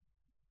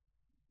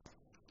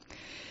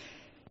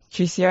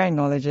3CR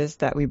acknowledges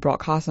that we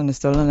broadcast on the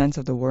stolen lands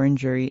of the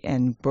Wurundjeri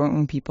and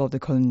Burong people of the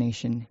Kulin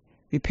Nation.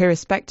 We pay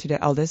respect to the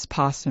elders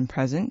past and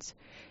present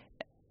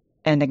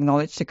and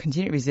acknowledge the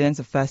continued resilience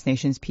of First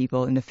Nations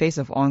people in the face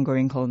of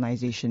ongoing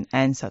colonization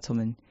and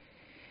settlement.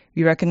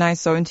 We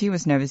recognize sovereignty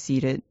was never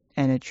ceded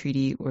and a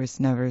treaty was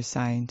never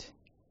signed.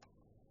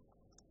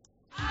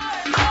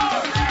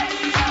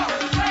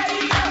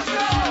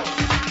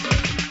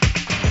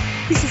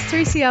 This is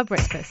 3CR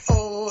Breakfast.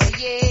 Oh,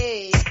 yeah.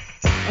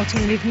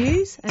 Alternative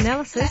news,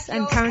 analysis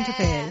and current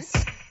affairs.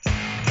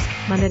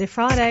 Monday to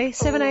Friday,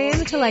 7am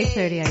until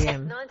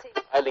 8:30am.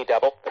 Only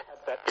double.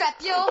 Clap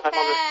your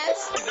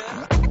hands.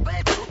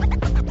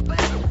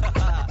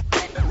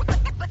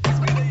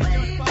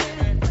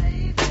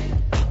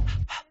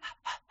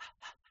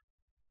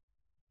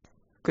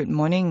 Good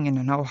morning,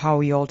 and how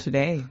are you all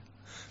today?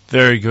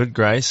 Very good,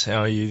 Grace.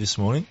 How are you this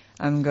morning?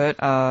 I'm good.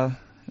 A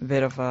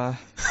bit of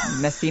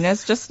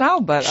messiness just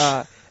now,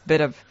 but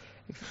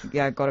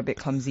got a bit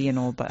clumsy and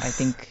all, but I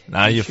think...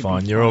 No, you're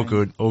fine. You're all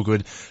good. All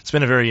good. It's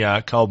been a very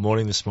cold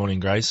morning this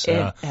morning, Grace.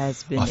 It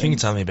has been. I think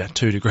it's only about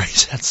 2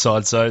 degrees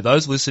outside, so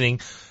those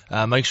listening,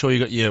 make sure you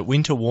got your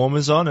winter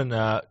warmers on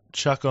and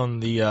chuck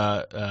on the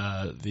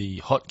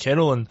hot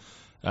kettle and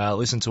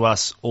listen to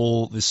us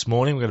all this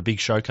morning. We've got a big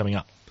show coming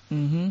up.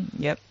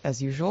 Yep,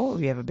 as usual,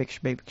 we have a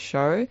big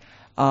show.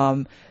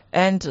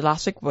 And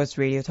last week was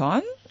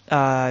Radiothon.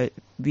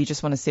 We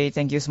just want to say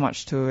thank you so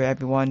much to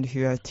everyone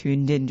who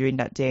tuned in during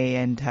that day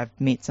and have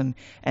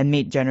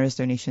made generous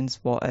donations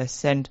for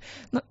us and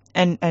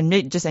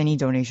made just any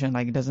donation.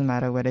 Like, it doesn't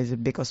matter whether it's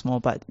big or small,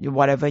 but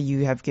whatever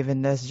you have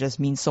given us just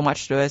means so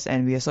much to us,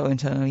 and we are so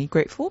eternally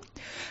grateful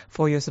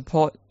for your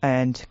support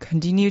and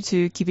continue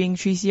to keeping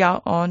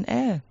 3CR on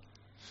air.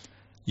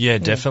 Yeah,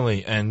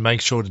 definitely. And make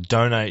sure to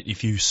donate.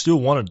 If you still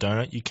want to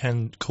donate, you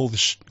can call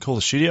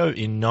the studio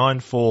in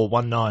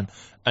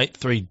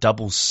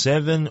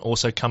 9419-8377.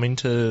 Also come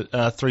into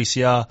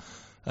 3CR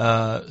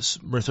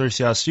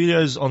 3CR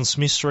Studios on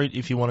Smith Street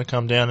if you want to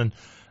come down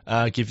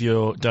and give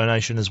your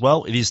donation as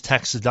well. It is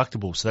tax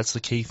deductible, so that's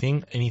the key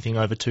thing. Anything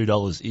over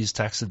 $2 is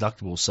tax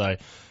deductible. So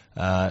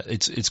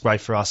it's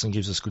great for us and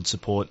gives us good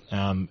support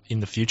in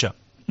the future.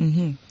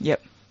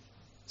 Yep.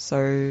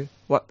 So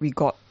what we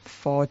got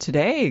for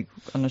today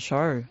on the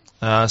show?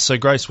 So,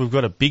 Grace, we've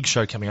got a big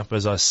show coming up,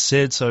 as I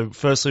said. So,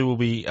 firstly, we'll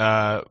be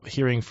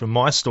hearing from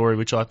my story,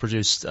 which I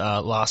produced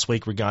last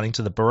week regarding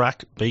to the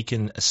Barak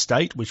Beacon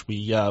estate, which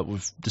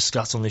we've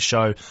discussed on this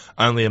show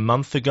only a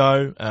month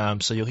ago.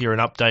 So you'll hear an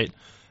update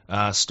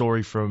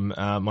story from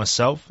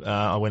myself.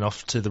 I went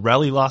off to the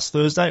rally last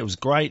Thursday. It was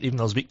great, even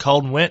though it was a bit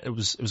cold and wet. It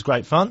was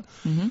great fun.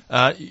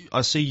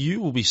 I see you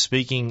will be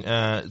speaking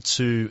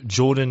to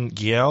Jordan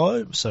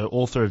Giao, so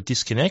author of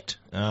Disconnect,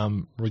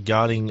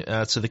 regarding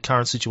to the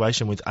current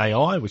situation with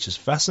AI, which is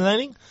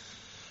fascinating.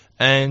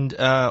 And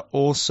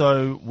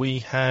also we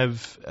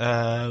have,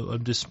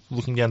 I'm just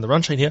looking down the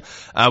run sheet here,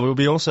 we'll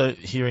be also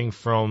hearing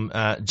from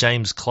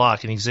James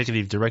Clark, an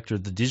executive director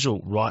of the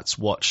Digital Rights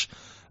Watch.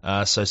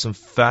 So some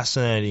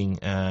fascinating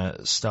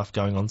stuff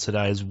going on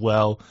today as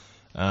well.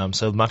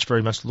 So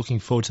very much looking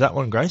forward to that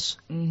one, Grace.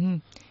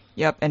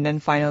 Yep, and then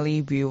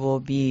finally we will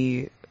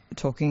be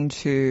talking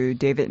to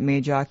David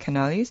Major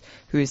Canales,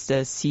 who is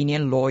the senior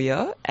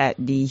lawyer at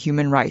the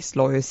Human Rights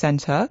Lawyer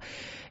Centre.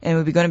 And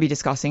we're going to be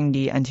discussing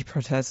the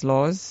anti-protest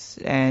laws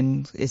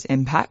and its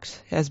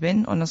impact has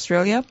been on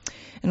Australia,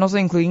 and also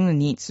including the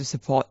needs to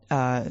support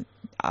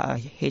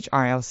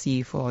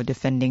HRLC for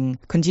defending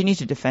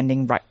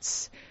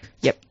rights.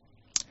 Yep.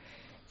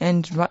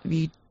 And what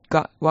we've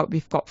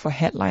got for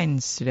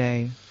headlines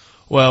today.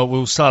 Well,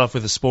 we'll start off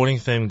with a sporting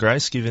theme,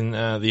 Grace, given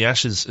the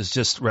Ashes has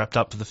just wrapped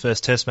up for the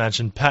first Test match,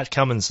 and Pat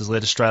Cummins has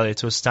led Australia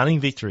to a stunning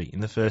victory in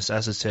the first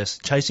Ashes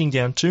Test, chasing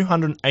down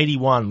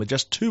 281 with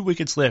just 2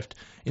 wickets left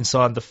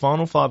inside the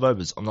final 5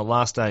 overs on the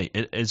last day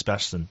at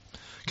Edgbaston.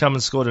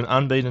 Cummins scored an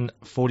unbeaten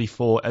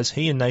 44 as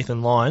he and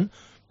Nathan Lyon,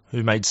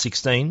 who made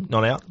 16,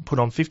 not out, put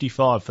on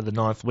 55 for the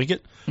 9th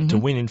wicket to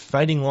win in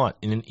fading light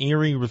in an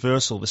eerie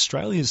reversal of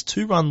Australia's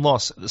 2-run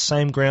loss at the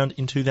same ground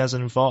in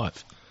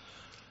 2005.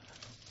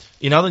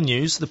 In other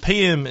news, the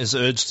PM is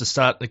urged to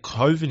start the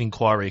COVID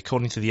inquiry,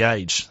 according to The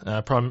Age.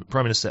 Prime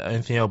Minister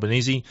Anthony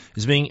Albanese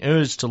is being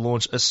urged to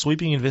launch a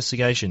sweeping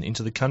investigation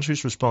into the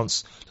country's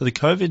response to the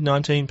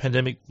COVID-19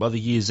 pandemic by the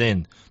year's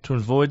end, to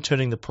avoid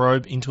turning the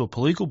probe into a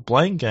political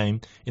blame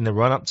game in the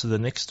run-up to the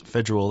next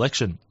federal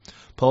election.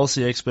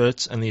 Policy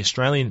experts and the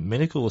Australian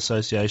Medical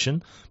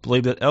Association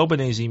believe that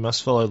Albanese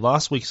must follow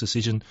last week's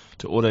decision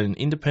to order an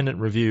independent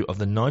review of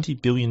the $90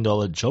 billion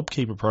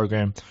JobKeeper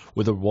program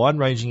with a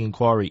wide-ranging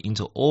inquiry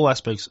into all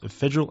aspects of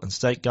federal and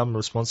state government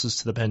responses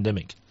to the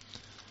pandemic.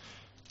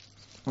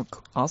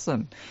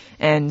 Awesome.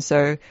 And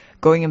so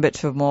going a bit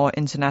to more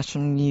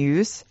international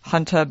news,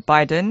 Hunter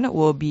Biden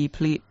will be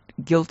plead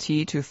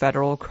guilty to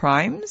federal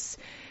crimes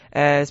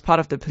as part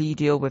of the plea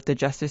deal with the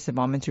Justice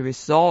Department to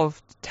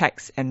resolve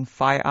tax and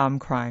firearm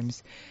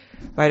crimes.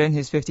 Biden,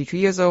 who's 53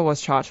 years old,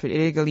 was charged with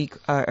illegally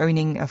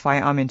owning a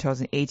firearm in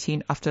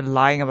 2018 after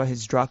lying about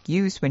his drug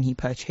use when he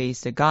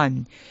purchased a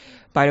gun.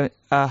 Hunter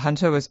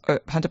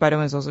Biden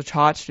was also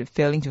charged with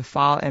failing to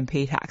file and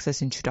pay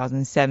taxes in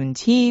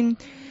 2017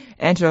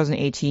 and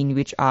 2018,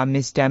 which are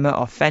misdemeanor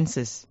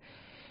offenses.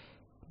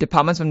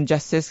 Documents from the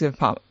Justice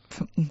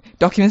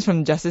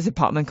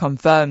Department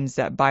confirms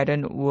that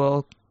Biden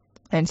will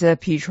enter a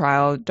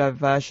pre-trial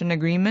diversion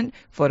agreement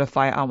for the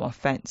firearm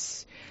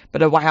offense. But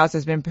the White House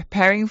has been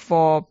preparing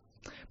for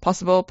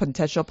possible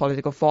potential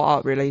political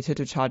fallout related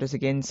to charges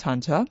against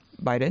Hunter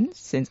Biden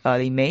since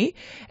early May,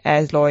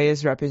 as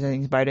lawyers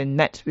representing Biden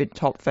met with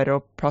top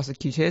federal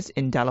prosecutors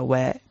in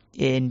Delaware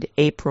in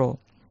April.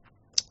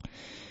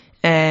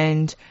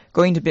 And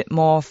going to a bit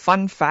more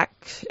fun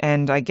fact,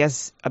 and I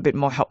guess a bit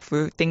more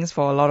helpful things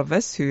for a lot of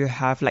us who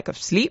have lack of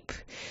sleep.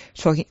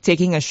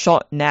 Taking a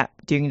short nap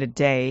during the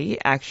day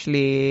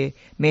actually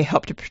may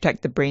help to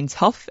protect the brain's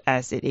health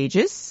as it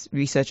ages.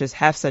 Researchers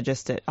have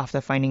suggested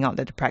after finding out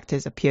that the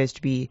practice appears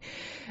to be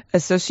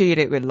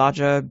associated with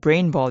larger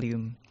brain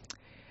volume.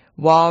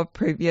 While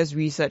previous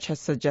research has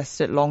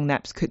suggested long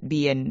naps could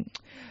be an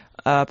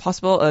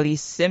possible early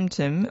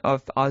symptom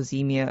of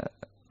Alzheimer's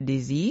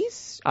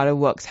disease, other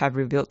works have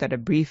revealed that a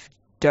brief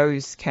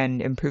dose can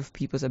improve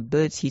people's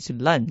ability to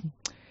learn.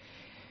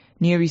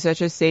 New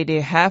researchers say they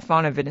have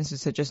found evidence to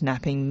suggest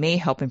napping may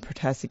help in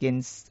protest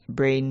against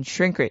brain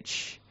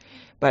shrinkage.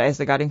 But as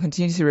The Guardian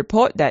continues to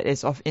report that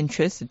is of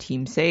interest, the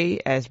team say,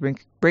 as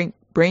brain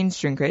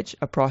shrinkage,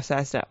 a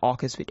process that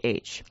occurs with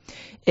age,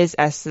 is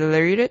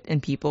accelerated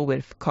in people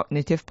with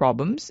cognitive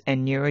problems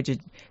and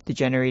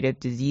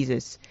neurodegenerative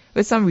diseases,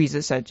 with some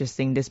research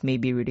suggesting this may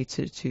be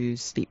related to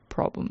sleep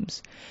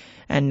problems.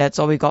 And that's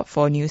all we got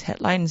for news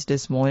headlines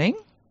this morning.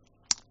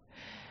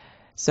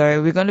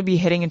 So we're going to be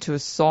heading into a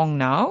song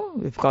now.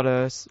 We've got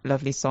a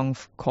lovely song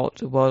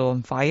called World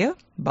on Fire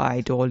by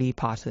Dolly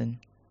Parton.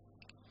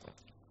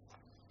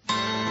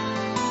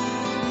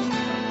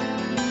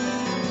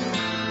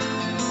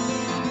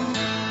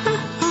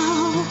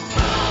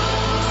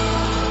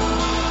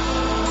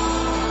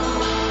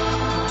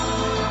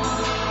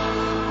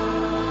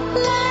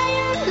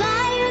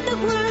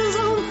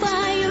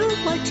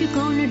 You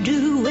gonna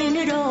do when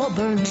it all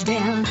burns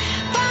down?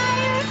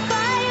 Fire,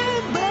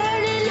 fire,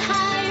 burning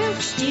higher.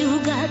 Still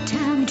got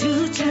time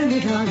to turn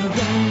it all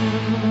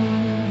around.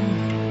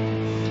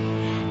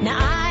 Now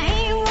I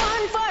ain't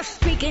one for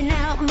speaking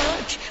out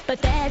much,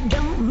 but that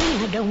don't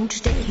mean I don't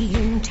stay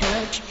in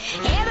touch.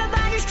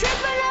 Everybody's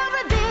tripping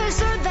over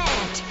this or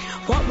that.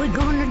 What we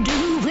gonna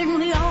do when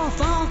we all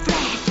fall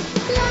flat?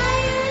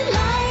 Liar,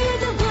 liar,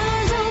 the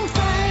world's on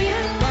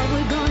fire. What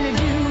we gonna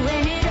do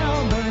when it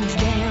all burns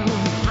down?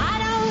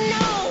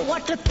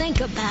 What to think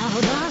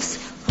about us?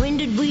 When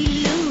did we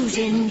lose?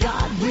 In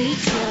God we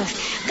trust.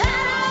 God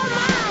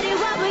Almighty,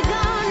 what we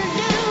gonna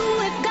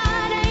do if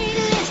God ain't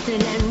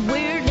listening and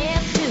we're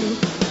deaf too?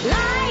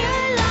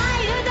 Liar,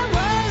 liar, the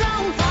world's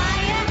on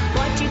fire.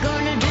 What you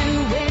gonna do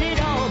when it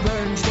all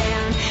burns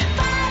down?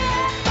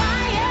 Fire,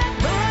 fire,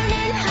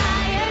 burning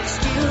higher.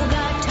 Still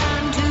got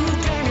time to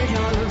turn it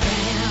all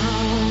around.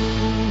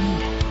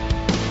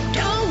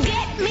 Don't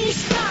get me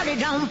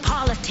started on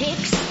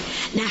politics.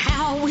 Now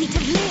how are we to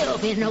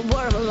live in a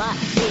world like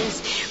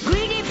this?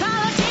 Greedy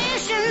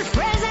politicians,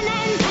 present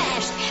and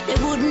past, they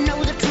wouldn't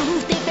know the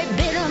truth if it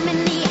bit them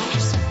in the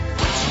ass.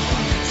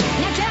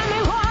 Now tell me,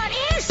 what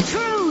is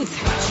truth?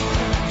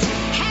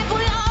 Have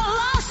we all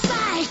lost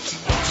sight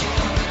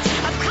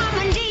of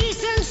common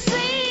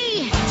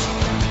decency,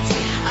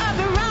 of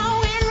the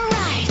wrong and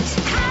right?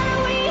 How do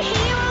we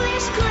heal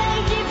this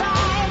great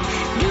divide?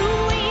 Do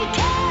we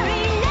care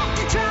enough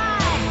to try?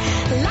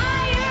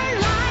 Liar,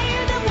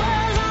 liar, the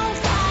world's on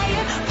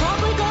fire. What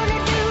we gonna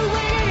do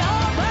when it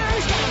all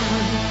burns down?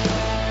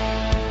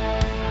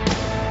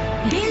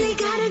 Billy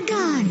got a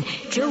gun,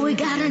 Joey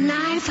got a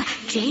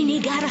knife, Janie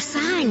got a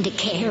sign to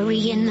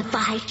carry in the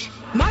fight.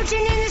 Marching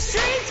in the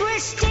streets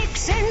with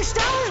sticks and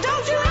stones,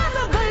 don't you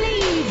ever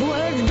believe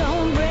words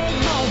don't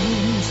break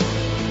bones.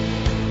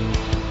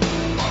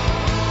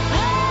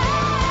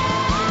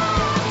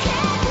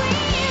 Can't we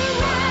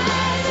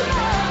rise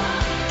above?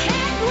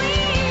 Can't we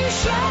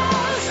show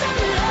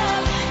some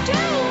love?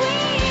 Do we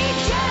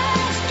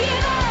just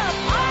give up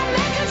or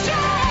make a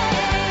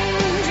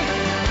change?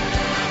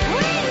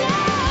 We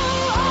know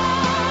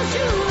all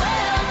too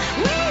well,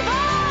 we've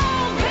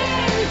all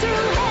been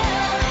through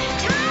hell.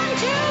 Time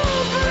to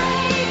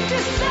break the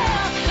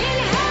spell in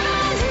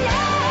heaven's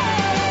name.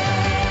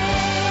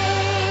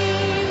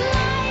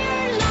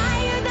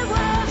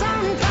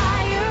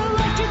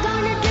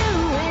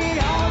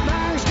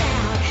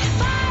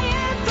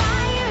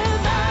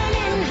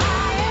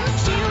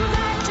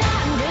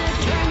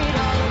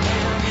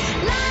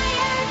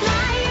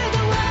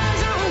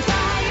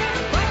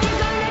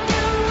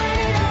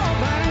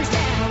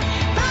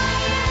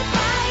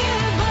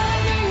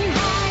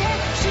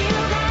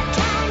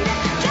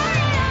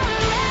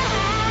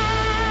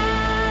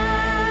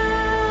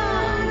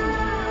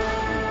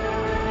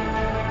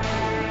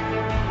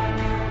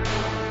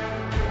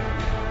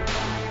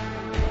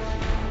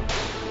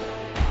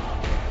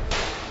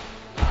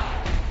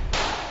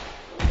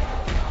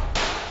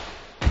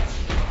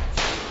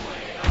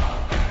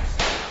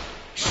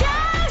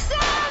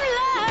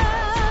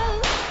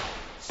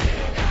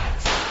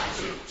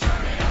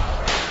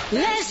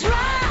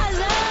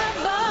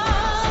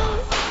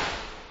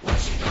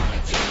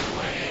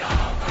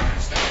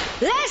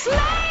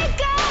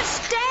 make a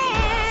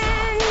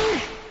stand.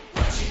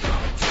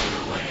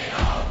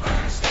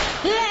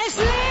 Let's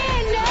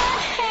lend a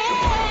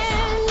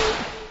hand.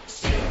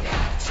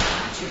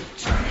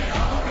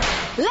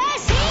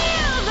 Let's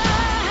heal the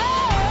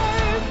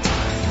hurt.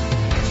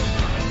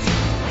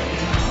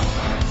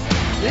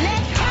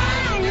 Let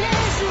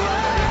kindness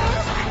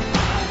work.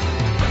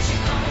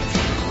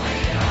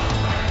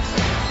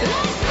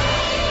 Let's be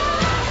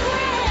your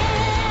friend.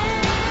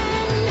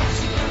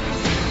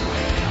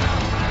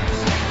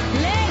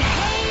 Let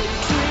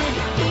hatred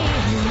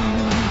end.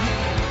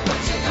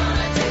 What you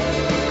gonna do?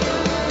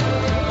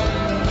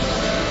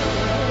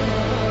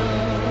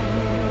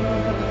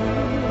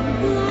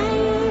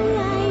 Liar,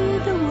 liar,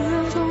 the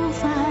world's on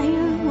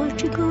fire.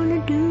 What you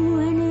gonna do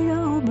when it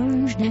all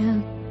burns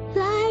down?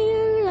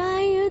 Liar,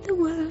 liar, the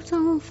world's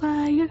on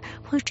fire.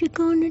 What you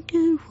gonna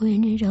do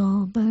when it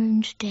all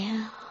burns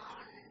down?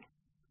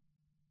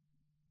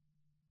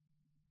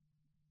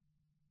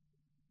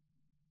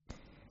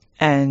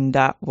 And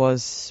that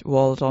was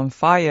World on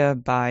Fire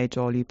by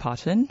Dolly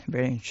Parton.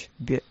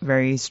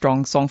 Very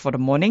strong song for the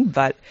morning,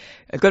 but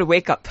a good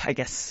wake up, I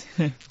guess.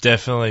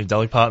 Definitely.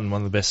 Dolly Parton,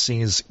 one of the best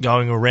singers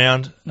going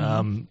around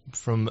from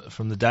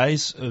the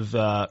days of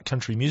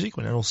country music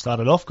when it all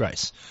started off,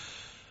 Grace.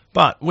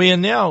 But we are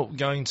now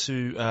going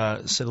to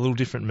set a little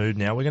different mood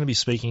now. We're going to be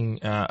speaking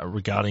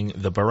regarding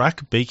the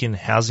Barak Beacon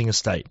housing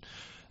estate.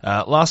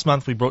 Last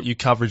month we brought you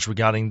coverage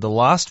regarding the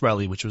last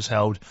rally, which was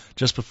held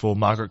just before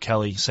Margaret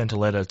Kelly sent a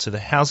letter to the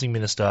housing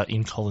minister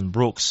in Colin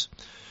Brooks.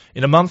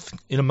 In a month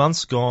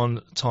has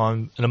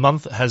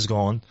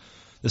gone,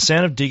 the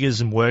sound of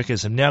diggers and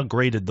workers have now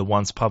greeted the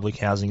once public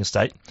housing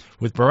estate,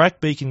 with Barak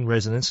Beacon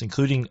residents,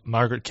 including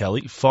Margaret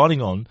Kelly,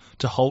 fighting on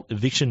to halt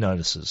eviction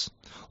notices.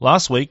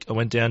 Last week I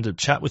went down to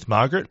chat with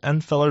Margaret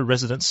and fellow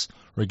residents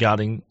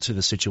regarding to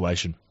the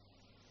situation.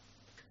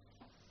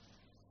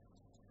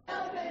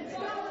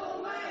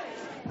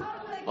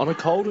 On a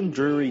cold and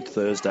dreary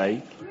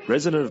Thursday,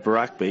 resident of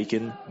Barak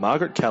Beacon,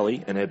 Margaret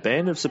Kelly and her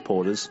band of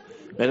supporters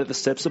met at the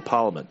steps of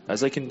Parliament as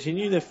they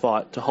continue their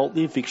fight to halt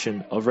the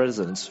eviction of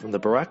residents from the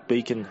Barak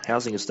Beacon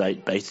housing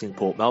estate based in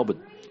Port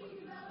Melbourne,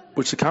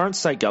 which the current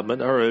state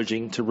government are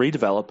urging to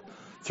redevelop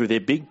through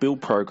their Big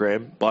Build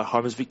program by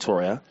Homers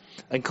Victoria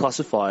and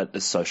classify it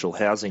as social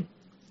housing.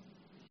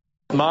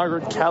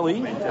 Margaret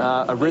Kelly,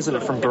 a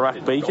resident from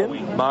Barak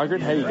Beacon.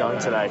 Margaret, how are you going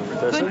today?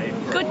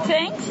 Good,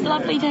 thanks.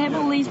 Lovely to have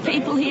all these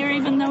people here,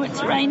 even though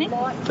it's raining.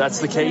 That's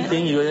the key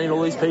thing. You need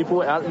all these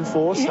people out in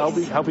force,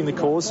 Yes. helping the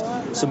cause.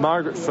 So,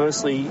 Margaret,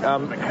 firstly,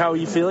 how are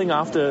you feeling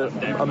after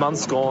a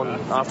month's gone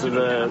after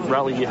the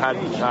rally you had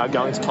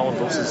going to Colin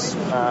Brooks'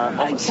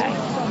 office? Okay.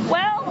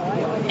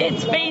 Well,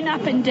 it's been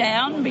up and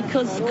down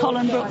because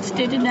Colin Brooks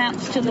did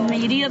announce to the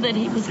media that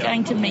he was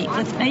going to meet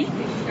with me.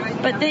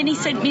 But then he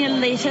sent me a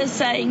letter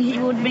saying he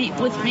would meet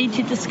with me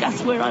to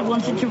discuss where I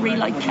wanted to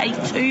relocate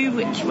to,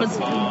 which was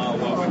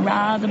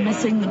rather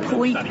missing the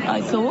point,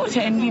 I thought.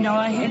 And,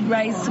 I had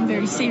raised some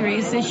very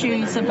serious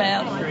issues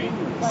about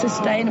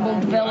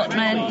sustainable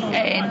development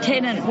and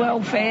tenant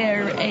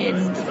welfare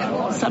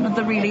and some of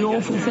the really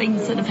awful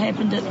things that have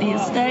happened at the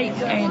estate.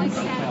 And,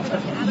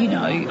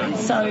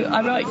 so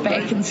I wrote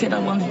back and said I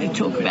wanted to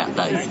talk about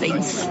those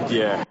things.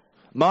 Yeah.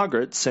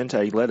 Margaret sent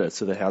a letter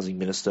to the Housing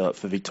Minister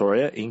for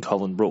Victoria in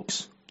Colin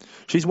Brooks.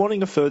 She's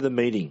wanting a further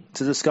meeting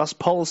to discuss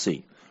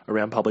policy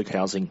around public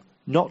housing,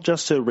 not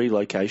just her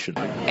relocation.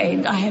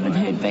 And I haven't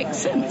heard back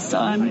since, so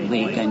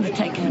we're going to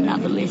take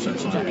another letter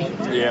today.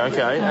 Yeah,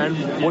 okay.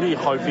 And what are you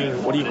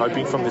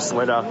hoping from this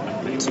letter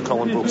to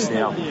Colin Brooks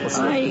now? What's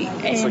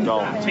the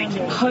goal?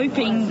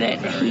 Hoping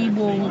that he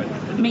will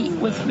meet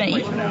with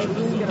me,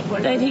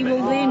 that he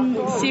will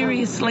then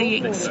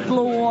seriously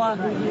explore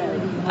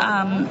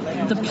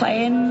the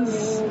plans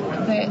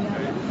that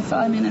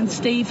Simon and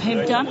Steve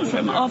have done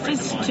from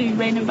office to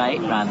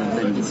renovate rather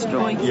than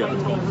destroy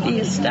the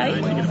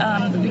estate,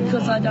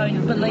 because I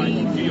don't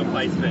believe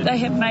they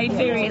have made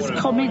various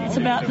comments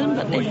about them,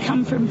 but they've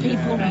come from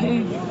people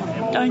who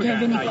don't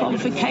have any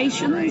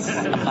qualifications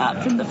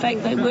apart from the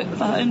fact they work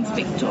for Homes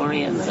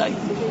Victoria. So,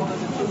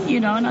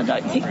 and I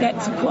don't think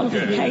that's a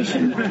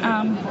qualification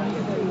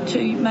to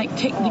make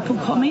technical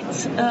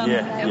comments. So,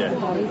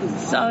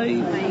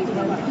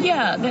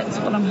 that's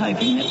what I'm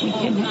hoping, that we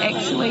can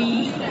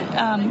actually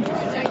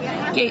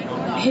get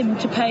him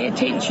to pay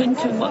attention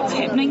to what's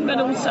happening, but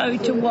also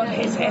to what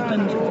has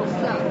happened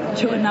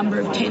to a number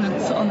of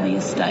tenants on the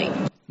estate.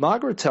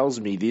 Margaret tells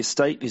me the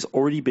estate is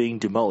already being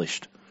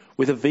demolished,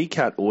 with a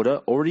VCAT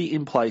order already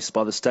in place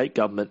by the state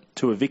government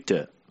to evict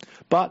her.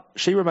 But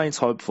she remains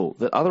hopeful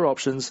that other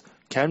options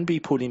can be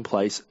put in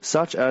place,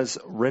 such as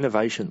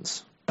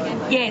renovations.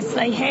 Yes,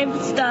 they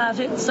have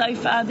started. So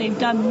far they've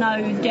done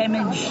no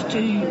damage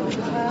to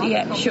the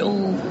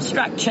actual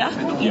structure.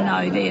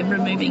 They're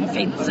removing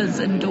fences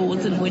and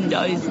doors and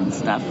windows and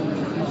stuff.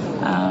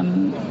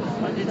 I'm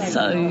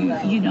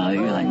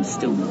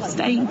still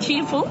staying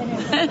cheerful.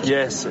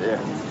 Yes,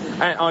 yeah.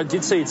 And I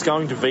did see it's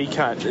going to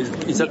VCAT.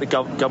 Is that the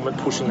government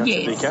pushing that to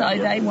Yes, VCAT?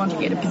 so they want to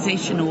get a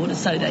possession order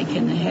so they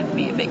can have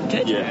me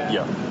evicted.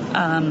 Yeah.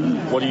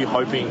 What are you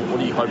hoping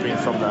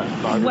from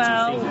that, Margaret?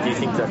 Well, do you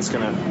think that's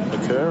going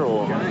to occur,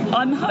 or?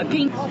 I'm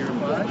hoping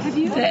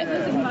that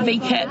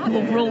VCAT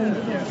will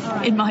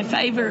rule in my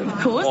favour, of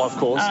course. Oh, of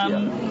course,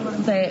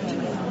 That,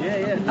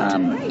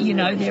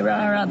 there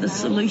are other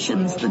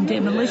solutions than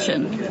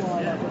demolition,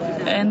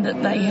 and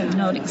that they have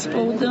not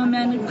explored them,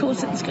 and of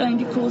course it's going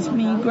to cause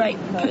me great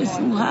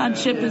personal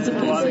hardship as a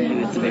person who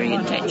is very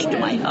attached to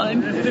my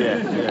home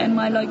and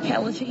my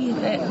locality,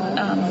 that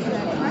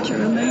to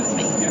remove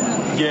me.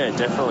 Yeah,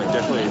 definitely.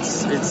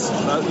 It's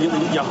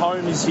your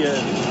home is your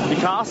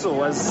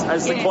castle,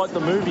 as they quote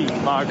the movie,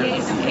 Margaret.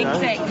 Yes,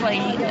 exactly.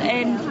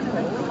 And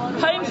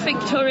Homes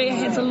Victoria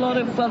has a lot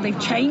of, they've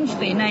changed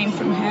their name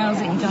from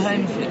Housing to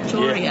Homes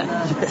Victoria.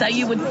 Yeah. So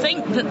you would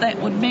think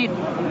that would mean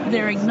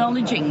they're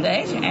acknowledging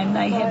that, and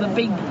they have a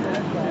big,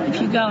 if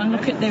you go and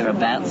look at their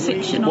About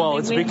section on their website. Well,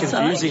 it's a bit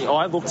confusing.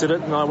 I looked at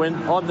it and I went,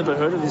 I've never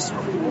heard of this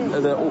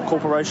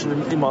corporation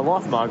in my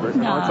life, Margaret.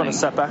 And I kind of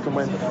sat back and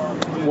went,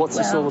 what's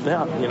this all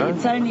about,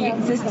 It's only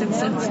existed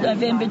since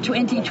November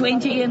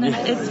 2020, and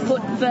it's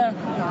put the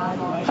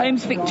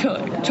Homes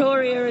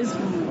Victoria as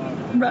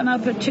run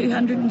up a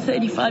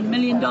 $235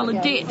 million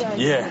debt.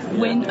 Yeah.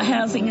 When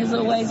housing has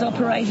always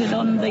operated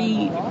on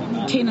the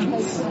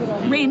tenants'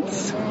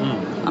 rents.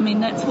 I mean,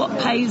 that's what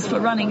pays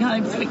for running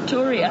Homes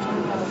Victoria,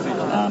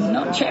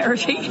 not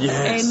charity.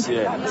 Yes,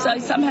 So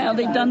somehow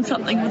they've done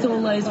something with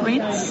all those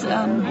rents.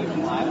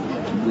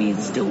 We're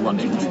still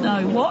wanting to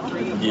know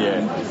what.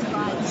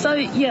 Yeah. So,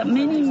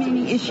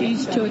 many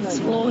issues to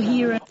explore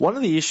here. One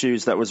of the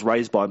issues that was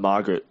raised by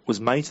Margaret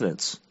was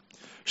maintenance.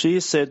 She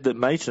has said that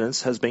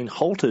maintenance has been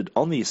halted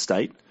on the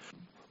estate,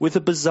 with a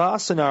bizarre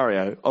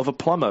scenario of a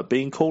plumber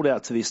being called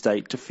out to the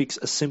estate to fix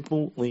a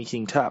simple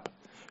leaking tap.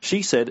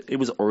 She said it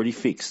was already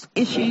fixed.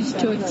 Issues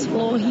to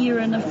explore here,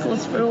 and of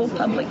course for all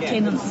public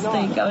tenants,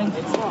 they're going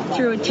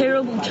through a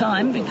terrible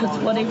time because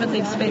whatever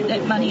they've spent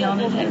that money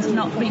on, it has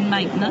not been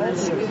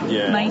maintenance.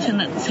 Yeah.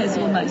 Maintenance has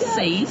almost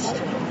ceased.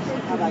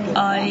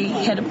 I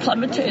had a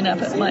plumber turn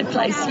up at my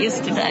place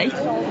yesterday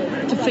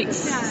to fix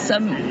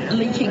some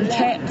leaking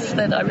taps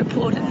that I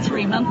reported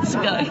 3 months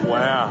ago.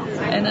 Wow.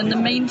 And in the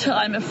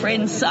meantime, a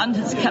friend's son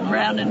has come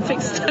round and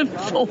fixed them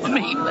for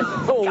me a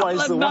couple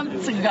of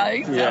months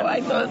ago. So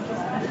I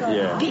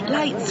thought, bit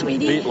late,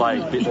 sweetie. Bit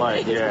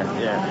late,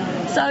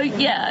 yeah. So,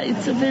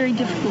 it's a very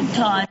difficult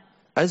time.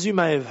 As you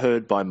may have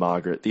heard by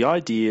Margaret, the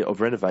idea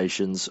of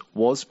renovations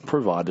was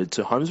provided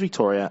to Homes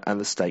Victoria and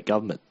the state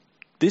government.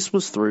 This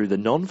was through the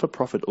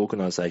non-for-profit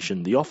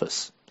organisation The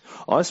Office.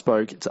 I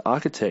spoke to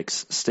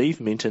architects Steve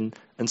Minton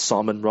and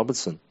Simon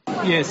Robinson.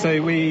 Yeah, so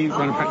we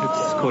run a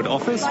practice called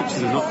Office, which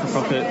is a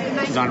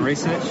not-for-profit design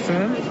research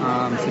firm.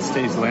 So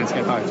Steve's a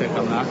landscape architect,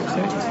 I'm an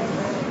architect.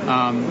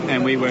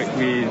 And we work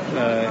with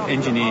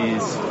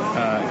engineers,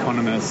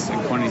 economists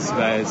and quantity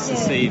surveyors to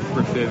see if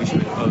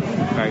refurbishment of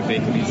Barak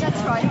Beacon is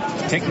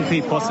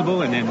technically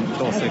possible and then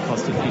also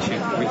cost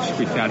efficient, which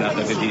we found out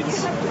that it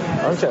is.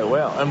 Okay,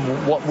 wow.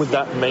 And what would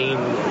that mean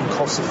in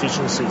cost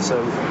efficiency?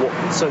 So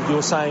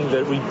you're saying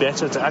that it would be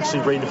better to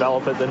actually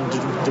redevelop it than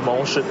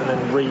demolish it and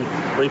then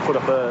re-put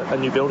up a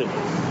new building?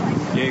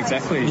 Yeah,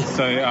 exactly.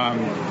 So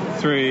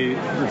through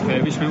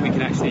refurbishment, we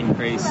can actually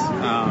increase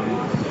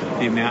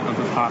the amount of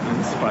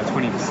apartments by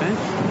 20%,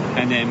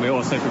 and then we're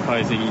also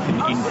proposing you can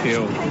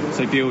infill,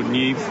 so build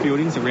new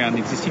buildings around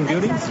existing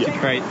buildings to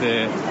create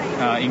the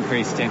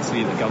increased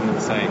density that the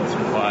government's saying is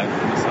required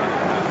on the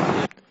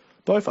site.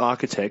 Both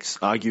architects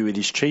argue it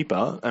is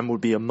cheaper and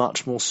would be a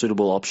much more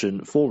suitable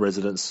option for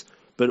residents,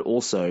 but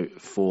also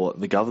for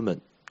the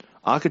government.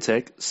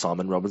 Architect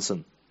Simon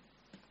Robinson.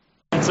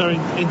 So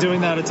in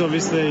doing that, it's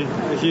obviously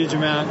a huge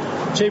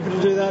amount cheaper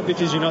to do that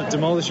because you're not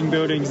demolishing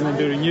buildings and then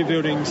building new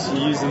buildings.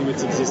 You're using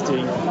what's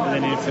existing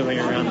and then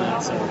infilling around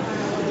that. So,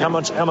 How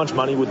much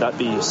money would that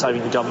be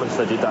saving the government if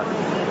they did that?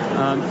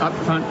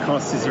 Upfront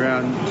cost is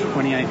around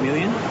 28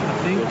 million, I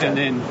think. Okay. And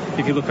then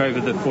if you look over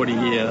the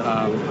 40-year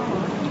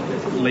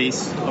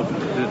lease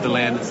of the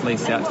land that's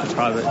leased out to the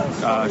private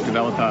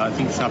developer, I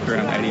think it's up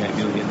around 88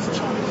 million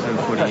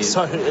over 40 years.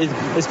 So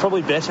it's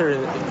probably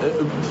better,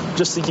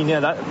 just thinking now,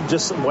 that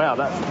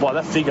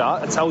figure,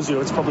 it tells you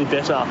it's probably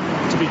better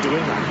to be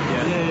doing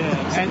that. Yeah.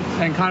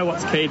 And kind of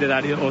what's key to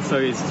that also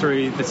is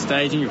through the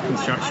staging of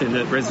construction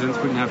that residents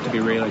wouldn't have to be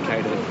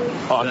relocated.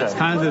 Oh, okay. So that's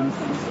kind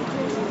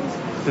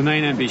of the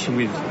main ambition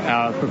with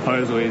our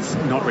proposal is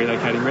not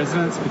relocating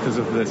residents because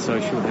of the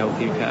social and health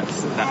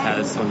impacts that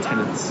has on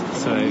tenants.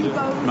 So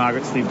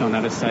Margaret's lived on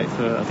that estate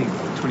for, I think,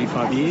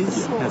 25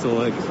 years. Has all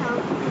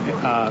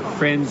her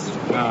friends,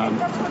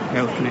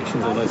 health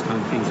connections, all those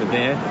kind of things are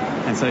there.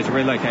 And so to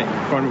relocate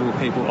vulnerable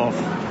people off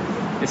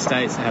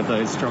estates that have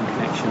those strong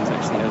connections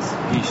actually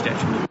has huge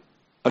detriment.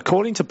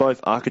 According to both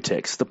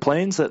architects, the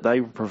plans that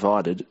they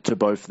provided to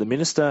both the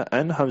Minister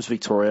and Homes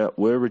Victoria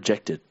were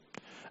rejected,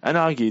 and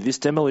argue this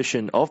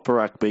demolition of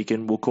Barak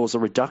Beacon will cause a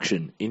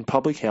reduction in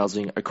public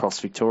housing across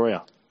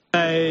Victoria.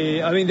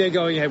 They're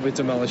going ahead with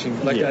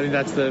demolishing. I think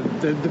that's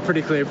the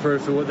pretty clear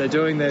proof of what they're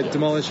doing. They're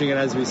demolishing it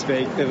as we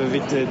speak. They've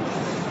evicted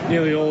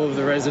nearly all of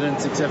the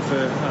residents except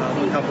for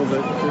a couple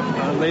that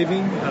are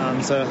leaving.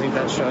 So I think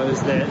that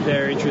shows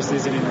their interest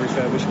isn't in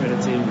refurbishment,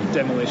 it's in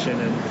demolition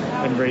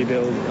and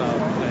rebuild.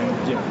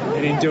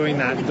 And in doing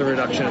that, the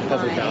reduction of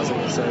public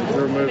housing. So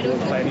the removal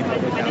of any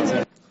public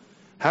housing.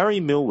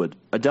 Harry Millward,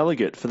 a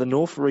delegate for the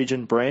North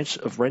Region branch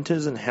of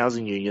Renters and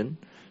Housing Union,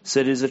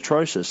 said it is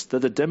atrocious that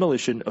the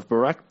demolition of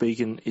Barak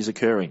Beacon is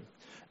occurring,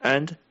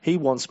 and he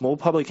wants more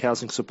public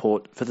housing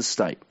support for the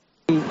state.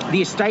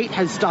 The estate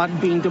has started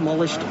being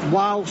demolished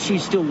while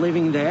she's still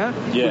living there,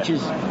 which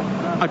is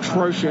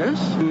atrocious,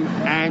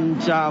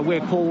 and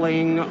we're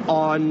calling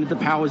on the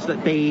powers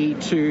that be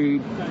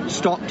to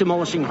stop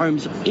demolishing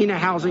homes in a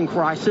housing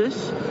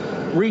crisis,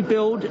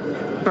 rebuild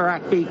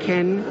Barak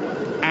Beacon,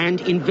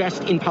 and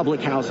invest in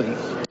public housing.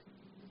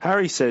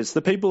 Harry says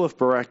the people of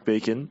Barak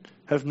Beacon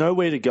have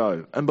nowhere to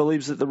go and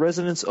believes that the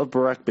residents of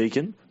Barak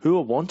Beacon who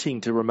are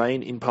wanting to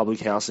remain in public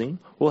housing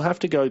will have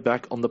to go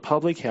back on the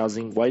public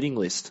housing waiting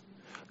list.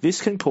 This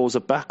can cause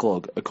a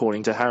backlog,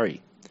 according to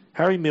Harry.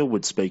 Harry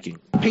Millward speaking.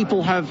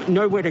 People have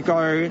nowhere to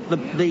go.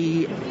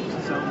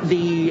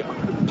 The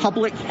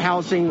public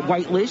housing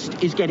wait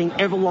list is getting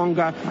ever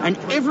longer, and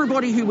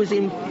everybody who was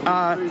in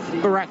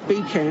Barak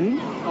Beacon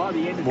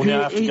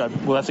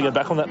will have to go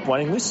back on that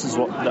waiting list. Is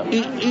what? No.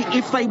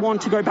 If they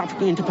want to go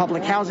back into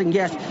public housing,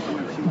 yes.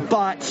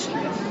 But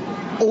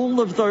all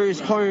of those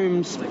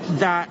homes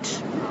that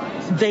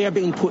they are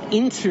being put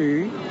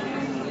into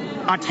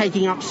are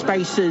taking up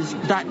spaces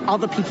that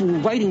other people were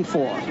waiting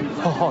for.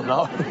 Oh,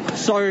 no.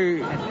 So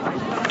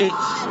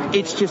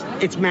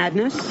it's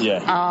madness.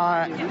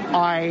 Yeah.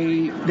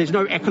 There's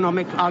no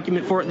economic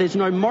argument for it. There's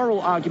no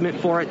moral argument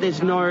for it.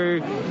 There's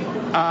no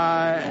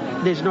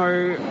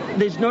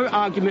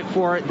argument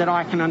for it that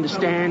I can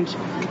understand.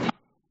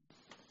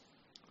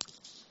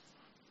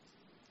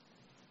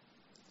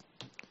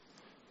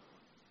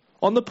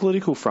 On the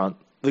political front,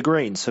 the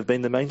Greens have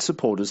been the main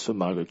supporters for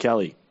Margaret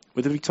Kelly,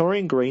 with the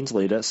Victorian Greens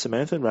leader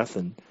Samantha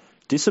Rathan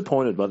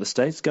disappointed by the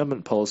state's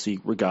government policy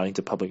regarding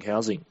to public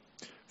housing.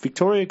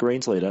 Victoria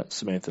Greens leader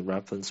Samantha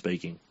Rathan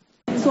speaking.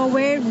 Well,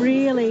 we're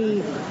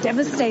really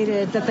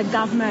devastated that the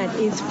government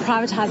is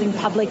privatising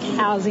public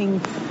housing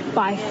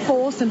by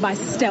force and by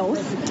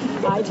stealth.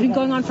 It's been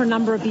going on for a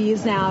number of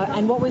years now,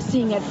 and what we're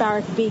seeing at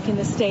Barak Beacon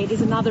Estate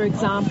is another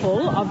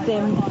example of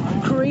them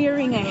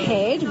careering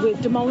ahead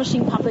with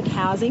demolishing public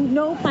housing.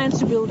 No plans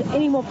to build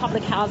any more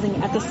public housing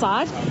at the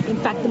site. In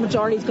fact, the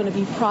majority is going to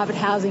be private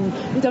housing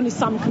with only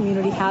some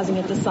community housing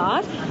at the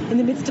site. In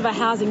the midst of a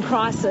housing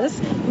crisis,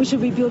 we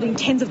should be building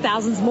tens of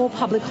thousands more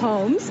public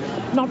homes,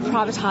 not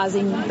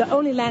privatising the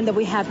only land that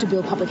we have to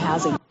build public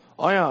housing.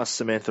 I asked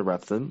Samantha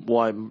Rathan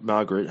why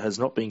Margaret has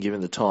not been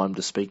given the time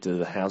to speak to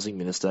the Housing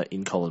Minister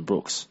in Colin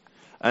Brooks,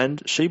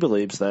 and she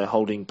believes they are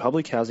holding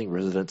public housing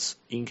residents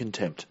in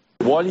contempt.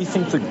 Why do you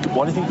think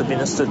the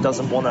minister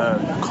doesn't want to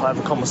have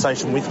a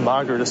conversation with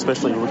Margaret,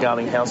 especially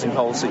regarding housing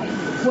policy?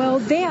 Well,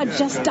 they are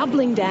just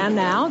doubling down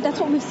now. That's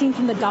what we've seen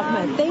from the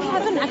government. They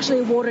haven't actually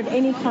awarded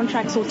any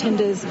contracts or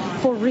tenders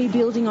for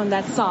rebuilding on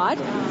that site.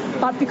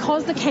 But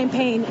because the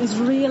campaign is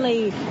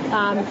really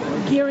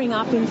gearing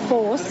up in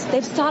force,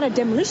 they've started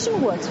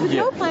demolition works with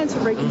no plans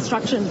for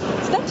reconstruction.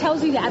 So that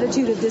tells you the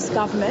attitude of this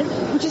government,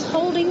 which is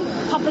holding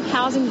public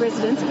housing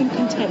residents in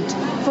contempt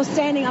for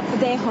standing up for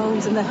their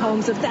homes and the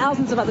homes of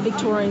thousands of other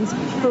Victorians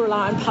who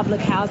rely on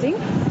public housing.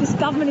 This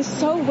government is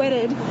so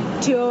wedded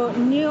to a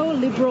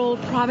neoliberal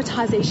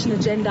privatisation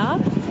agenda.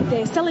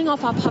 They're selling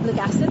off our public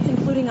assets,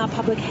 including our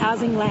public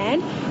housing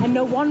land, and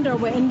no wonder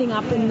we're ending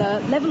up in the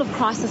level of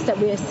crisis that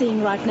we are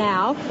seeing right now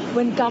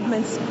when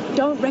governments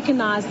don't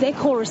recognise their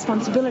core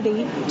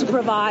responsibility to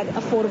provide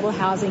affordable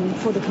housing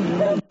for the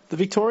community. The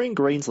Victorian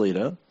Greens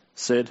leader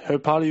said her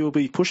party will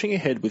be pushing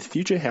ahead with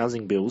future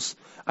housing bills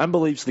and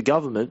believes the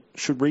government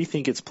should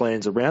rethink its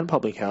plans around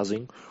public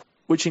housing,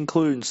 which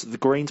includes the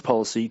Greens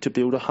policy to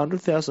build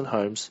 100,000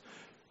 homes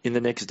in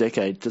the next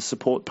decade to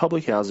support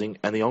public housing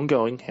and the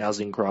ongoing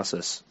housing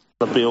crisis.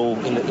 The bill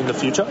in the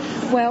future?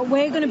 Well,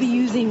 we're going to be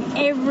using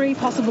every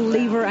possible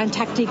lever and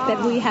tactic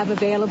that we have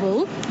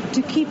available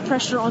to keep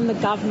pressure on the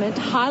government,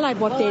 to highlight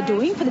what they're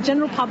doing, for the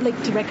general public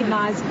to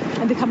recognise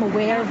and become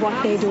aware of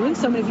what they're doing.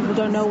 So many people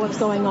don't know what's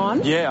going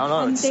on. Yeah, I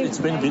know. It's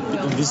been a bit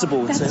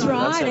invisible. That's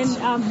right.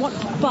 And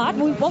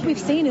what we've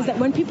seen is that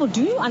when people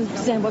do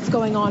understand what's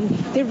going on,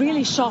 they're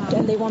really shocked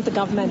and they want the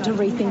government to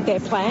rethink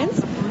their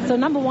plans. So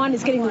number one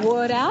is getting the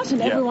word out,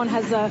 and everyone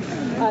has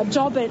a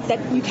job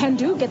that you can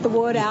do, get the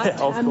word out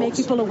and make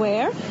people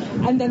aware.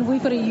 And then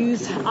we've got to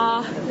use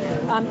our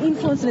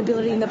influence and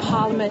ability in the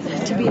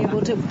parliament to be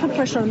able to put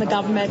pressure on the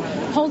government,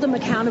 hold them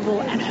accountable,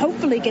 and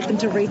hopefully get them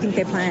to rethink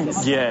their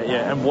plans. Yeah.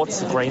 And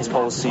what's the Greens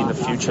policy in the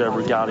future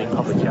regarding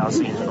public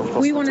housing?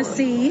 We want to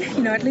see,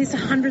 at least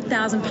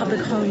 100,000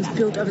 public homes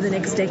built over the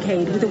next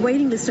decade, with a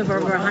waiting list of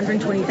over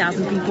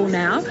 120,000 people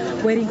now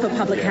waiting for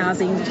public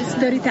housing,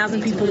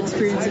 30,000 people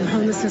experiencing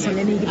homelessness on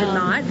any given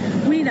night.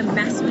 We need a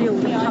mass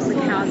build of public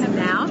housing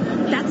now.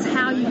 That's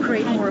how you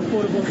create more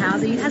affordable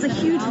housing. It has a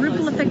huge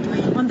ripple effect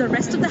on the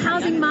rest of the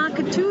housing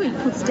market too. It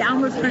puts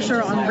downward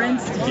pressure on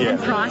rents and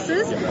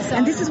prices.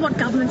 And this is what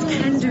governments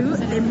can do,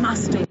 they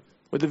must do.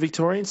 With the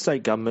Victorian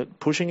State Government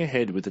pushing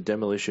ahead with the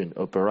demolition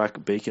of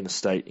Barak Beacon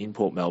Estate in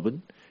Port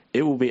Melbourne,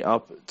 it will be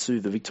up to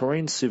the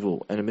Victorian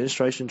Civil and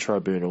Administration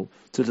Tribunal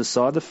to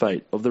decide the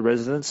fate of the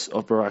residents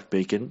of Barak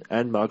Beacon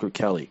and Margaret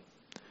Kelly.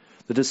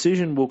 The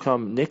decision will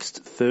come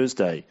next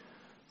Thursday,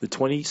 the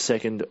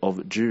 22nd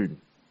of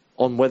June,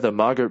 on whether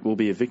Margaret will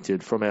be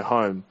evicted from her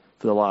home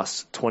for the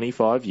last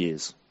 25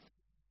 years.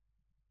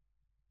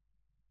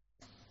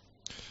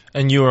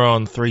 And you were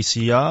on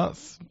 3CR.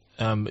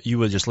 You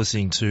were just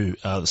listening to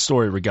the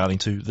story regarding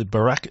to the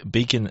Barak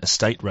Beacon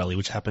Estate rally,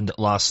 which happened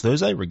last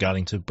Thursday,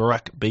 regarding to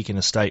Barak Beacon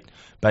Estate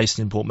based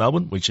in Port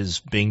Melbourne, which is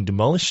being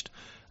demolished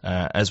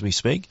as we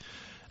speak.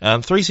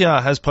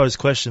 3CR has posed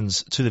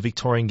questions to the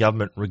Victorian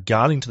government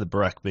regarding to the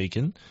Barak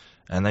Beacon,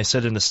 and they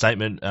said in a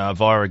statement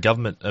via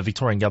a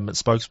Victorian government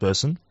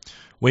spokesperson,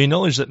 "We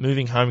acknowledge that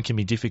moving home can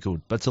be difficult,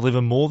 but to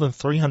deliver more than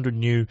 300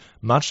 new,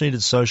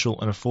 much-needed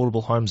social and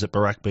affordable homes at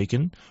Barak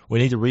Beacon, we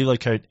need to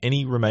relocate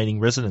any remaining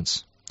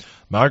residents.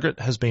 Margaret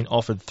has been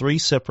offered 3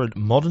 separate,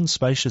 modern,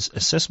 spacious,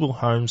 accessible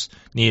homes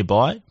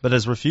nearby, but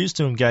has refused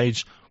to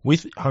engage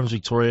with Homes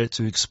Victoria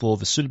to explore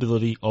the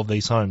suitability of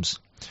these homes.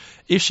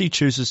 If she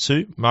chooses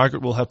to,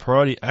 Margaret will have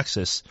priority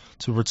access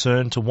to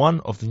return to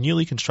one of the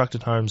newly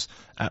constructed homes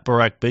at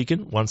Barak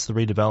Beacon once the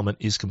redevelopment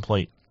is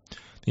complete.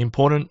 The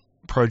important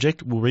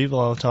project will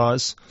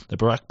revitalise the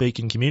Barak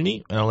Beacon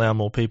community and allow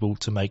more people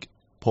to make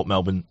Port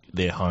Melbourne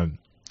their home."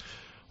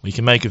 We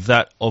can make of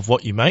that of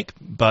what you make,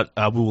 but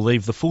we will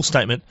leave the full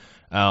statement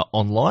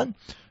online.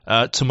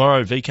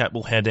 Tomorrow, VCAT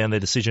will hand down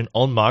their decision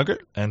on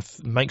Margaret, and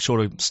make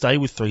sure to stay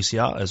with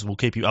 3CR as we'll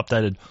keep you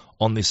updated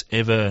on this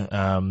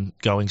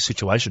ever-going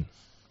situation.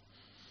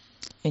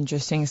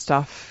 Interesting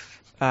stuff,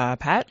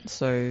 Pat.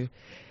 So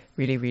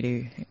really,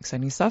 really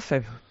exciting stuff.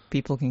 If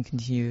people can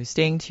continue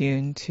staying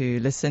tuned to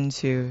listen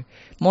to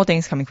more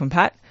things coming from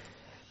Pat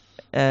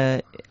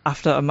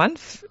after a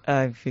month,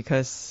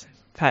 because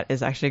Pat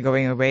is actually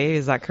going away.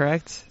 Is that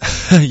correct?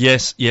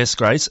 Yes,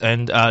 Grace.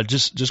 And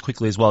just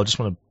quickly as well, I just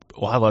want to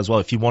highlight as well,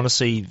 if you want to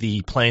see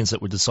the plans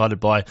that were decided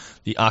by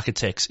the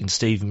architects in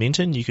Steve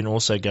Minton, you can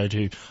also go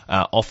to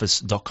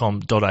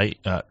office.org.au.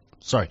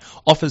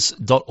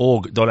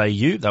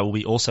 That will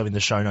be also in the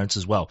show notes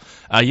as well.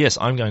 Yes,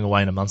 I'm going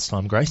away in a month's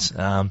time, Grace.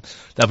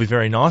 That'll be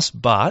very nice,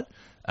 but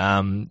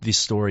this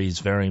story is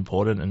very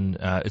important, and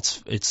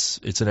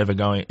it's an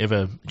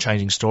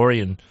ever-changing story,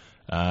 and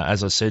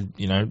as I said,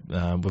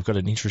 we've got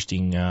an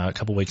interesting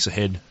couple of weeks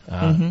ahead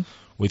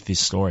with this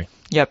story.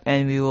 Yep,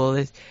 and we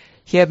will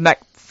hear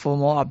back for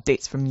more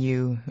updates from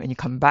you when you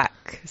come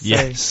back. So,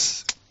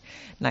 yes.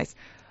 Nice.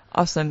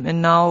 Awesome.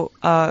 And now,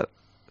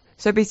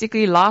 so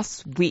basically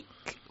last week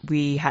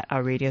we had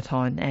our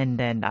radiothon, and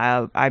then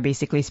I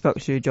basically spoke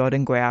to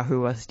Jordan Guia,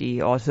 who was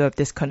the author of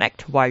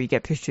Disconnect, Why We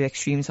Get Pushed to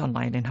Extremes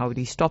Online and How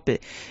We Stop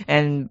It.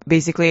 And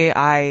basically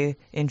I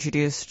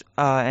introduced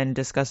and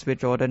discussed with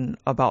Jordan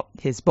about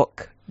his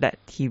book that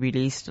he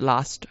released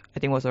last, I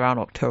think it was around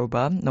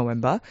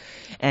November.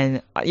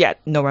 And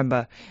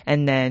November.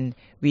 And then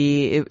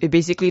it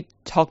basically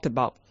talked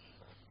about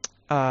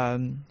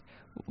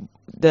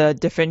the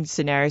different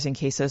scenarios and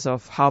cases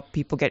of how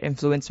people get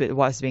influenced with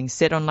what's being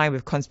said online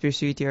with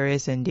conspiracy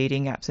theories and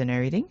dating apps and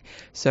everything.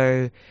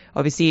 So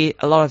obviously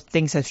a lot of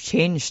things have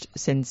changed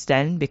since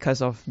then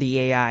because of the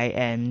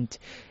AI,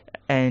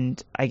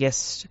 and I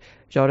guess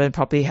Jordan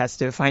probably has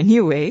to find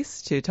new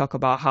ways to talk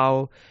about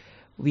how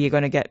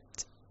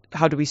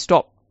do we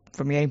stop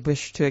from getting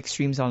pushed to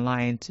extremes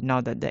online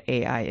now that the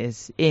AI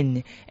is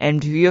in.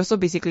 And we also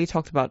basically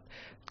talked about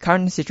the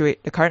current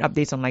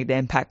updates on like the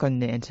impact on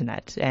the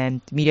internet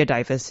and media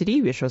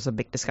diversity, which was a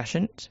big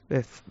discussion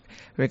in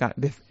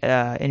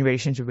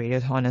relation to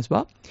Radiothon as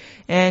well,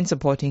 and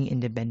supporting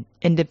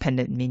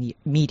independent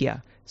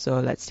media. So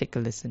let's take a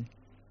listen.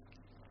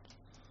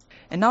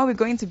 And now we're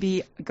going to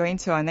be going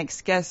to our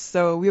next guest.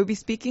 So we'll be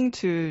speaking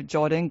to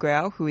Jordan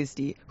Guia, who was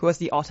the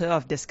author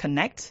of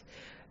Disconnect,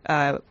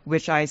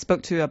 which I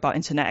spoke to about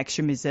internet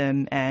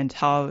extremism and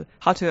how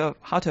to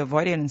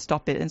avoid it and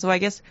stop it. And so I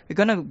guess we're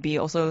going to be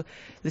also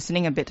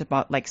listening a bit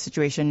about like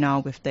situation now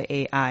with the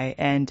AI.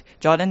 And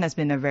Jordan has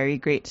been a very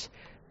great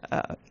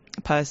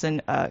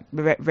person,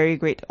 very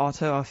great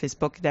author of his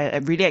book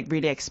that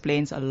really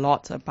explains a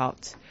lot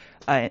about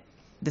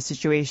the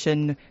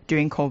situation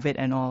during COVID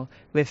and all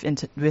with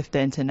the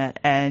internet.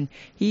 And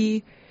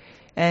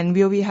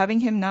we'll be having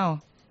him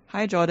now.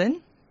 Hi,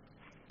 Jordan.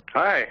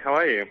 Hi, how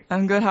are you?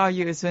 I'm good. How are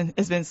you? It's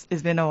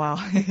been a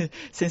while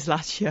since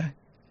last year.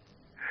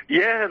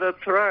 Yeah,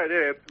 that's right.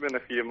 Yeah, it's been a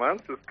few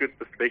months. It's good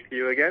to speak to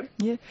you again.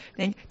 Yeah,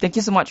 thank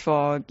you so much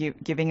for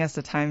giving us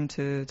the time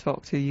to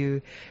talk to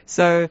you.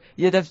 So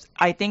yeah,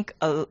 I think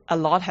a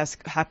lot has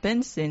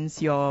happened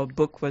since your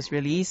book was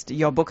released.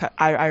 Your book,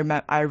 I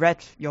read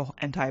your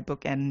entire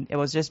book, and it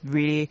was just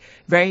really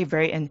very,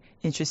 very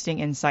interesting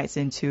insights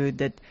into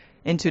the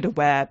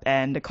web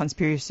and the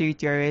conspiracy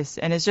theories,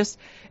 and it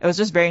was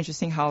just very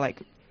interesting how like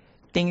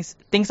things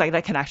like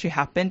that can actually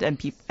happen,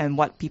 and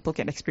what people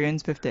can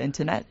experience with the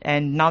internet.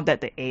 And now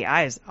that the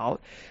AI is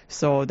out,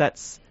 so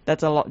that's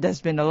a lot.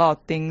 There's been a lot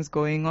of things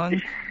going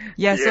on.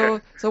 Yeah.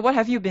 So what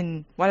have you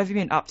been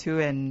up to,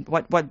 and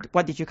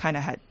what did you kind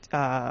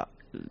of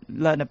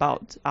learn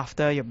about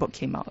after your book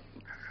came out?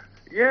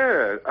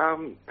 Yeah,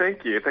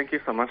 thank you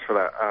so much for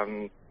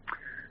that.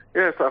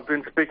 Yes, I've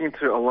been speaking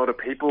to a lot of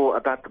people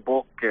about the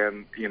book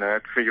and,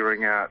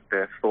 figuring out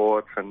their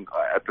thoughts, and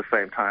at the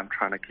same time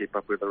trying to keep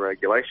up with the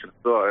regulations.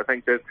 So I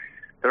think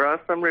there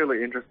are some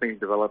really interesting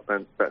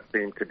developments that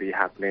seem to be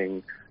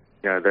happening.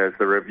 There's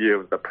the review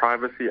of the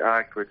Privacy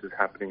Act, which is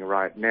happening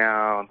right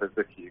now. There's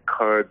a few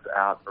codes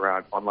out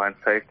around online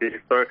safety.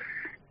 So,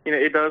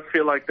 it does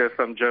feel like there's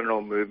some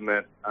general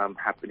movement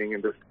happening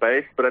in this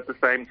space. But at the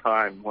same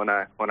time, when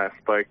I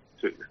speak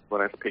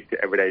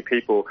to everyday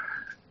people,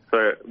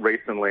 so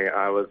recently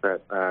I was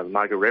at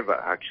Margaret River,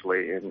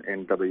 actually,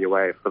 in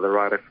WA for the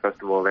Writers'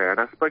 Festival there, and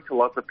I spoke to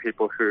lots of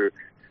people who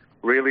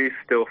really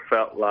still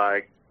felt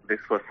like this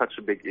was such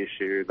a big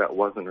issue that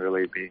wasn't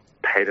really being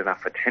paid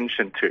enough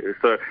attention to.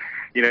 So,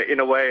 in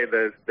a way,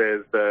 there's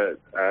the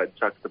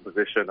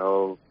juxtaposition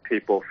of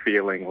people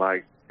feeling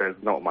like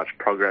there's not much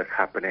progress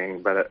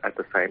happening, but at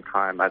the same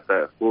time, at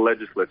the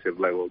legislative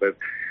level, there's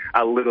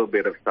a little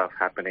bit of stuff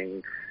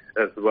happening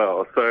as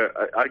well. So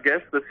I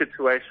guess the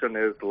situation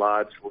is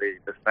largely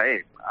the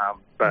same,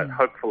 but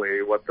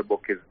hopefully what the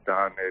book has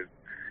done is,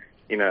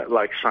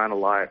 shine a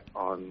light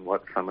on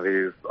what some of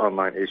these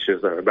online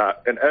issues are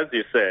about. And as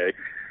you say,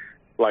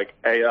 like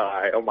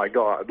AI, oh my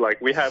God,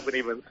 like we haven't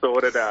even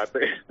sorted out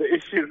the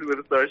issues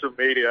with social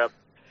media,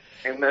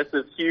 and there's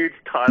this huge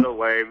tidal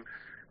wave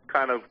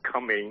kind of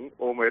coming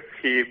almost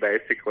here,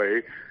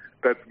 basically,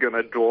 that's going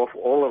to dwarf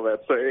all of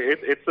it. So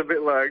it's a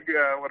bit like,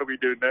 what do we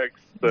do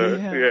next? So,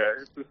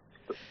 it's just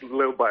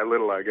little by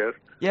little, I guess.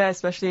 Yeah,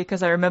 especially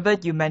because I remember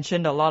you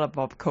mentioned a lot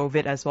about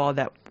COVID as well,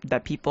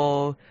 that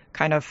people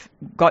kind of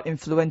got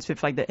influenced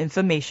with like the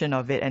information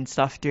of it and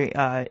stuff during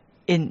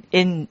in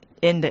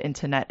the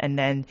internet, and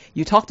then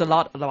you talked a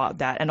lot about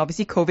that. And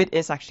obviously COVID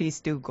is actually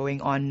still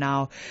going on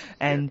now,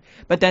 and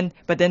but then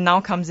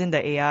now comes in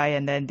the AI,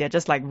 and then they're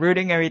just like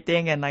rooting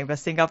everything and like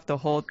messing up the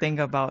whole thing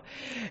about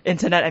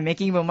internet and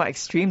making it more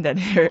extreme than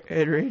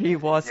it really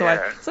was. So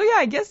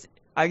I guess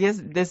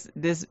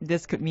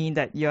this could mean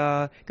that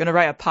you're gonna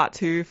write a part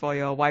 2 for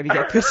your Why We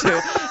Get Pushed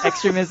to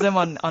Extremism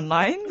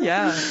online.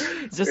 Yeah,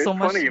 it's just so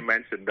much. It's funny you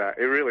mentioned that.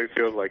 It really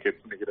feels like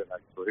it's needed,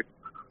 actually.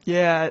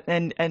 Yeah,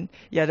 and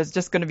there's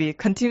just going to be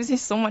continuously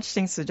so much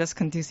things to just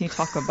continuously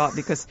talk about,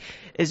 because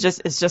it's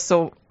just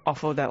so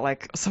awful that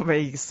like so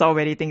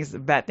many things,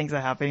 bad things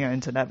are happening on the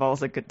internet, but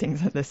also good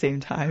things at the same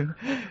time.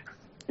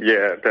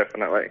 Yeah,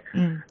 definitely.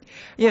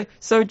 Yeah.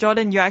 So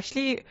Jordan, you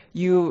actually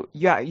work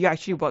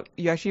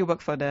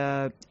for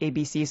the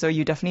ABC, so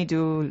you definitely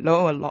do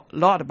know a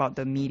lot about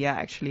the media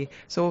actually.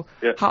 So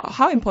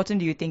how important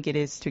do you think it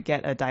is to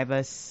get a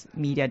diverse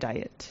media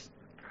diet?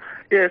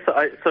 Yeah,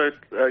 so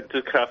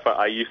to clarify,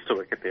 I used to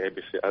work at the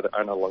ABC.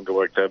 I no longer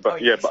work there,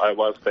 but but I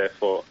was there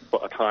for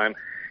a time,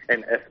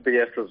 and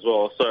SBS as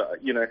well. So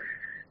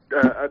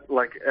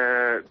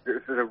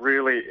this is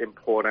really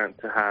important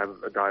to have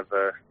a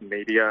diverse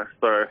media.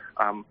 So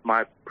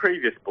my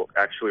previous book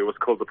actually was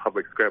called The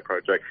Public Square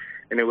Project,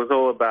 and it was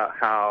all about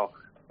how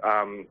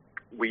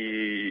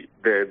the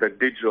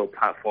digital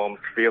platforms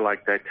feel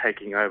like they're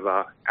taking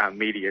over our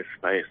media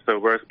space. So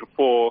whereas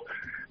before,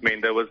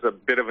 there was a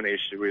bit of an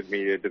issue with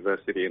media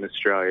diversity in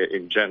Australia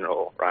in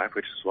general, right,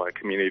 which is why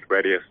community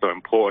radio is so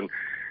important.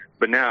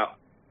 But now,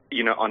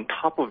 on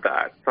top of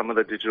that, some of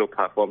the digital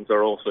platforms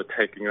are also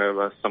taking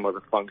over some of the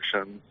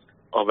functions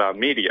of our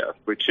media,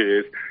 which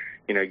is,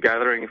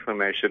 gathering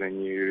information and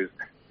news,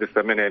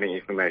 disseminating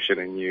information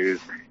and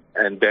news,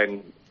 and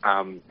then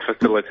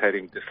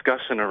facilitating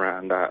discussion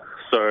around that.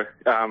 So,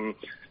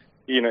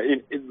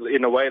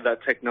 in a way,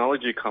 that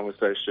technology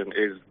conversation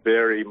is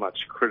very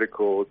much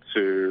critical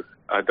to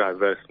a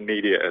diverse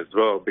media as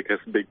well, because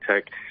big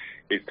tech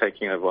is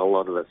taking over a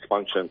lot of its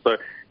functions. So,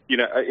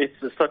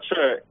 it's such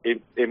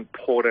an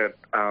important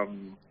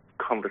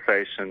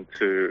conversation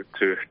to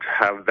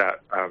have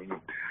that,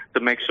 to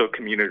make sure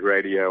community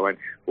radio and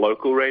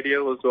local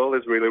radio as well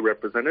is really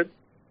represented.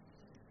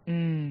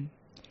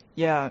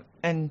 Yeah,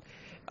 and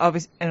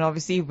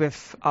obviously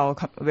with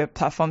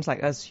platforms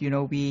like us,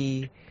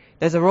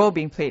 there's a role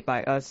being played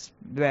by us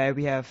where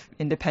we have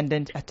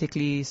independent,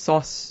 ethically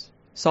sourced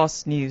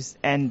news,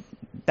 and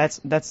I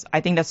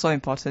think that's so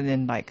important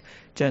in like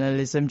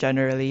journalism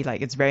generally.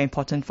 Like it's very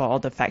important for all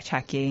the fact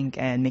checking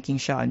and making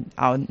sure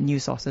our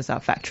news sources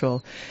are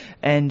factual.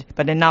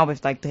 But then now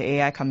with like the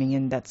AI coming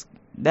in, that's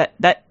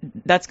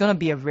going to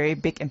be a very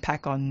big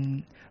impact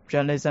on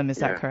journalism. Is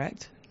that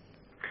correct?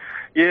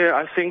 Yeah,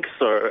 I think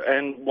so.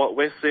 And what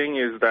we're seeing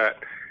is that,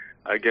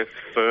 I guess,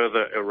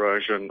 further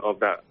erosion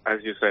of that,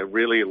 as you say,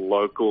 really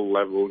local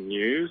level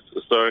news.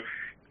 So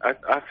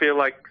I feel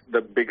like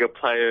the bigger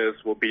players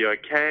will be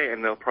okay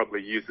and they'll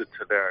probably use it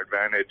to their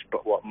advantage.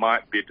 But what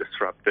might be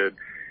disrupted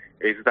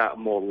is that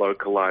more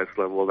localized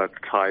level that's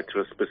tied to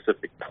a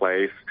specific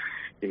place.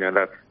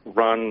 that's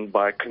run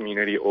by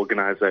community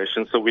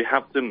organizations. So we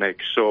have to make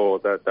sure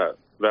that that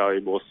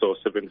valuable source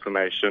of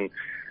information,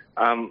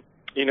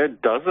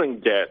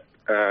 doesn't get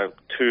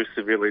too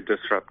severely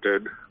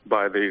disrupted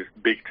by these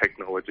big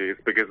technologies,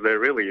 because they're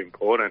really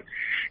important.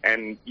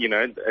 And,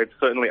 it's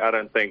certainly, I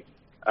don't think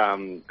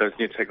those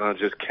new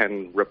technologies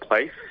can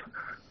replace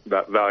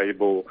that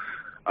valuable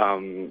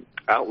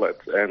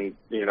outlets. And,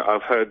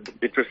 I've heard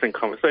interesting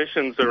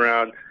conversations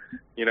around,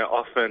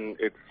 often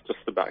it's just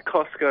about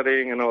cost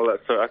cutting and all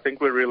that. So I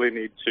think we really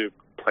need to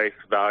place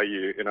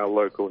value in our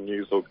local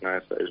news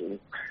organizations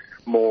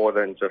more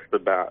than just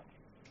about,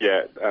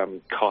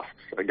 costs,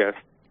 I guess.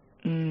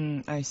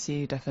 I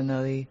see,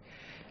 definitely.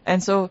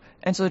 And so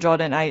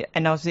Jordan, I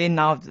was saying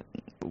now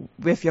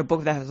with your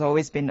book that has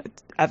always been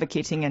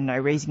advocating and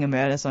raising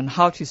awareness on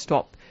how to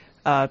stop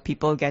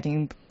people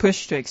getting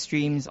pushed to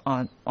extremes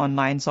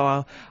online.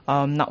 So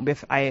I'm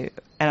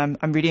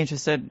really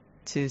interested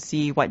to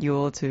see what you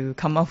will to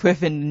come up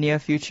with in the near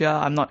future.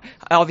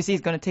 Obviously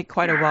it's going to take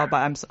quite a while,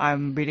 but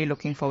I'm really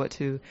looking forward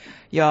to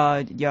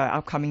your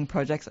upcoming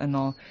projects and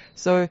all.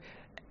 So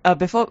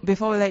before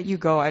we let you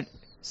go,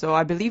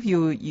 I believe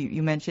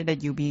you mentioned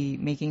that you'll be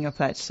making a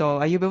pledge. So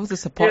are you able to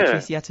support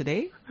 3CR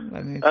today?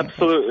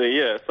 Absolutely,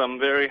 yes. I'm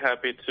very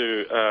happy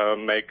to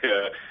make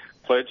a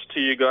pledge to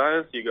you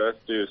guys. You guys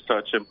do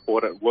such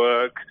important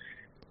work.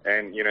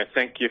 And,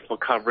 thank you for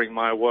covering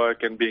my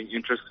work and being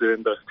interested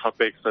in those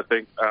topics. I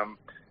think,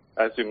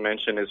 as you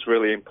mentioned, it's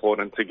really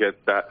important to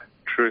get that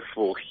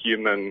truthful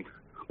human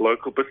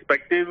local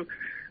perspective.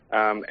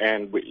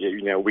 And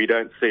we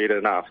don't see it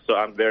enough. So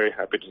I'm very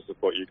happy to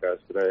support you guys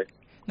today.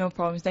 No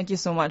problems. Thank you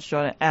so much,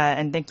 Jordan.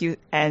 And thank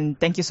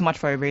you so much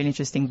for a really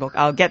interesting book.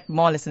 I'll get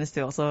more listeners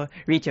to also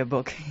read your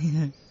book.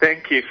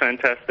 Thank you.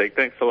 Fantastic.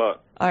 Thanks a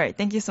lot. All right.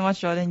 Thank you so much,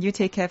 Jordan. You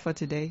take care for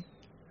today.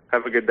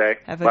 Have a good day.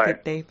 Have a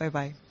good day.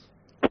 Bye-bye.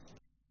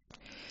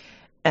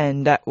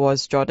 And that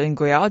was Jordan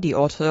Goyal, the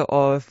author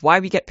of Why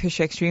We Get Pushed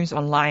to Extremes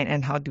Online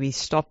and How Do We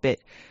Stop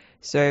It.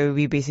 So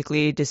we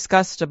basically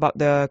discussed about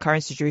the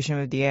current situation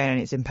with the air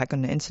and its impact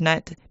on the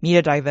internet,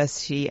 media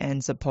diversity,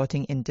 and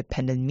supporting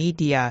independent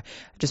media.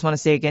 I just want to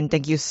say again,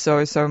 thank you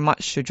so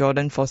much to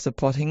Jordan for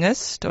supporting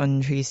us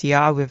on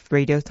 3CR with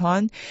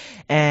Radiothon.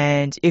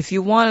 And if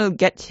you want to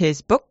get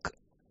his book,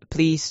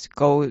 please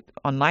go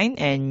online,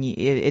 and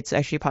it's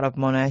actually part of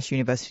Monash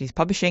University's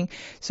publishing,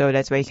 so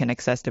that's where you can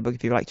access the book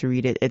if you'd like to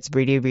read it. It's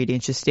really, really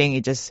interesting.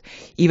 It just,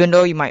 even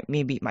though you might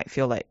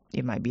feel like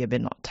it might be a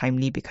bit not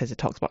timely because it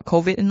talks about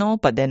COVID and all,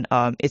 but then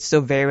it's still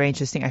very, very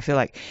interesting. I feel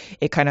like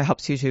it kind of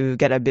helps you to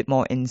get a bit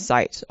more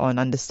insight on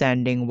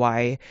understanding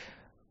why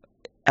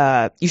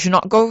you should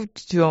not go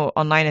to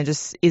online and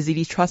just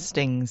easily trust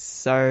things.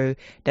 So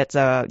that's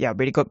a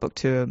really good book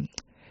to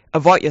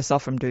avoid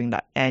yourself from doing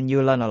that, and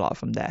you'll learn a lot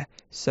from there.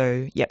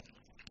 So,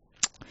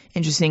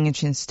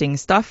 interesting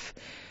stuff.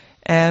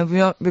 And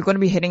we're going to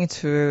be heading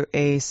to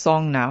a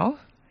song now.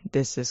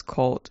 This is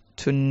called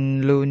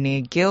Tun Lu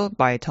Ne Gil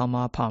by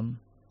Thelma Pham.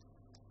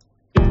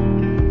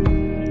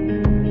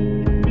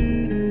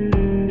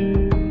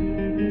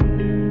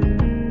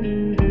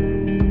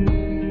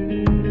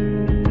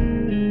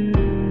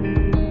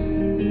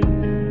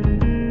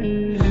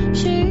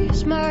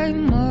 She's my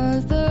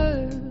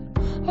mother,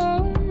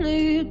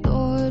 only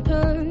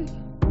daughter.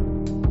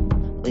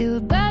 We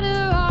were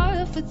better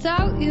off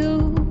without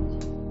you.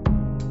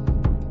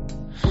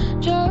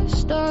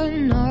 Just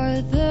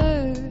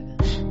another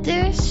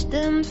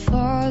distant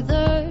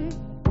father.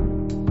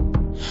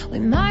 We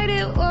made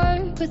it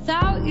work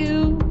without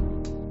you.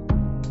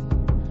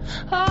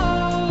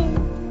 Oh,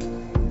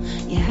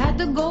 you had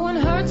to go and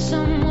hurt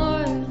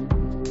someone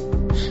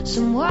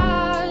who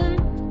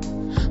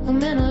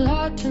meant a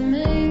lot to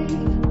me.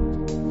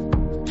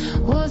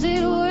 Was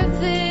it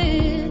worth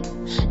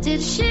it?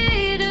 Did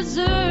she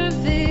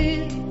deserve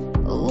it?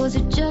 Or was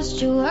it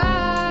just your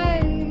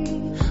way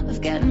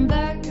of getting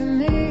back at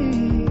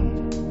me?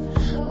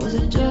 Was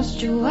it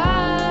just your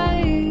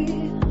way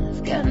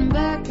of getting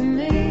back at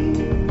me?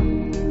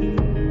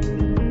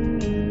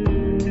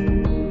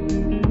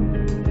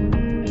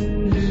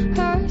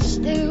 I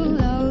still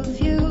love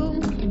you,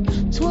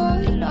 it's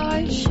what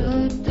I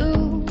should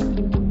do.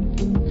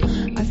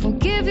 I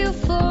forgive you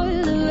for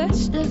the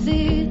rest of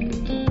it,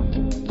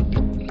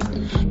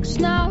 'cause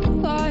now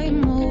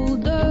I'm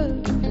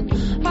older,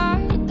 I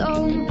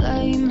don't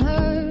blame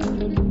her.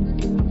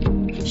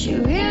 She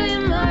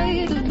really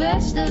made the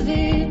best of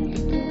it.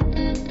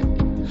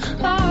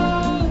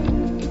 Oh,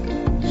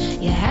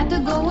 you had to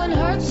go and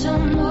hurt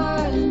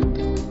someone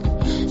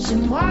who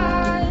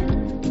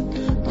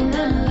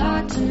meant a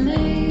lot to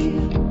me.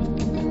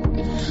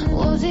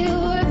 Was it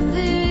worth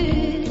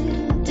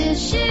it? Did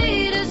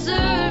she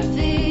deserve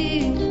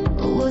it?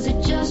 Or was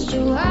it just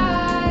your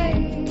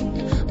way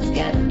of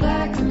getting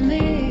back at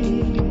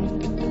me?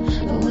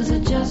 Or was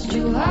it just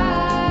your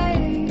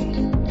way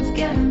of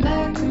getting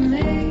back at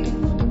me?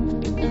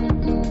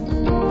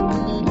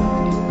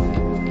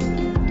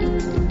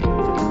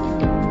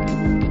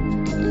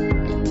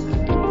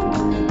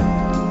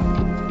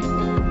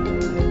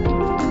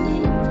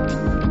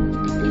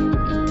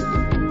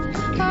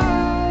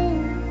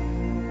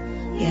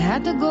 You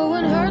had to go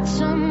and hurt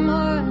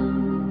someone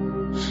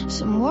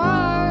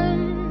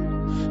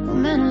who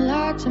meant a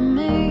lot to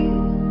me.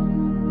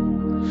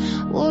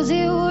 Was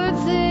it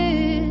worth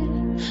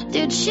it?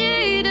 Did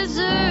she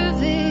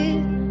deserve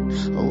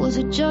it? Or was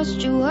it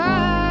just your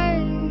way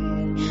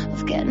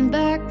of getting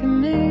back at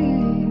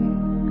me?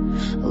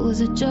 Or was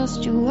it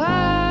just your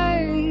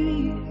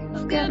way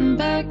of getting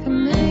back at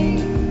me?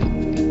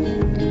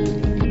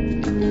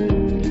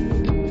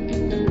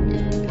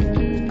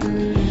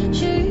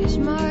 She's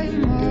my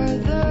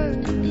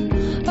mother,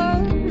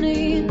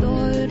 only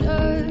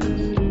daughter.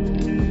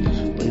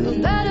 We were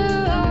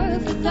better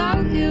off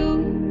without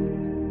you.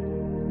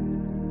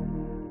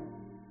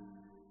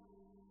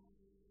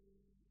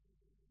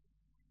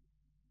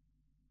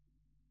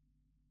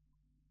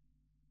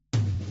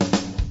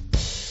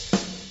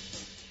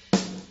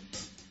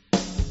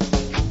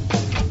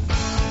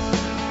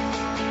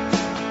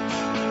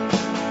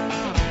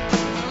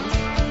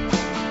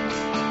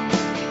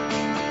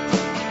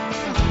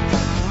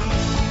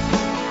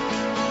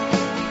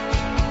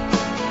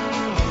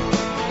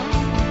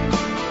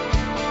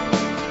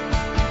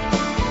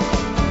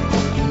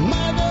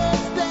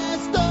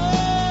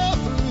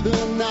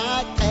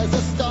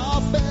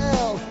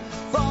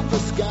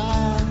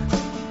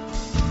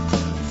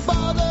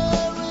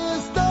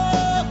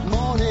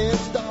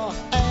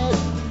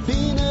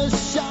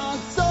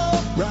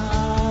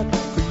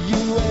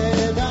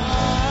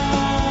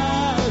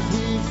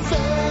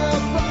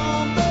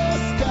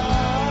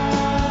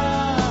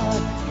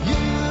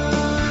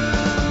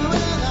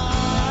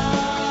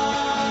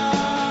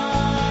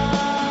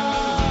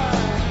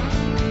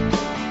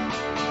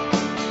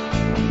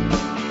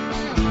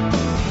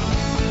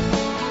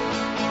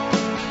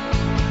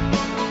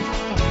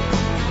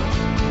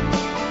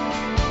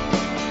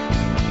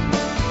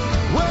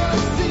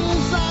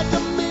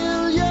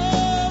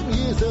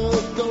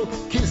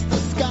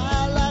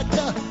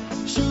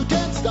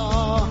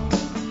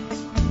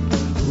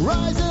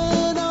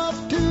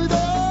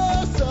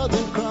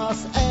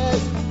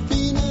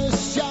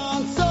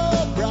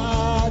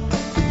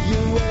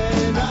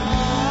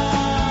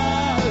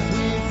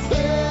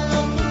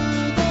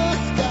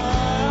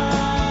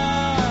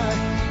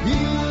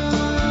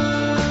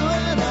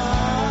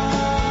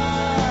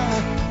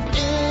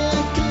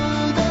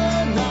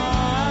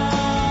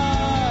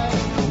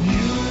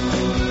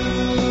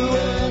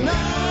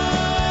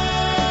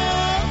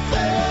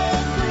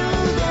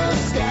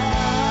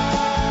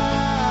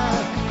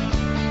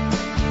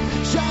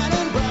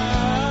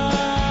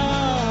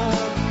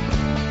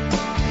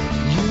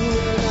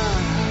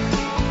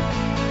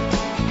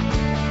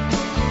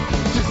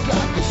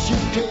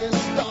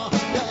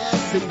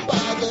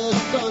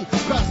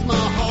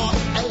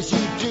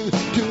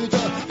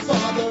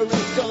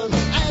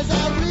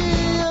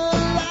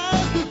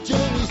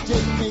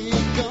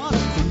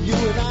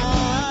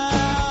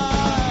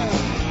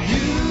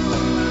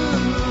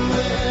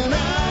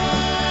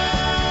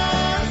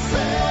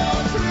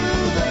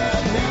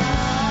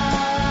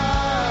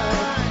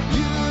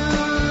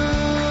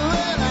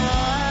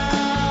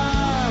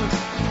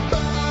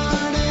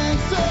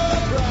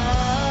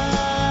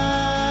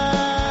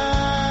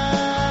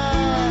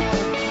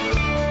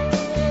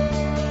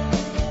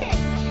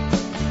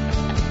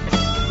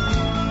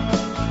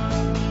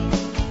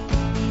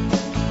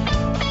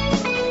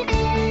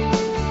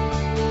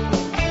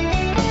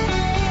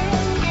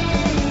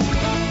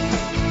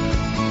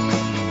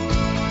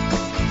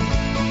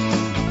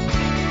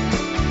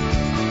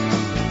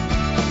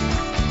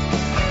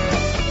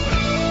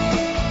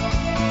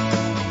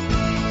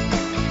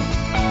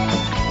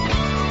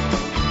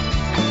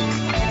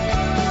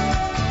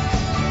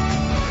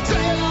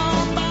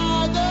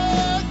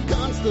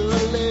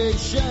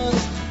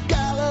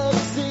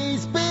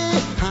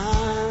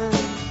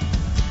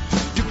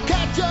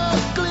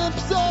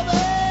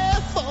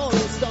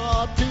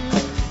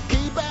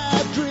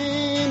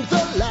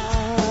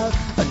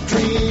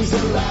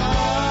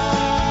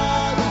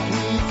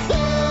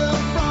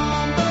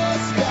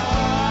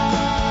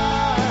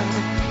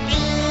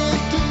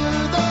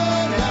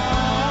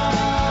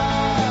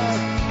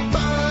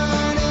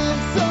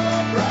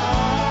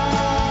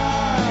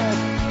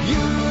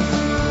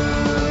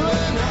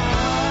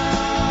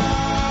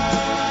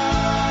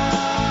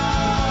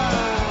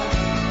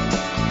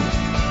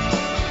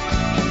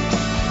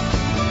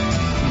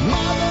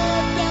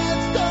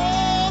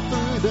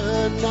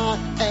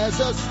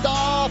 a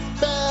star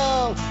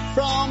fell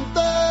from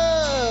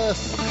the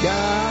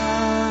sky.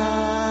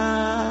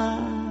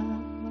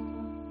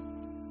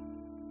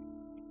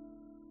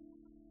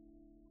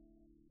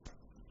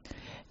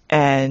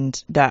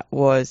 And that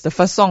was, the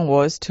first song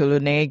was To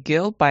Lunae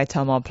Gill by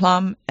Tamar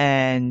Plum,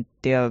 and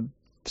the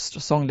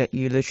song that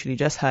you literally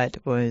just heard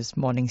was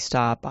Morning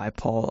Star by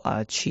Paul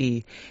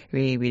Chi.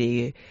 Really,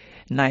 really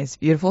nice,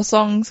 beautiful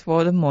songs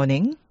for the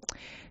morning.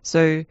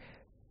 So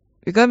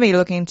We're going to be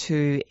looking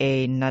to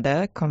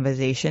another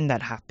conversation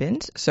that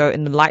happened. So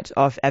in the light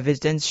of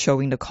evidence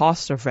showing the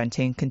cost of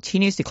renting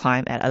continues to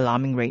climb at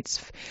alarming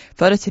rates,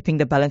 further tipping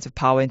the balance of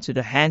power into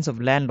the hands of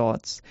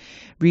landlords,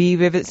 we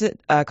revisit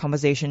a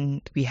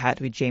conversation we had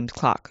with James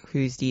Clark,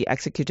 who's the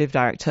Executive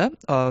Director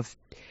of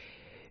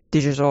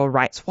Digital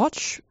Rights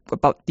Watch,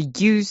 about the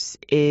use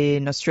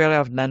in Australia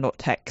of landlord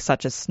tech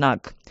such as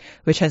Snug,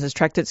 which has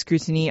attracted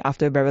scrutiny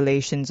after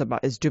revelations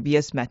about its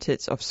dubious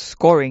methods of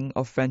scoring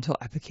of rental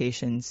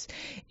applications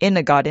in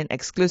a Guardian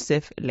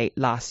exclusive late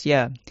last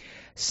year.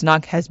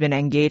 Snug has been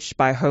engaged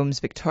by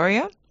Homes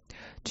Victoria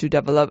to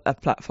develop a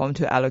platform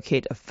to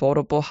allocate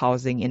affordable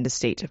housing in the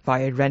state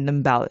via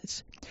random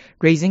ballot,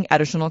 raising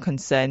additional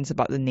concerns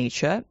about the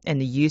nature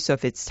and the use of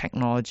this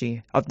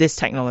technology.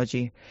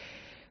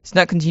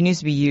 Snug continues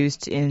to be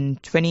used in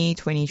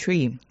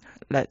 2023.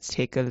 Let's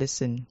take a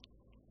listen.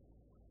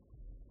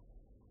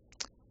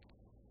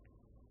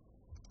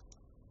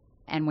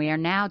 And we are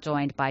now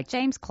joined by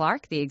James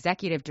Clark, the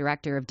Executive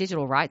Director of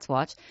Digital Rights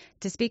Watch,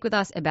 to speak with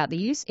us about the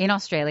use in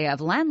Australia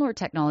of landlord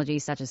technology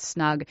such as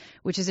Snug,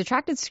 which has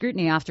attracted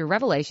scrutiny after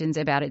revelations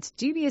about its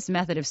dubious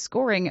method of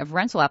scoring of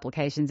rental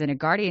applications in a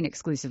Guardian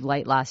exclusive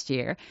late last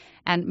year.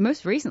 And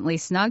most recently,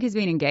 Snug has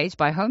been engaged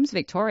by Homes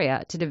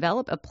Victoria to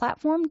develop a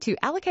platform to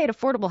allocate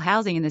affordable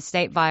housing in the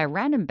state via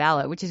random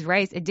ballot, which has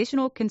raised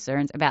additional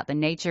concerns about the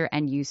nature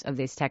and use of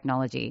this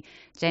technology.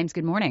 James,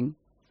 good morning.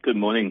 Good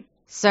morning.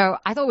 So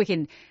I thought we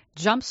can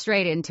jump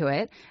straight into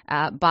it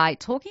by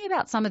talking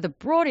about some of the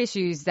broad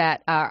issues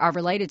that are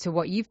related to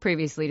what you've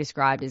previously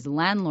described as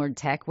landlord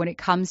tech when it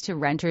comes to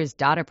renters'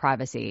 data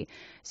privacy.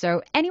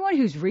 So anyone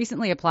who's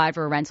recently applied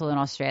for a rental in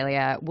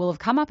Australia will have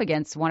come up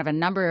against one of a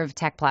number of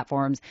tech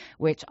platforms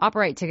which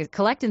operate to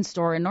collect and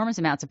store enormous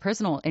amounts of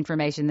personal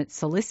information that's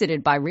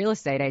solicited by real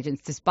estate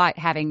agents despite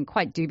having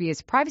quite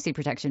dubious privacy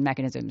protection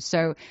mechanisms.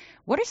 So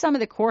what are some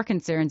of the core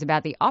concerns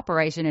about the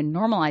operation and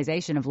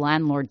normalization of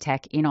landlord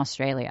tech in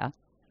Australia?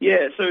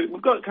 Yeah, so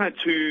we've got kind of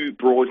two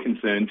broad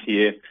concerns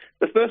here.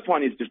 The first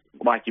one is just,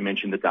 like you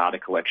mentioned, the data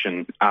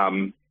collection.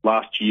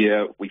 Last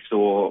year, we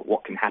saw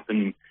what can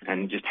happen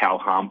and just how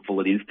harmful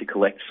it is to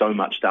collect so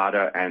much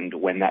data, and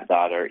when that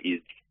data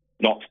is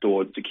not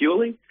stored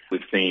securely.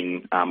 We've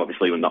seen,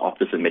 obviously, when the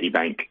Optus and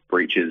Medibank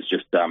breaches,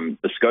 just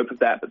the scope of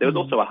that. But there was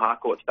also a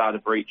Harcourt's data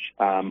breach.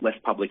 Less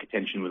public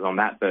attention was on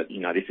that, but,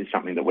 this is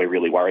something that we're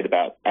really worried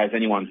about. As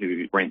anyone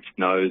who rents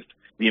knows,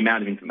 the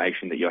amount of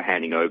information that you're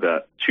handing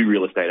over to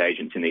real estate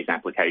agents in these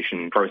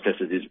application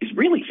processes is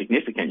really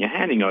significant. You're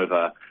handing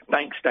over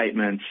bank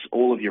statements,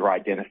 all of your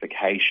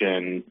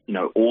identification,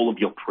 all of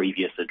your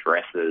previous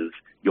addresses,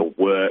 your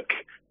work,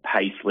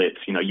 pay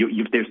slips.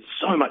 There's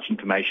so much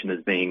information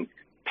that's being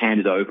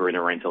handed over in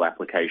a rental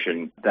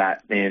application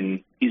that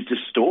then is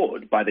just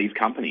stored by these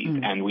companies,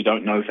 and we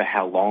don't know for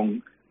how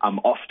long,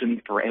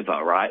 often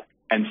forever, right?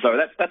 And so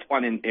that's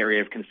one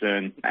area of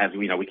concern as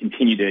we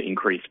continue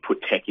to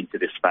put tech into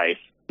this space.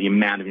 The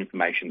amount of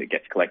information that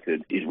gets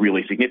collected is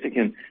really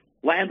significant.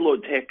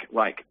 Landlord tech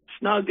like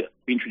Snug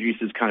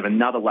introduces kind of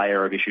another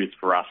layer of issues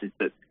for us, is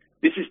that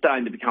this is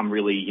starting to become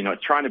really,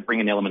 it's trying to bring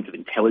an element of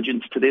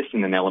intelligence to this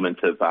and an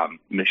element of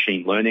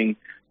machine learning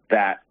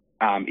that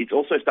it's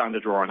also starting to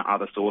draw on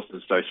other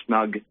sources. So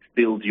Snug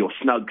builds your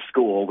Snug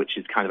score, which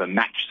is kind of a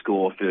match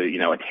score for,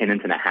 a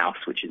tenant in a house,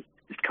 which is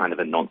just kind of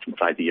a nonsense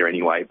idea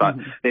anyway. But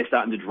they're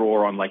starting to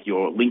draw on like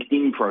your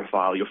LinkedIn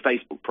profile, your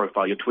Facebook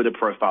profile, your Twitter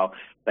profile.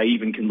 They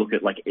even can look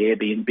at like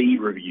Airbnb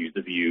reviews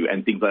of you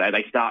and things like that.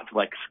 They start to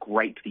like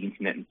scrape the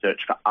internet and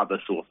search for other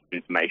sources of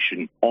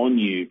information on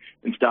you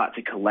and start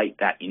to collate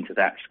that into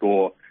that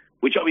score,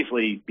 which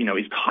obviously,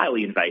 is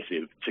highly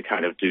invasive to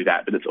kind of do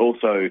that. But it's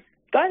also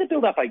starting to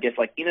build up, I guess,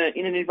 like in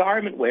an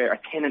environment where a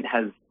tenant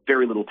has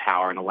very little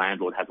power and a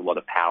landlord has a lot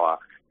of power.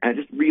 And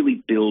it just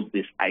really builds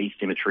this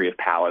asymmetry of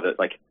power that,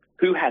 like,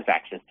 who has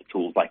access to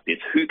tools like this?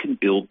 Who can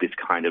build this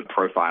kind of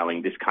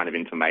profiling, this kind of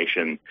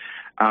information?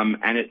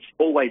 And it's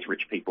always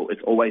rich people.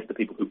 It's always the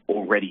people who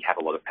already have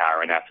a lot of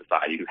power in our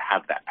society who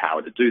have that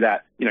power to do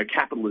that.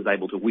 Capital is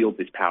able to wield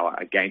this power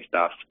against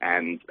us,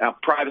 and our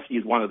privacy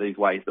is one of these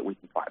ways that we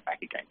can fight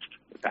back against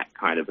that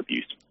kind of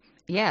abuse.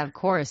 Yeah, of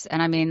course.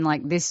 And I mean,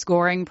 like, this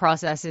scoring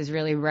process has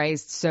really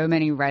raised so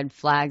many red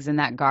flags in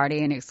that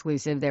Guardian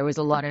exclusive. There was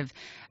a lot of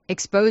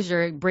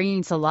exposure,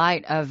 bringing to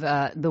light of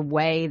the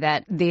way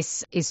that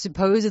this is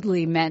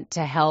supposedly meant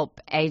to help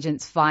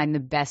agents find the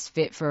best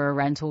fit for a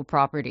rental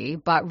property.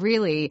 But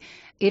really,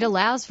 it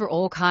allows for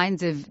all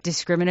kinds of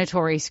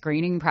discriminatory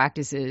screening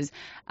practices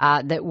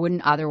that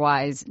wouldn't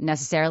otherwise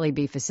necessarily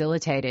be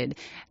facilitated.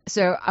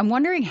 So I'm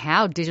wondering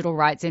how digital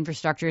rights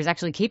infrastructure is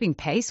actually keeping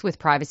pace with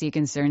privacy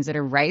concerns that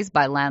are raised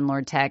by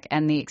landlord tech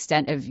and the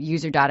extent of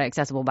user data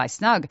accessible by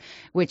Snug,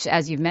 which,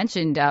 as you've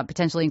mentioned,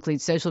 potentially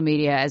includes social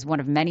media as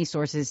one of many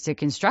sources to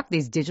construct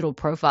these digital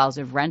profiles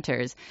of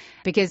renters.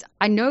 Because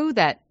I know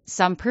that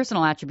some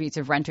personal attributes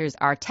of renters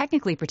are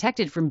technically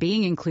protected from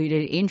being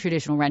included in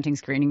traditional renting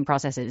screening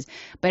processes.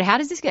 But how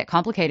does this get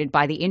complicated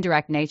by the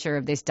indirect nature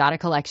of this data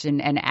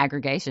collection and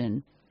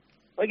aggregation?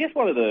 I guess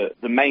one of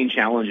the main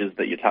challenges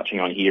that you're touching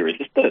on here is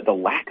just the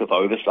lack of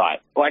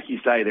oversight. Like you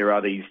say, there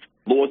are these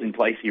laws in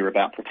place here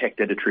about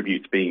protected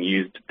attributes being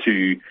used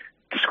to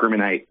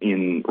discriminate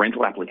in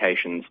rental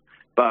applications.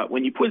 But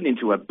when you put it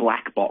into a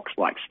black box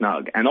like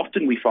Snug, and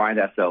often we find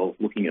ourselves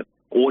looking at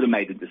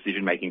automated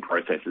decision-making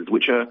processes,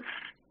 which are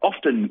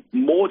often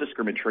more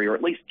discriminatory or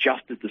at least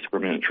just as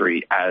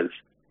discriminatory as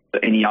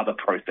any other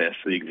process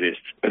that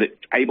exists, but it's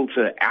able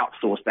to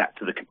outsource that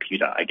to the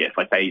computer, I guess.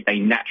 Like they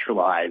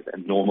naturalize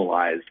and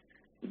normalize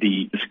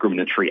the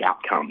discriminatory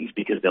outcomes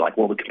because they're like,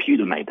 well, the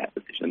computer made that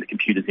decision and the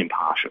computer's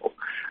impartial.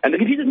 And the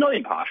computer's not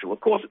impartial. Of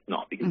course it's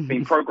not, because it's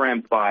been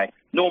programmed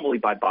normally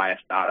by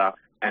biased data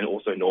and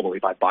also normally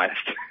by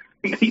biased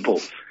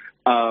people.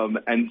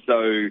 And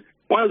so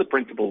one of the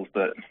principles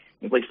that,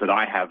 at least that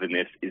I have in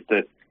this, is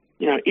that,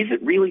 is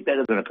it really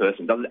better than a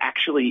person? Does it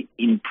actually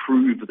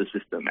improve the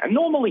system? And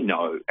normally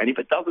no. And if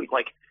it doesn't,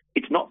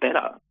 it's not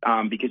better,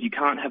 because you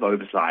can't have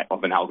oversight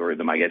of an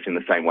algorithm, I guess, in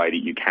the same way that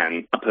you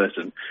can a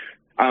person.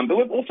 But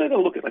we've also got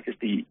to look at just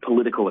the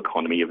political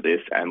economy of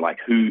this and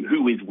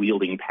who is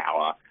wielding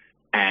power.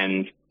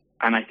 And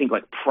I think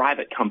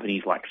private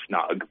companies like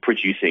Snug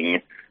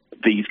producing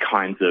these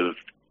kinds of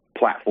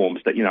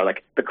platforms that,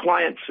 the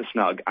clients for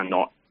Snug are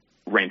not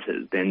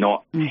renters, they're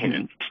not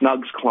tenants.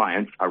 Snug's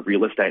clients are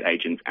real estate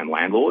agents and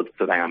landlords,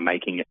 so they are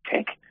making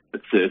tech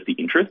that serves the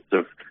interests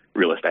of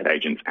real estate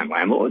agents and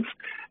landlords,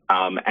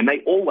 and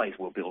they always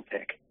will build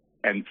tech.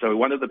 And so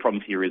one of the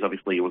problems here is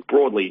obviously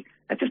broadly,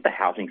 it's just the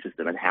housing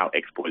system and how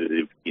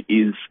exploitative it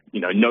is.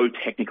 No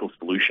technical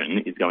solution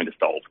is going to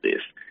solve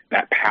this.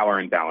 That power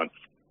imbalance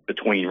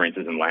between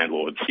renters and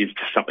landlords is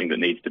just something that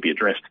needs to be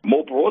addressed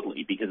more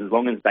broadly, because as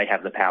long as they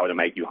have the power to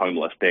make you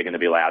homeless, they're going to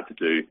be allowed to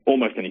do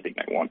almost anything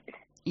they want.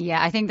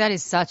 Yeah, I think that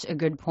is such a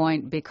good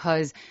point,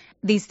 because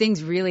these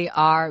things really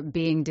are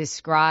being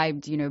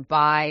described,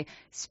 by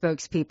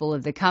spokespeople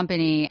of the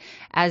company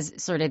as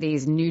sort of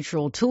these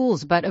neutral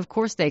tools. But of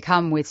course, they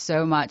come with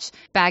so much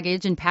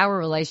baggage and power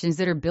relations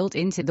that are built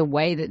into the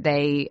way that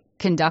they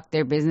conduct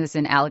their business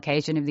and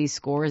allocation of these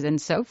scores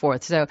and so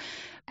forth. So,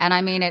 and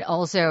I mean, it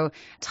also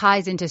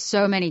ties into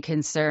so many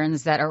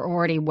concerns that are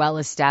already well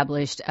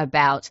established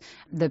about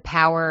the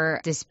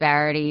power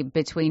disparity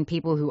between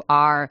people who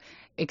are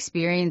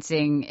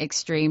experiencing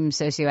extreme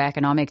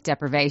socioeconomic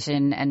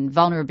deprivation and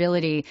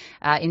vulnerability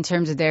in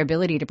terms of their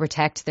ability to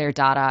protect their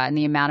data and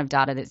the amount of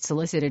data that's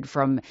solicited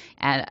from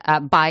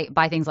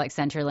by things like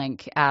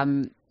Centrelink.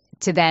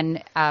 To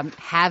then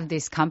have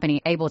this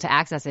company able to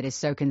access it is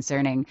so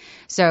concerning.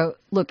 So,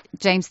 look,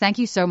 James, thank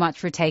you so much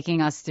for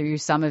taking us through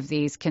some of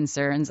these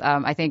concerns.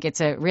 I think it's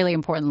a really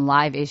important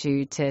live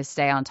issue to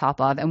stay on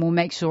top of, and we'll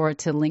make sure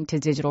to link to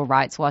Digital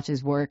Rights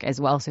Watch's work as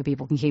well so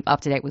people can keep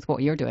up to date with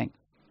what you're doing.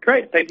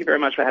 Great. Thank you very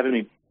much for having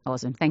me.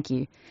 Awesome. Thank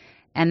you.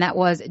 And that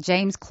was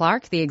James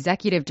Clark, the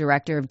Executive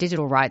Director of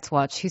Digital Rights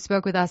Watch, who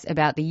spoke with us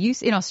about the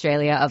use in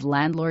Australia of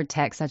landlord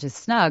tech such as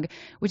Snug,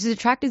 which has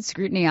attracted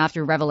scrutiny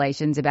after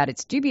revelations about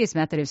its dubious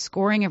method of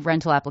scoring of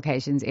rental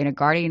applications in a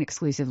Guardian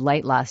exclusive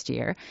late last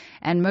year.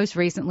 And most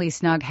recently,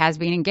 Snug has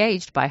been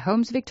engaged by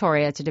Homes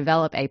Victoria to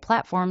develop a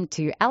platform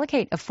to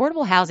allocate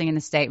affordable housing in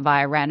the state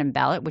via random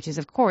ballot, which has,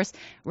 of course,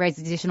 raised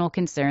additional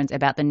concerns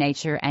about the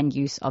nature and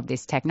use of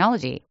this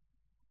technology.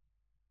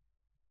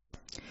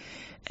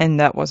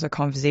 And that was a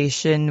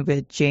conversation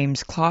with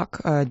James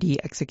Clark, the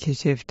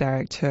Executive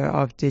Director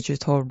of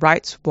Digital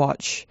Rights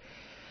Watch.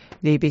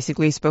 They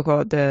basically spoke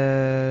about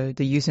the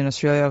use in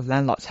Australia of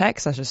landlord tech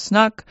such as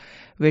Snug,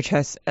 which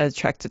has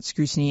attracted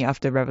scrutiny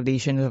after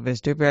revelation of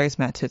its dubious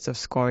methods of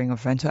scoring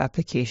of rental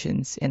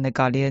applications in the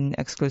Guardian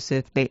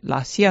exclusive late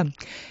last year.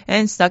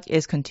 And Snug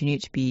is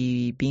continued to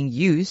be being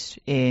used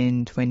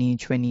in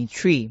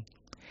 2023.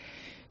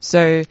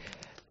 So,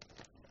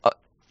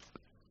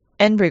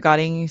 in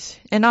regarding to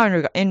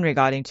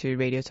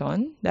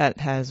Radiothon that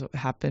has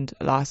happened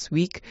last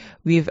week,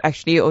 we've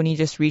actually only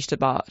just reached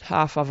about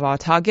half of our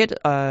target,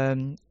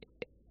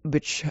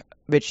 which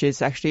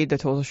is actually the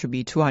total should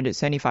be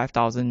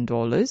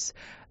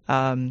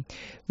 $275,000.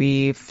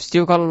 We've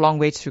still got a long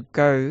way to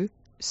go,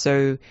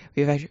 so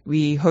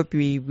we hope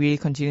we really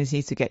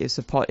continuously to get your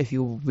support if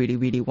you really,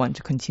 really want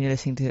to continue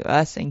listening to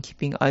us and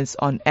keeping us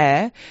on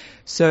air.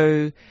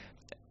 So.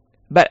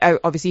 But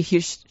obviously,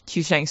 huge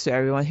thanks to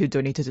everyone who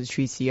donated to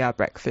 3CR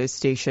Breakfast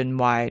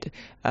stationwide.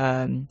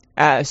 To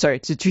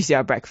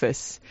 3CR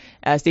Breakfast.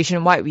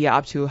 Stationwide, we are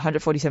up to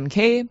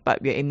 147K,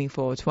 but we are aiming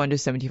for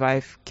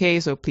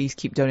 275K, so please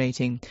keep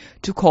donating.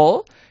 To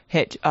call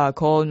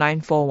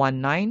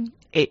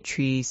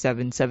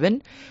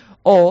 9419-8377,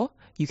 or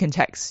you can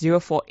text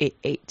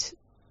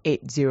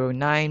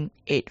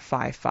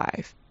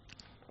 0488-809-855.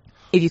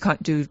 If you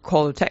can't do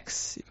call or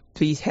text,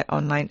 please head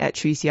online at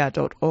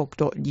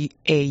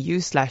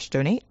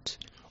 3cr.org.au/donate.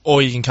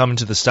 Or you can come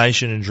into the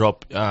station and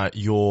drop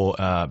your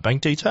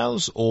bank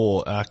details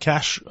or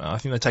cash. I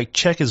think they take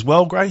cheque as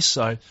well, Grace.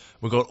 So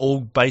we've got all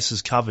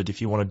bases covered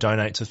if you want to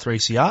donate to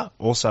 3CR.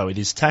 Also, it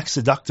is tax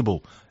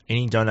deductible,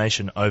 any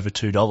donation over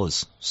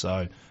 $2.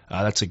 So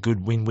that's a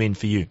good win-win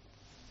for you.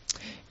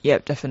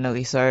 Yep,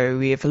 definitely. So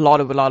we have a lot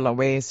of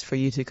ways for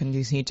you to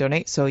continue to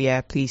donate. So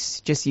yeah,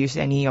 please just use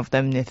any of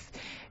them if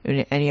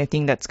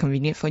anything that's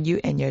convenient for you.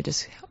 And yeah,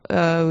 just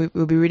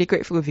we'll be really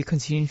grateful if you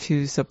continue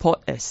to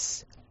support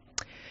us.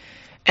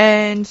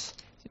 And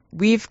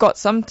we've got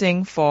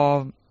something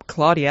for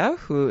Claudia,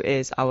 who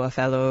is our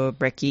fellow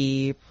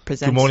Brekkie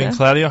presenter. Good morning,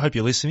 Claudia. I hope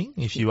you're listening.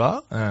 If you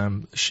are,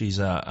 she's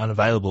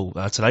unavailable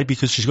today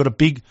because she's got a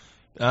big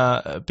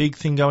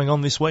thing going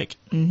on this week.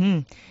 Mm-hmm.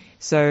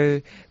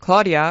 So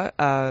Claudia,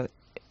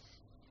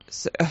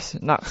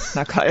 not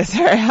Claudia,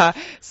 sorry.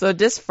 So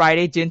this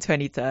Friday, June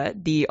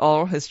 23rd, the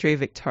Oral History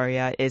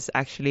Victoria is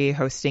actually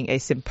hosting a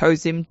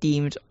symposium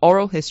themed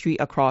oral history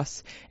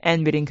across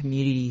and within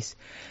communities.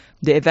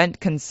 The event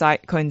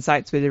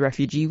coincides with the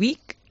Refugee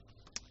Week,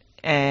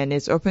 and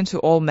it's open to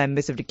all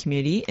members of the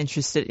community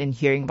interested in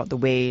hearing about the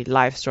way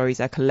life stories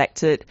are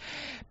collected,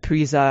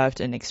 preserved,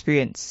 and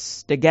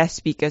experienced. The guest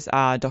speakers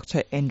are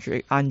Dr.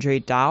 Andre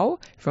Dow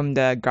from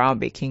the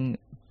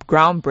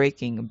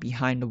groundbreaking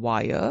Behind the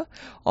Wire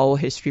Oral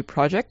History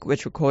Project,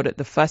 which recorded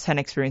the first-hand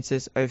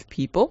experiences of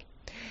people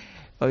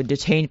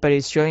detained by the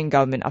Australian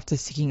government after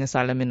seeking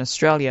asylum in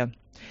Australia.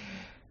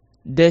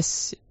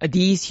 These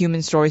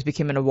human stories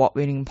became an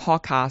award-winning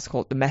podcast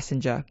called The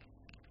Messenger.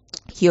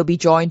 He'll be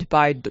joined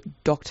by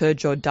Dr.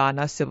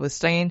 Jordana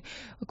Silverstein,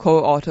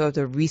 co-author of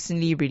the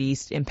recently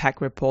released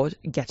impact report,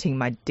 Getting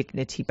My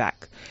Dignity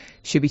Back.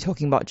 She'll be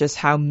talking about just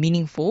how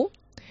meaningful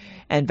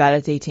and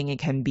validating it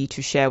can be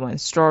to share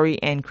one's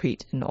story and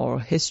create an oral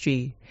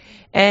history.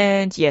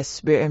 And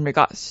yes, in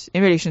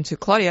relation to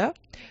Claudia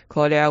is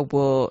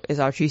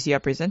our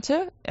 3CR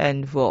presenter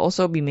and will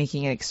also be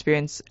making an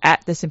experience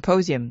at the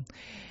symposium.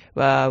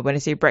 When I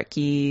say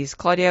Brekkies,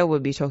 Claudia will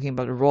be talking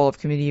about the role of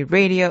community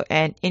radio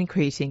and in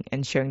creating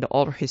and sharing the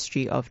oral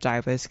history of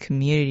diverse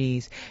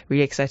communities.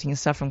 Really exciting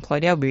stuff from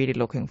Claudia. We're really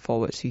looking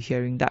forward to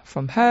hearing that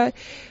from her.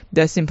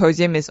 The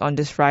symposium is on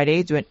this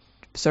Friday.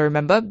 So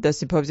remember, the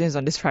symposium is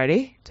on this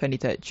Friday,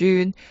 23rd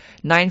June,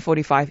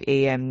 9:45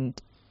 a.m.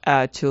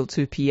 Till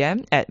 2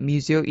 p.m. at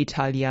Museo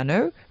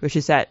Italiano, which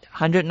is at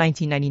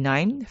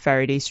 11999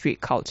 Faraday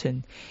Street,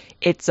 Carlton.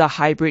 It's a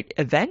hybrid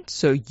event,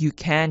 so you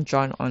can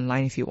join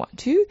online if you want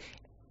to,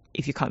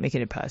 if you can't make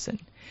it in person.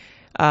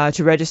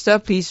 To register,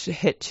 please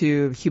head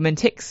to Human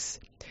Ticks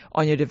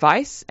on your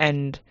device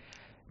and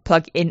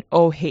plug in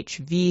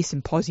OHV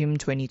Symposium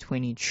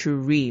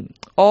 2023,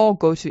 or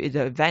go to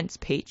the events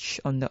page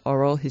on the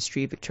Oral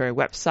History Victoria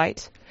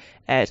website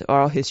at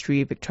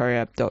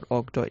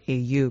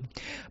oralhistoryyvictoria.org.au.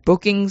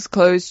 Bookings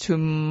close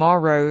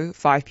tomorrow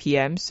 5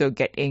 p.m, so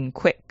get in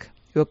quick.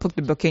 We'll put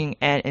the booking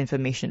and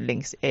information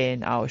links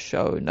in our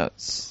show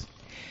notes.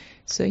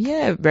 So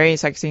yeah, very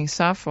exciting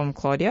stuff from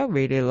Claudia.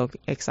 Really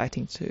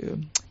exciting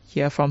to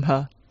hear from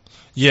her.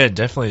 Yeah,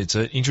 definitely. It's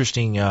an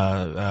interesting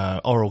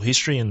oral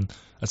history, and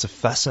it's a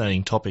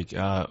fascinating topic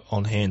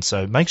on hand.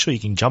 So make sure you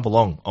can jump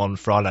along on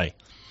Friday.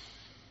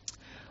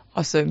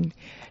 Awesome.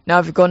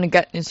 Now we're going to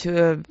get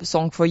into a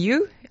song for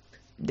you.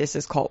 This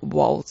is called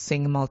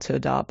Waltzing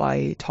Matilda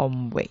by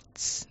Tom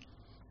Waits.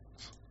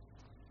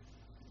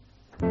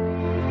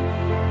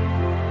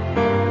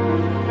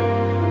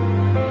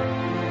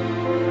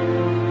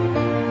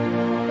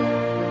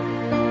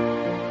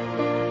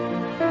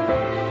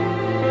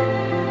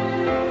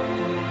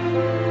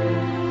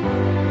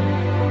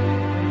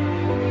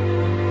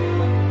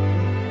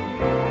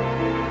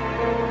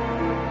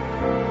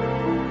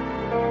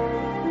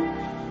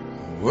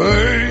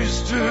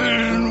 Wasted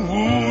and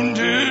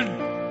wounded,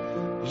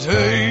 it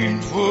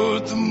ain't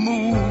what the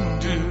moon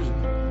did.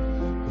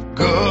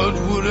 God,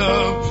 would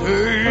I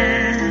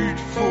paid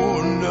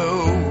for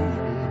now?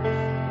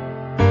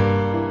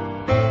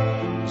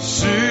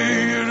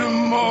 See you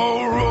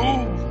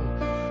tomorrow,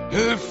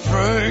 if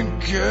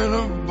Frank can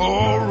I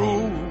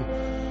borrow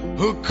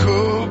a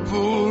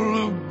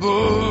couple of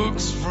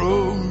bucks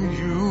from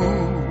you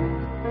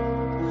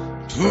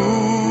to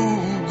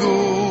go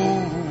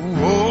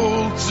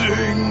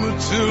waltzing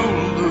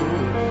Matilda,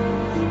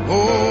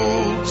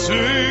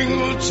 waltzing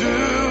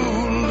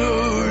Matilda,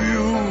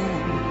 you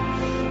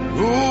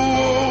go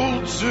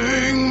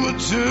waltzing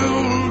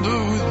Matilda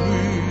with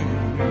me.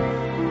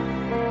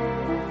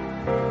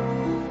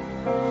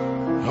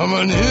 I'm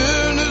an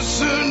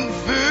innocent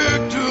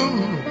victim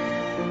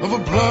of a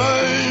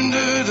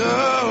blinded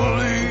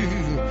alley,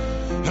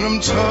 and I'm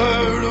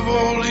tired of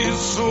all these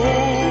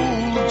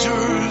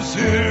soldiers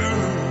here.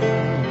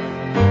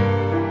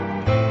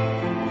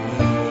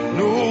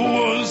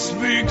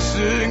 Speaks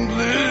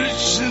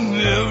English and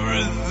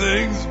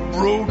everything's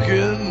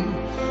broken,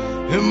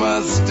 and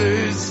my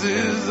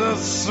stasis are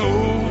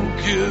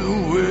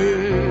soaking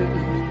wet.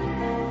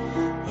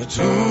 I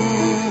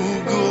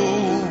do go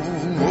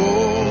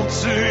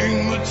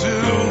waltzing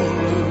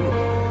Matilda,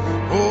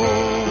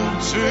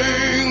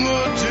 waltzing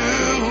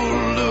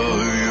Matilda,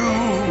 you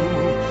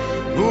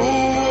go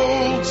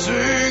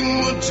waltzing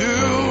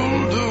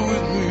Matilda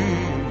with me.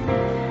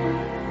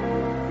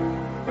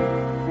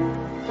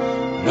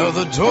 Now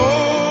the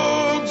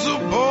dogs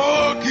are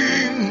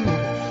barking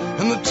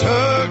and the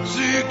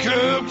taxi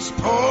cab's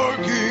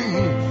parking.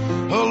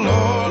 I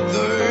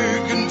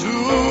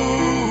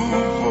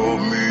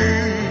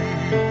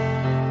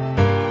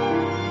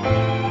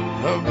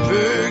I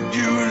begged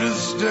you to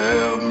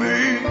stab me.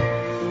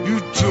 You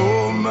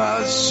tore my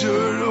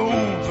shirt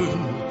open,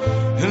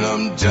 and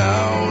I'm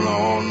down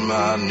on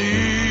my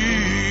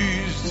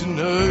knees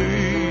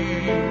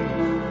tonight.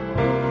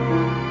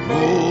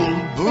 Old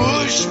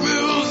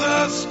Bushmills,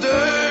 I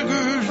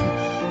staggered.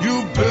 You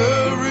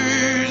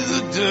buried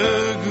the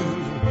dagger.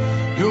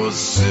 Your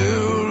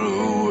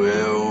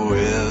silhouette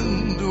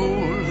window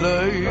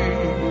light.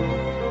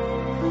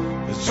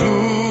 To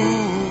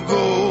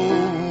go,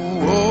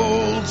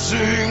 old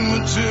St.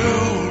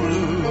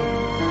 Matilda,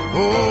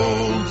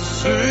 old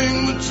St.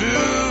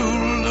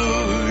 Matilda,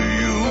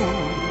 you.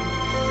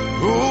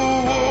 Oh,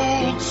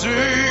 old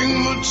St.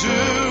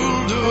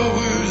 Matilda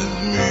with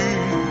me.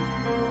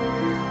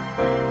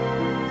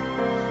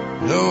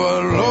 Now I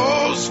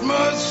lost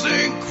my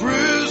St.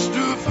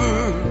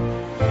 Christopher,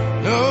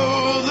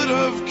 now that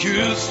I've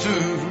kissed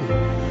her,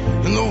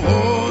 and the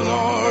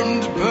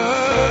one-armed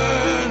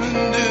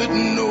bandit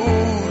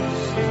knows,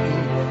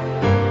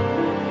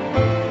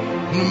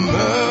 and the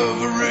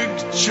maverick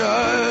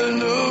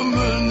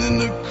Chinaman in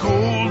the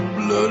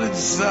cold-blooded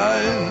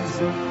signs,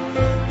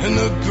 and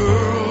the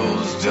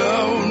girls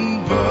down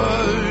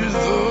by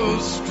the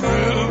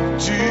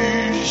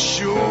striptease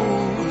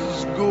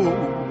shows go.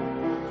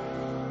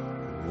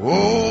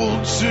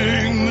 Old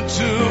St.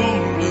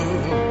 Matilda,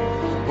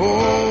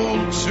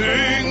 old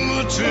St.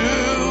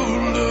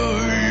 Matilda,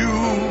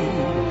 you.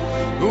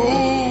 Oh,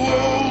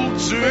 old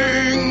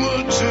St.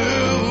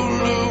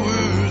 Matilda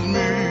with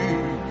me.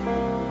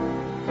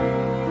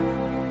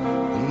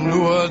 No,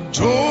 I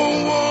don't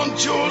want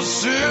your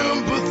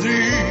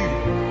sympathy.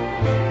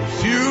 The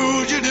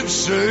fugitives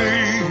say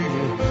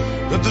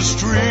that the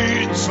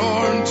streets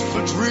aren't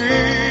for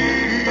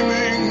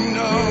dreaming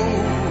now.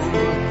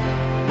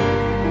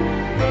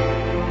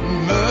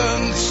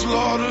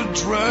 Manslaughter,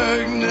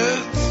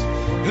 dragnets,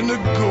 and the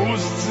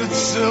ghosts that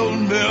sell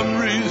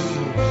memories.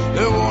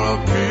 They want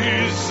a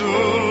piece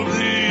of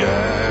the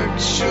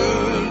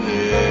action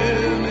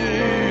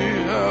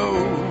anyhow.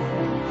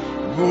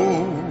 Go,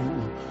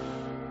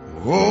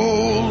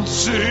 old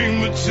St.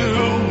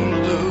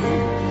 Matilda,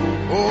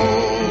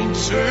 old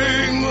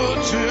St.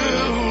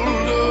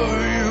 Matilda,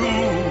 you.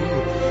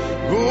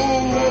 Go,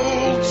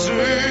 old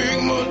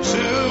St.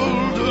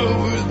 Matilda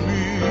with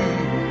me.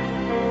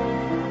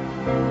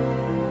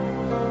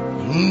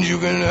 You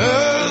can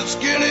ask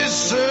any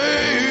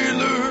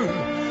sailor,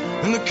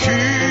 and the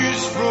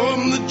keys from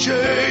the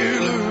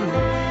jailer,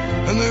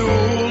 and the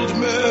old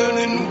man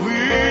in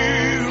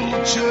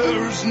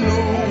wheelchairs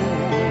know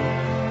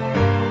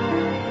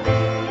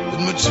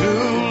that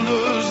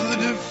Matilda's the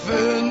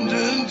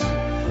defendant.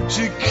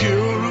 She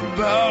killed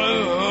about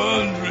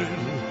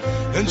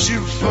 100, and she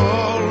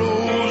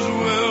follows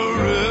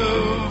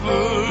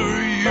wherever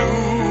you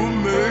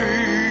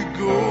may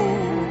go.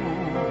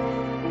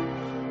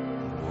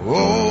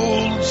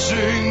 Old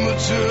St.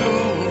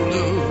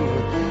 Matilda,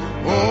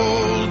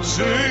 old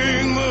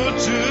St.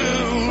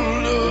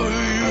 Matilda,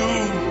 you.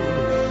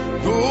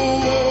 Go,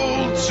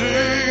 old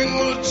St.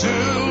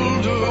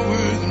 Matilda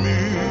with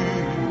me.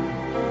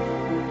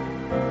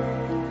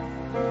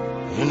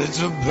 And it's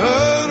a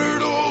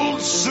battered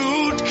old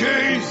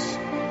suitcase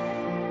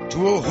to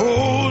a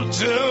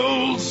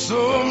hotel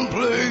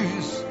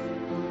someplace,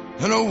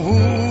 and a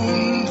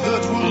wound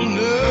that will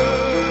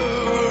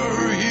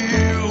never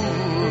heal.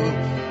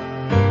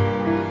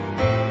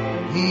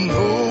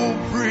 No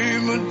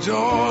prima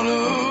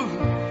donna,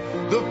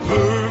 the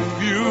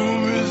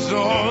perfume is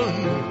on,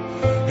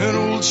 an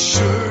old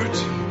shirt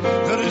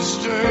that is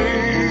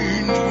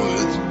stained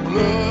with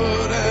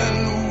blood and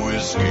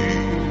whiskey.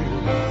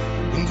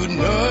 And good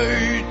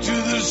night to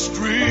the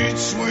street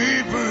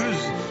sweepers,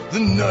 the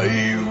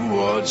night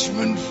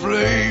watchmen,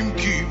 flame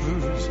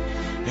keepers,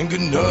 and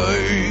good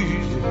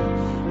night,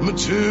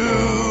 Matilda,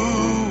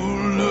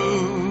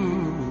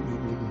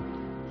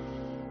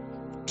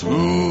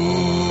 too.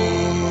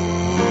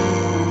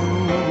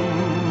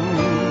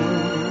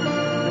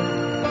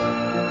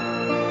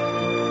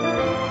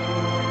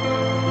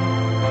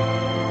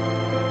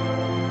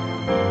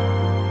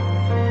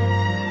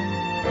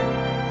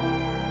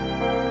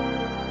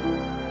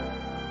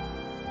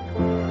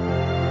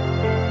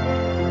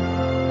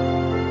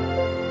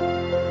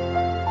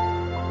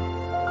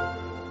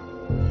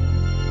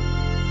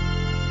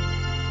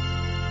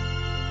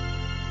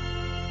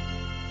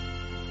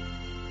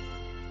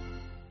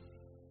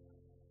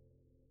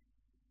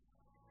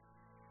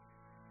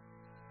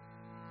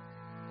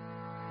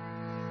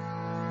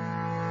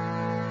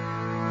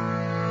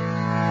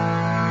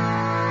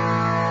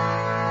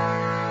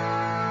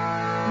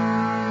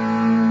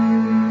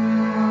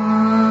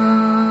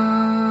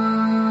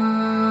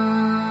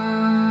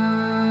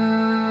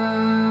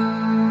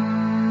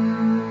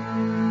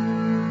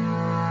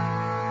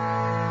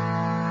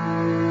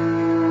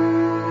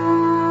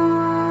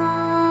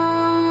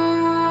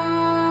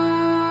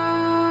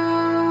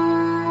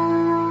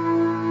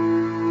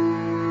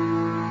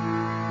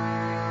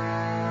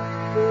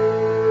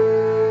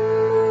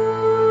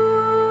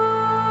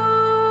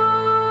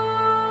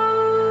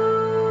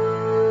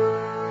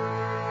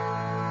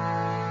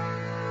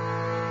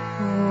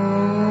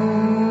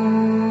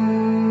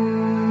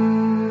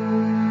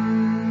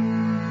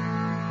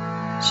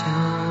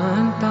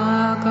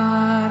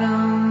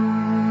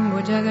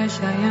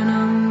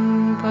 भुजगशयनं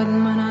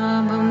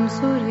पद्मनाभं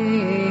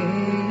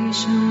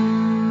सुरेशम्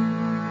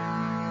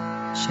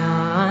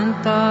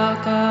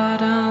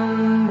शान्ताकारं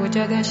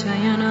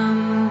भुजगशयनं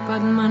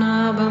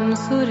पद्मनाभं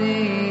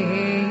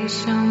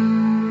सुरेशम्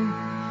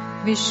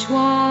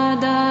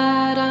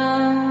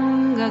विश्वाधारं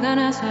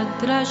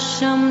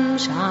गगनसदृशं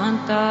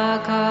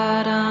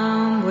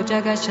शान्ताकारं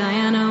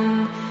भुजगशयनं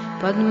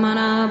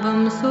पद्मनाभं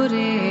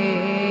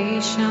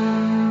सुरेशम्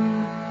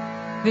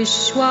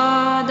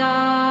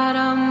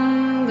विश्वाधारं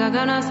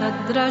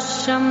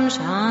गगनसदृशं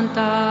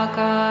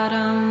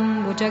शान्ताकारं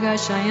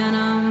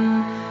भुजगशयनं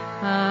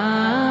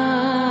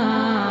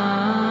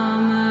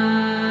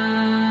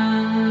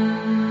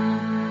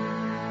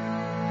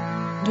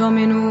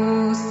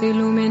Dominus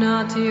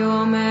illuminatio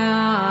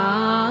mea,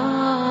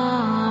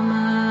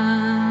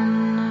 amen.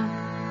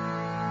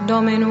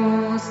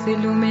 Dominus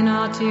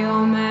illuminatio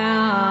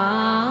mea,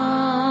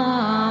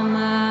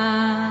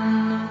 amen.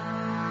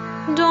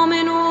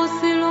 Dominus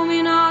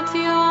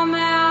illuminatio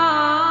mea,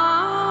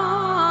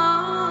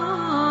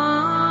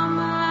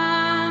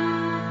 amen.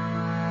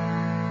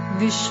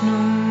 Vishnu,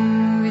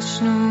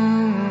 Vishnu,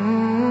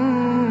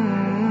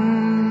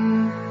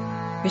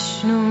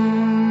 Vishnu,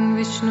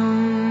 Vishnu.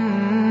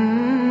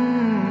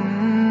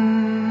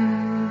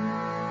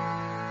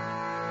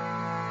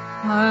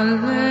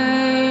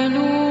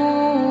 Hallelujah,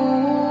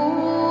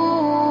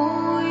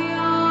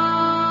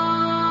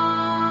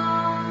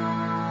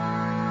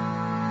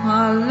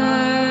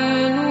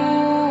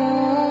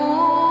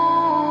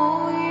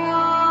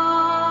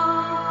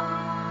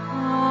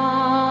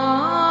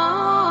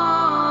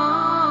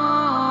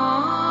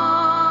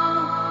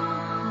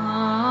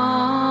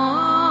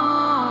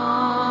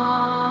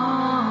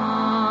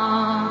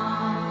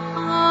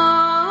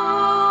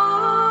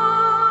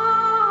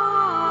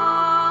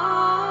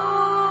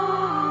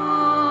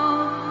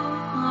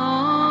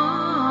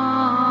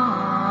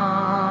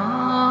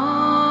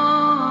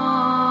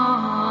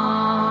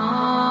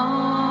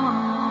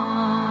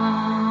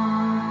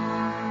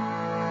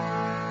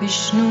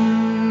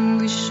 Vishnu,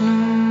 Vishnu,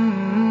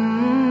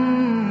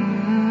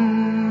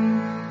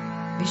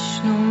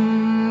 Vishnu,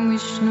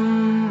 Vishnu,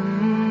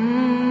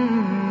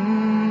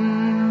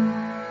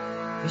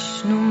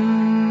 Vishnu,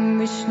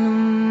 Vishnu.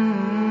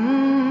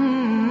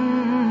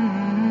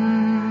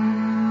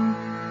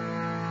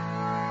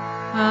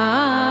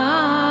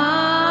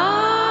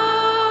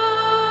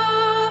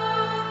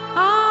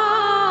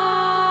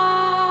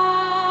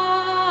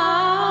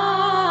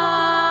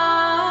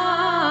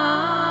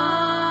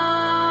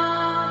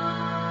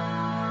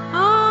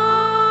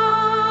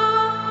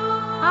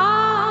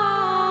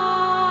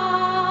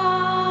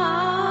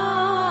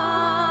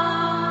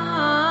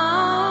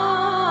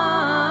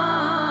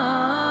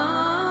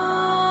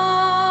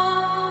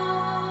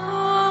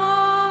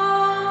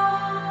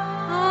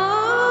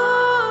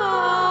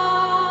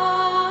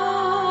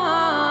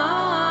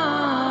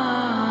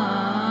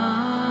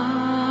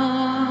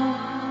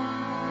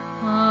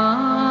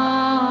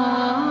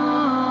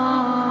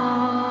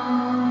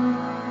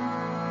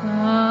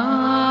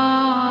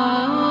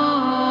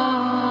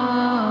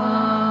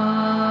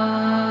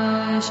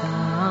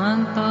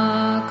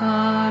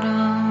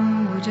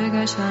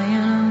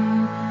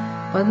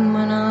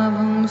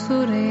 पद्मनाभं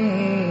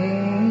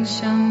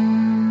सुरेशम्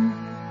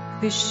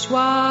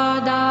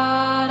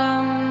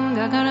विश्वाधारं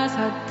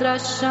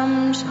गगनसदृशं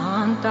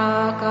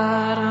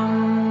शान्ताकारं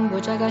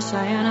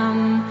भुजगशयनं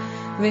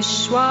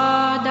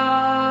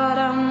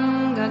विश्वाधारं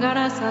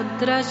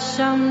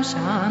गगनसदृशं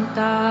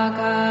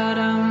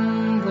शान्ताकारं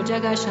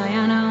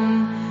भुजगशयनं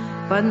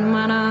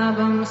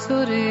पद्मनाभं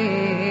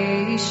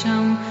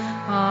सुरेशम्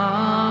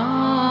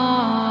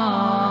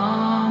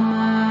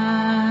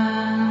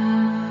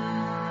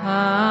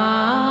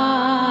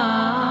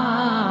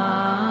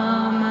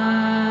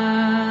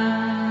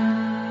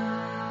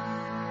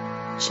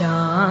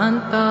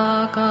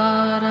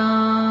शान्ताकारं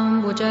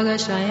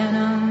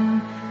भुजगशयनं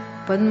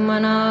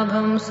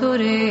पद्मनाभं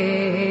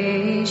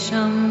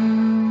सुरेशम्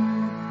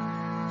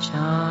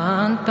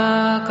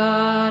शान्ताकारं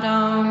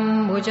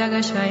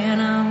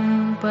भुजगशयनं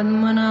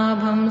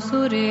पद्मनाभं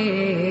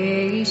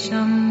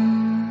सुरेशम्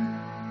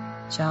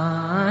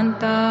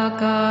शान्ताकारं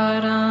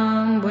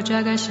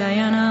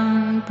भुजगशयनं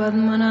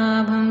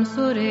पद्मनाभं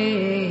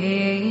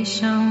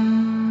सुरेशम्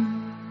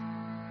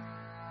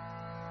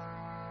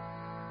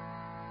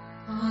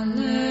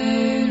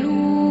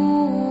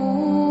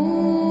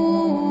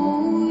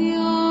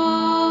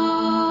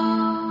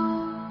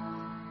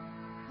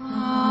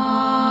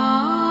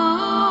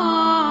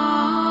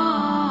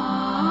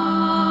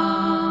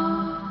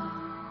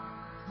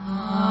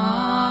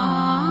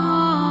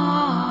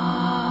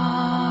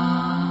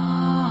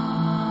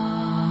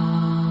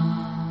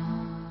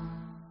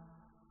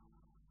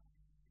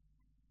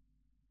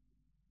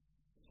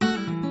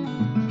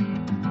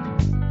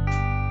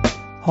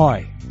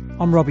Hi,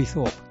 I'm Robbie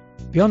Thorpe.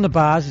 Beyond the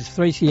Bars is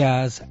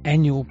 3CR's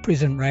annual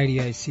prison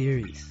radio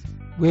series,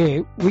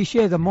 where we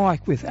share the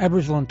mic with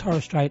Aboriginal and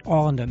Torres Strait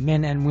Islander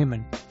men and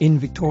women in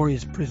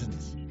Victoria's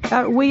prisons.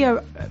 We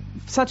are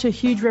such a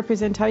huge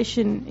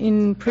representation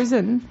in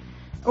prison,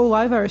 all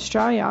over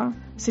Australia.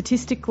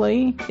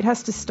 Statistically, it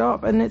has to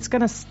stop, and it's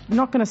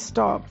not going to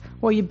stop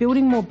while you're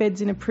building more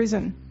beds in a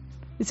prison.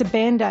 It's a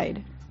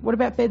Band-Aid. What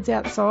about beds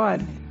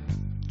outside?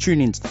 Tune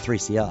in to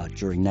 3CR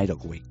during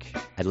NAIDOC week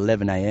at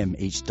 11 a.m.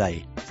 each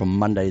day from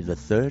Monday the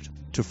 3rd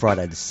to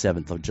Friday the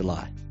 7th of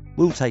July.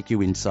 We'll take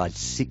you inside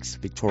 6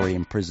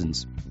 Victorian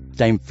prisons: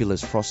 Dame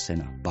Phyllis Frost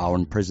Centre,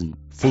 Barwon Prison,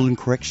 Fulham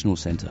Correctional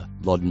Centre,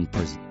 Loddon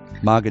Prison,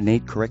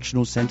 Marganeed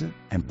Correctional Centre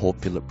and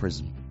Port Phillip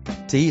Prison.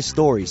 To hear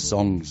stories,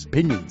 songs,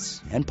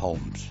 opinions and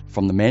poems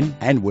from the men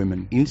and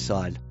women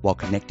inside while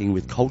connecting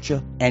with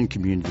culture and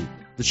community.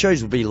 The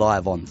shows will be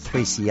live on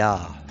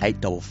 3CR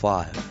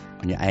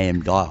 855 on your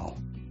AM dial,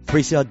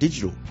 3CR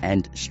Digital,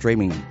 and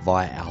streaming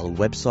via our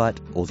website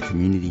or the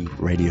Community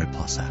Radio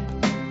Plus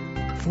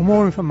app. For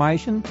more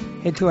information,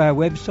 head to our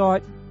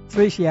website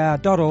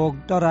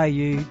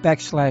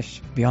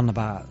 3cr.org.au/Beyond the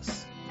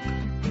Bars.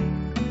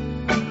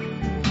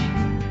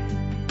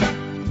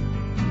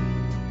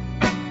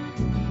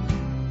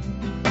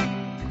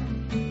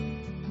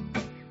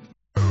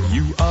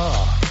 You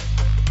are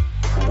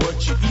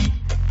what you eat,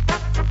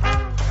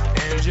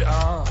 and you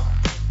are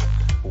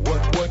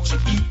what you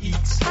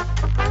eat,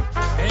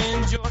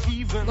 and you're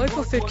even.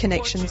 Local Food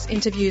Connections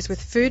interviews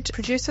with food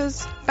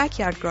producers,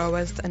 backyard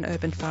growers and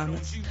urban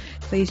farmers.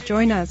 Please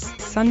join us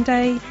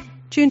Sunday,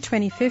 June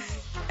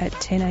 25th at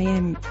 10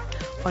 a.m.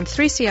 on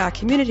 3CR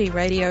Community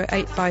Radio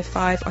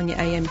 855 on your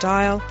AM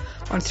dial,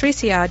 on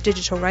 3CR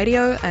Digital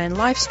Radio and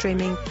live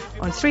streaming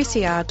on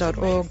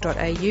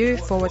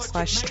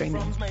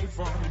 3cr.org.au/streaming.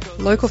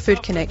 Local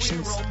Food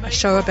Connections, a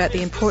show about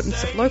the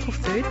importance of local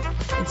food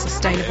in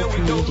sustainable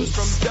communities.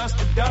 From dust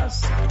to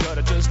dust, you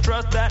gotta just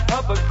trust that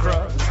upper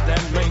crust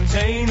and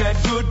maintain that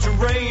good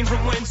terrain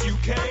from whence you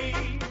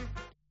came.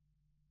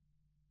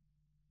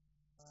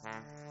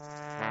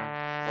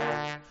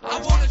 I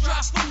wanna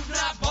drop food,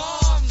 not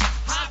bombs.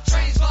 Hot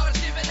trains,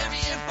 volunteering every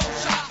info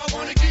shop. I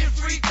wanna give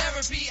free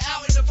therapy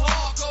out in the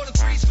park. Go to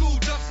 3 school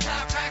dumps and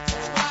have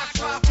practical squats.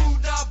 Try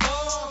food, not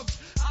bombs.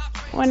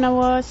 When I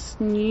was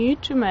new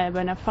to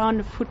Melbourne, I found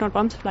a Food Not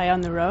Bombs flyer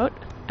on the road,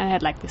 and I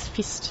had like this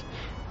fist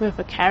with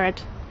a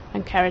carrot,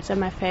 and carrots are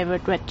my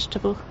favorite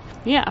vegetable.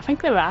 Yeah, I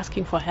think they were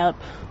asking for help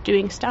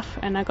doing stuff,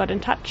 and I got in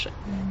touch.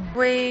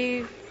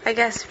 We, I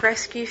guess,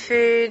 rescue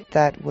food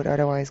that would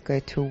otherwise go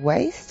to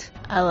waste.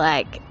 I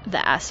like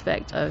the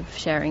aspect of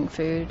sharing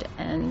food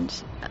and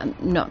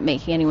not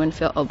making anyone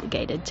feel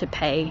obligated to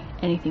pay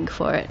anything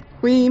for it.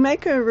 We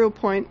make a real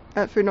point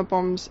at Food Not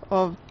Bombs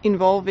of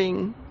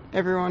involving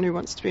everyone who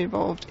wants to be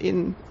involved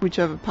in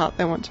whichever part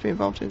they want to be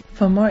involved in.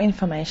 For more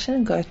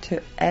information, go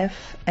to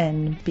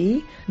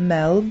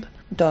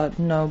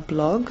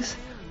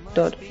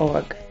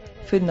fnbmelb.noblogs.org.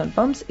 Food Not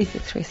Bombs is a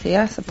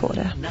 3CR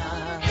supporter.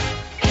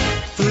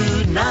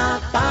 Food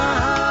Not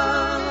Bombs.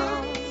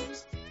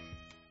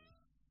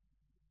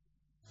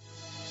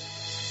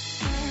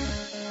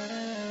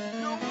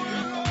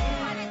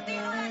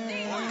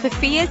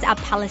 Keffiyehs are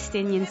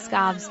Palestinian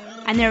scarves,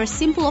 and they're a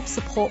symbol of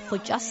support for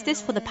justice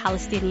for the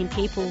Palestinian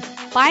people.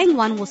 Buying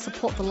one will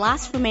support the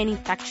last remaining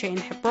factory in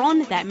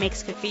Hebron that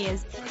makes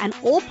keffiyehs, and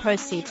all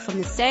proceeds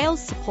from the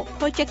sales support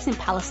projects in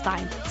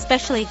Palestine,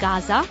 especially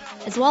Gaza,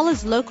 as well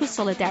as local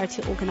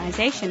solidarity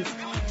organisations.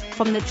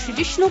 From the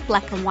traditional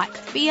black and white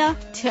keffiyeh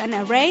to an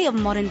array of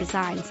modern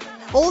designs,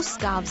 all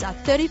scarves are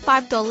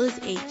 $35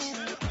 each.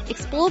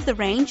 Explore the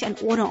range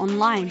and order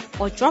online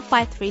or drop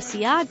by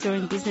 3CR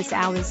during business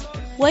hours.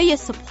 We're your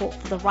support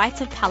for the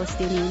rights of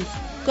Palestinians.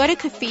 Go to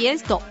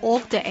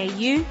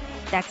keffiyehs.org.au,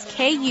 that's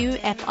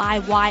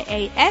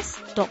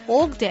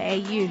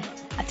KUFIYAS.org.au,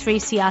 a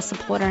 3CR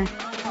supporter.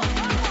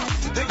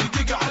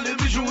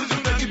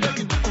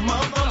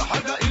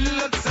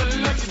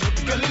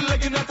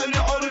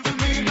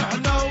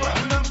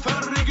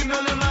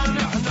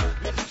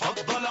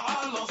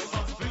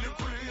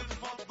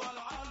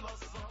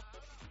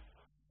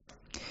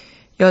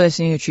 You're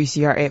listening to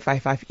 3CR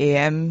 855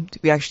 AM.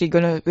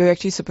 We're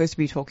actually supposed to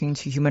be talking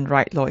to Human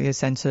Rights Lawyer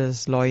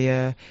Centre's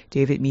lawyer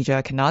David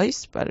Mija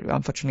Canalis, but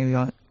unfortunately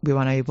we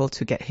weren't able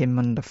to get him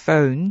on the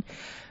phone.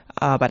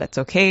 But that's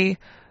okay.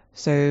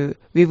 So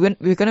we're going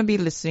to be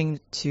listening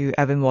to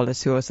Evan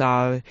Wallace, who was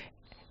our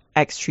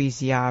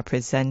ex-3CR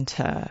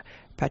presenter.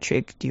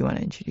 Patrick, do you want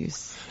to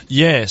introduce?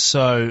 Yeah,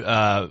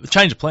 so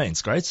change of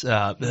plans, Grace.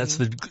 That's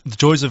the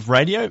joys of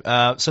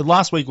radio. So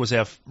last week was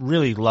our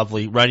really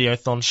lovely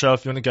Radiothon show.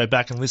 If you want to go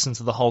back and listen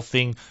to the whole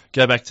thing,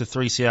 go back to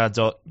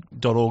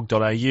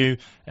 3cr.org.au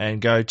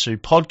and go to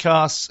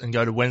podcasts and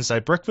go to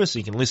Wednesday Breakfast.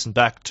 You can listen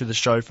back to the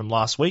show from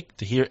last week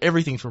to hear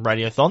everything from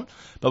Radiothon.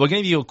 But we're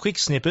going to give you a quick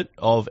snippet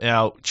of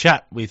our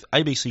chat with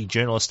ABC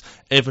journalist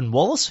Evan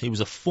Wallace. He was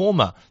a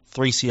former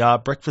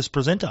 3CR breakfast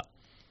presenter.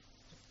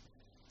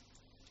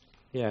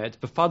 Yeah, it's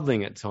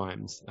befuddling at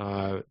times,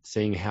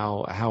 seeing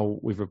how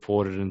we've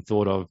reported and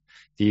thought of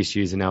the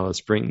issues in Alice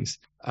Springs.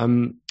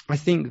 I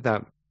think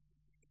that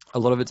a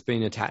lot of it's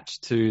been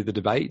attached to the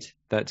debate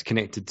that's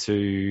connected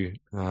to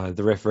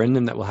the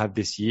referendum that we'll have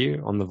this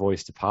year on the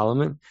voice to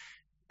Parliament,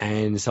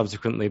 and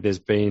subsequently there's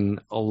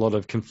been a lot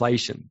of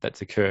conflation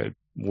that's occurred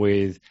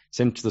with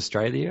Central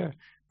Australia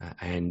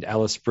and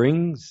Alice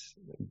Springs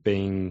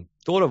being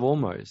thought of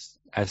almost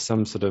as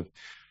some sort of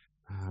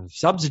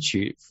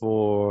substitute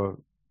for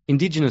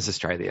Indigenous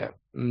Australia.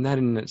 And that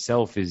in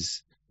itself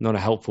is not a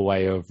helpful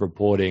way of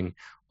reporting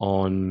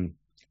on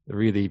the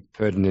really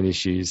pertinent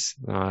issues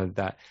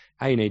that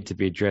need to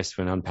be addressed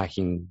when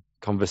unpacking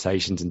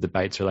conversations and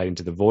debates relating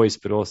to the voice,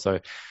 but also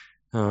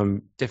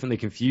definitely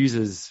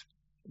confuses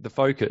the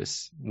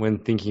focus when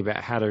thinking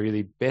about how to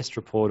really best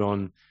report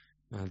on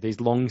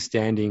these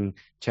long-standing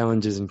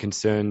challenges and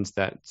concerns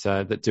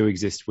that do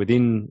exist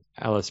within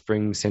Alice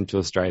Springs,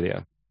 Central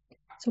Australia.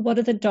 So what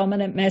are the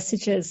dominant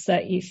messages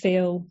that you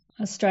feel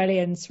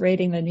Australians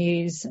reading the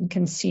news and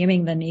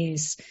consuming the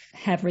news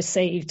have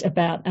received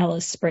about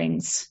Alice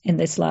Springs in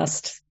this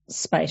last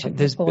spate of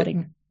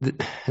reporting?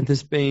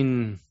 There's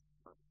been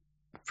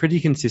a pretty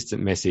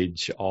consistent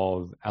message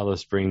of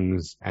Alice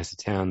Springs as a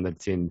town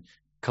that's in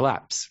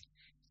collapse,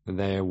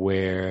 there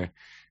where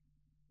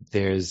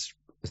there's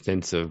a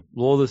sense of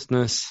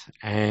lawlessness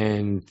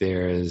and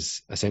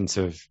there's a sense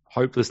of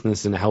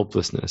hopelessness and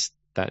helplessness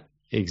that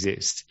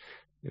exists.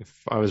 If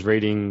I was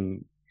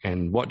reading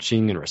and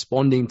watching and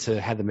responding to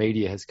how the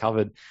media has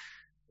covered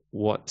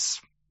what's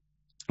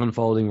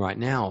unfolding right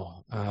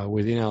now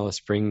within Alice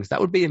Springs, that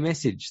would be a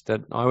message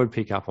that I would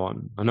pick up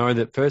on. I know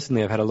that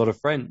personally I've had a lot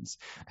of friends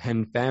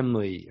and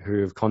family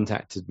who have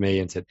contacted me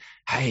and said,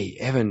 "Hey,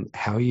 Evan,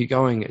 how are you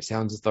going? It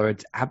sounds as though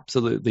it's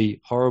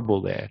absolutely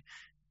horrible there."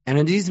 And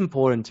it is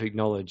important to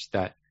acknowledge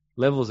that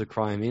levels of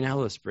crime in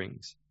Alice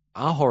Springs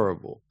are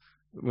horrible.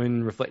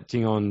 When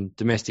reflecting on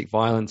domestic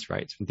violence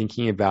rates, when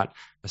thinking about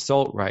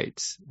assault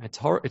rates, it's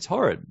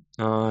horrid.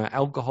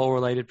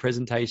 Alcohol-related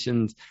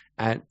presentations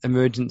at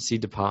emergency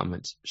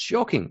departments,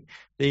 shocking.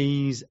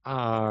 These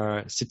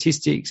are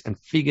statistics and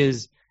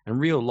figures and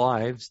real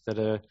lives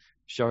that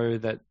show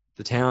that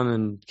the town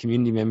and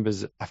community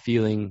members are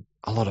feeling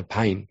a lot of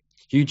pain,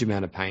 huge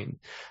amount of pain.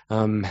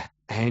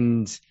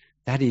 And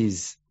that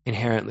is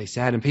inherently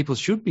sad, and people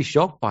should be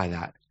shocked by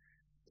that.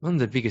 One of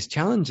the biggest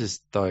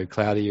challenges, though,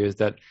 Claudia, is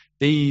that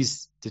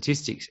these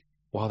statistics,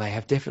 while they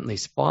have definitely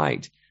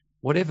spiked,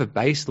 whatever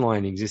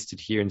baseline existed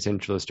here in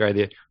Central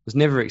Australia was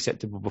never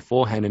acceptable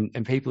beforehand,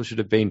 and people should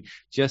have been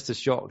just as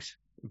shocked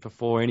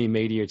before any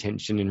media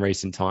attention in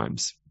recent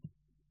times.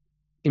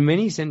 In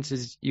many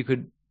senses, you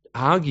could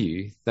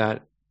argue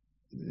that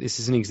this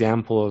is an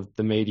example of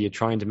the media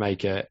trying to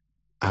make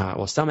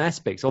or some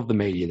aspects of the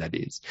media, that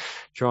is,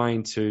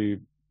 trying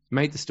to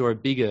make the story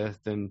bigger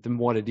than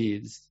what it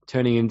is,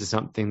 turning into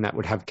something that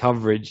would have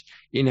coverage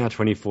in our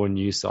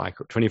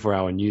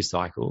 24-hour news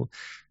cycle,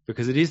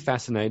 because it is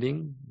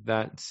fascinating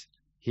that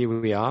here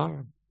we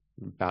are,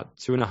 about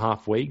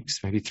 2.5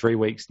 weeks, maybe 3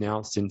 weeks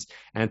now, since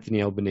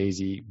Anthony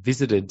Albanese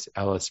visited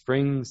Alice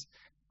Springs,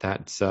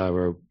 that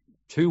were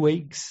 2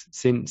 weeks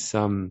since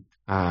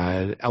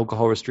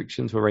alcohol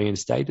restrictions were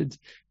reinstated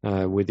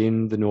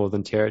within the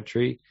Northern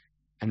Territory,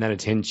 and that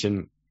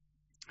attention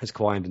has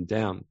quieted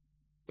down.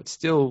 But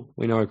still,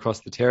 we know across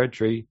the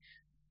Territory,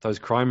 those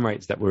crime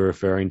rates that we're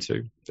referring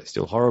to, they're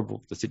still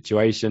horrible. The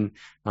situation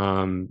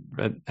and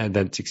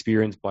that's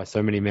experienced by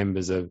so many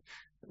members of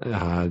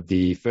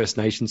the First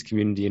Nations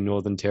community in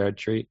Northern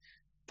Territory,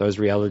 those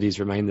realities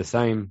remain the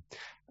same,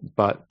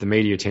 but the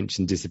media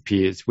attention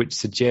disappears, which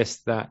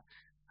suggests that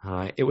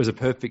it was a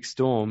perfect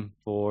storm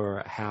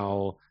for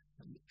how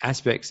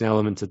aspects and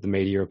elements of the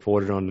media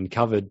reported on and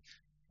covered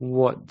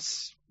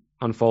what's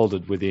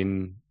unfolded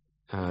within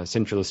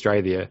Central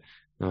Australia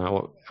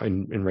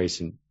in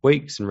recent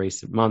weeks and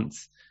recent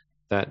months,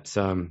 that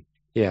an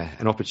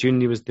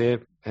opportunity was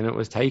there and it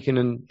was taken,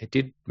 and it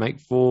did make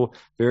for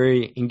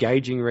very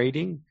engaging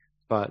reading,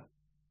 but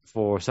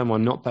for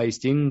someone not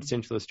based in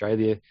Central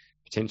Australia,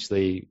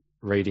 potentially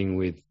reading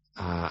with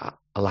a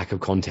lack of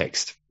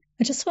context.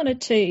 I just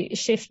wanted to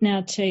shift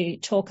now to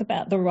talk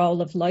about the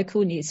role of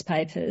local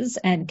newspapers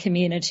and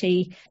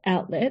community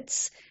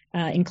outlets,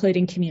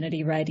 including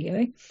community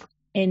radio,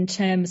 in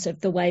terms of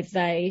the way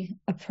they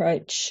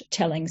approach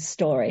telling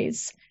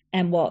stories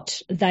and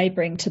what they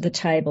bring to the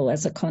table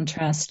as a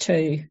contrast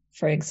to,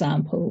 for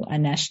example, a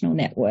national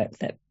network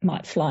that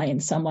might fly in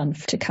someone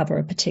to cover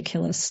a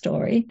particular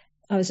story.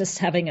 I was just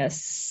having a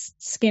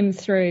skim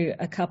through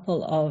a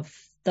couple of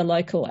the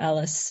local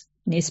Alice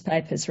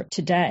newspapers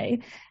today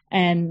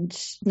and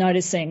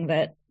noticing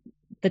that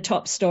the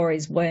top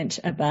stories weren't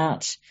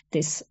about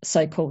this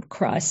so-called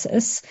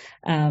crisis.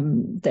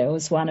 There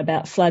was one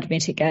about flood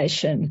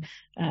mitigation,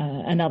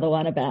 another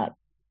one about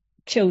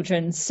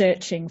children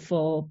searching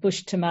for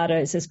bush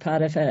tomatoes as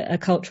part of a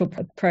cultural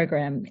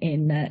program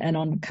in an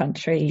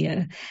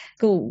on-country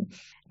school.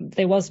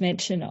 There was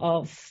mention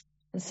of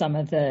some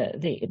of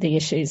the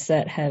issues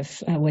that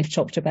we've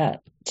talked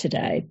about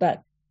today,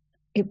 but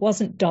it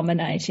wasn't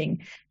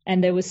dominating,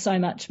 and there was so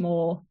much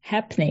more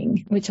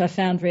happening, which I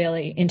found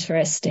really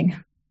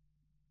interesting.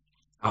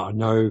 Oh,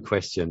 no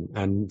question.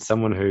 And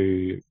someone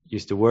who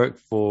used to work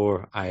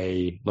for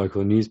a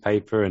local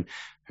newspaper and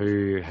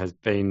who has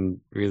been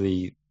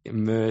really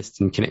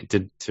immersed and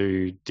connected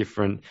to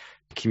different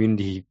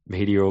community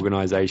media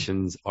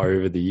organisations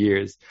over the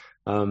years.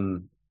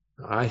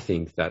 I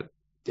think that,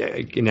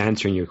 in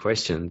answering your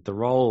question, the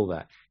role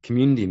that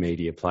community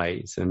media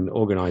plays and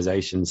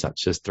organisations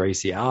such as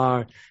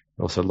 3CR,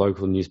 also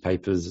local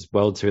newspapers as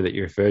well too that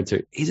you referred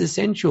to, is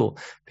essential.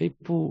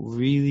 People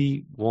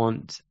really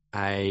want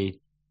to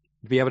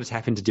be able to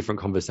tap into different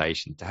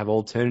conversations, to have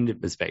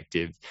alternative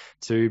perspectives,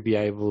 to be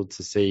able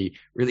to see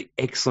really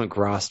excellent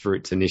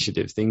grassroots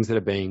initiatives, things that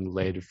are being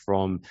led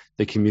from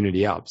the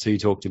community up. So you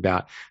talked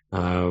about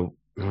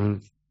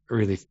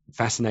really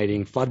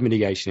fascinating flood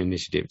mitigation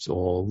initiatives,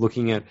 or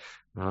looking at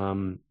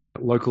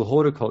local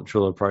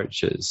horticultural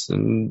approaches,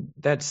 and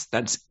that's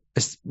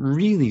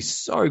really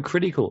so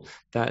critical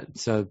that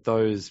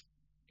those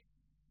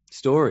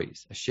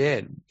stories are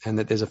shared, and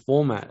that there's a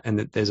format and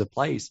that there's a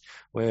place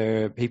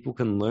where people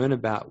can learn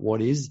about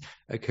what is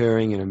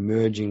occurring and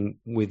emerging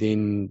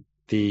within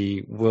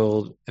the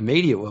world,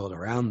 immediate world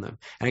around them,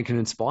 and it can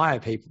inspire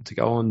people to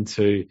go on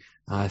to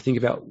think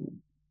about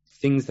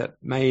things that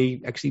may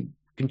actually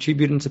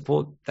contribute and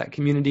support that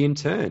community in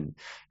turn.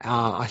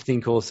 I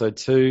think also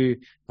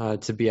too,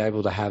 to be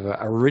able to have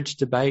a rich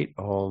debate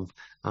of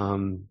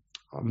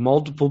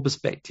multiple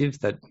perspectives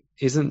that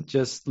isn't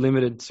just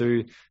limited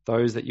to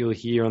those that you'll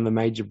hear on the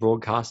major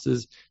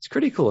broadcasters. It's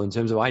critical in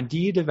terms of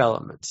idea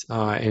development,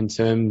 in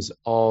terms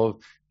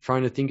of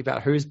trying to think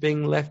about who's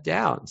being left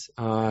out.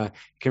 Can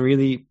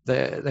really,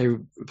 they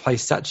play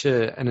such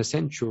an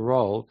essential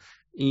role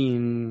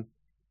in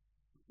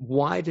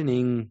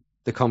widening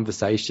the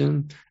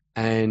conversation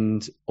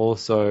and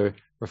also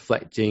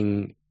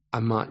reflecting a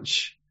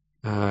much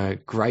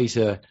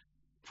greater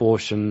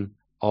portion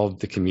of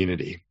the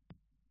community.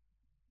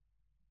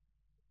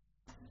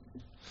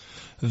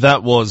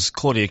 That was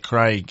Claudia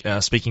Craig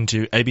speaking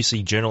to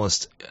ABC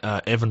journalist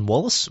Evan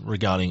Wallace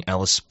regarding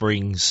Alice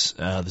Springs,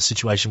 the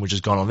situation which has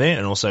gone on there,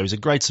 and also he's a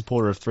great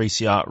supporter of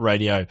 3CR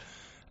Radio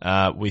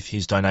with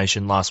his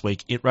donation last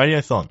week at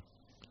Radiothon.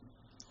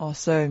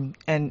 Awesome.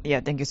 And yeah,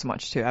 thank you so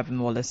much to Evan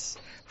Wallace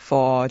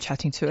for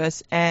chatting to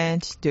us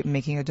and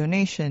making a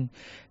donation.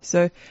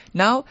 So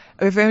now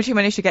we've actually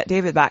managed to get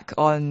David back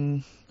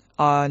on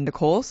the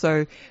call.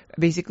 So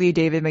basically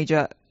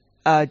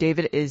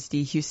David is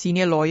the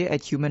senior lawyer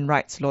at Human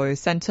Rights Lawyers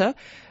Centre,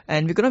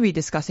 and we're going to be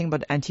discussing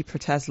about the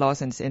anti-protest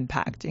laws and its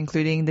impact,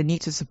 including the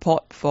need to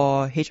support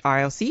for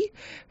HRLC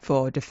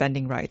for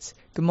defending rights.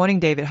 Good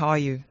morning, David. How are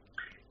you?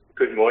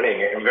 Good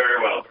morning. I'm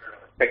very well.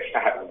 Thanks for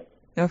having me.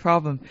 No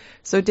problem.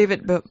 So,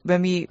 David,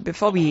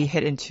 before we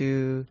head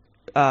into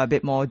a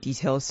bit more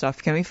detailed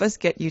stuff, can we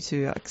first get you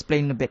to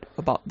explain a bit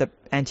about the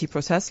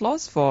anti-protest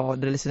laws for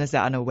the listeners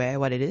that are unaware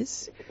what it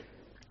is?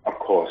 Of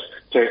course.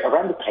 So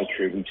around the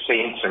country, we've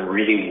seen some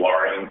really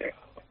worrying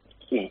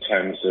in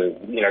terms of,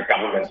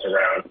 governments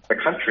around the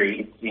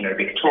country,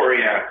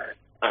 Victoria,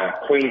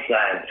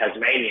 Queensland,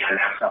 Tasmania,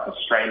 now South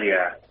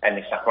Australia and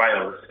New South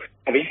Wales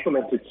have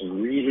implemented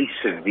some really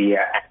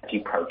severe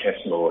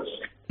anti-protest laws.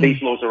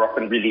 These laws are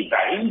often really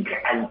vague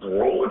and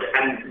broad,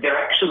 and they're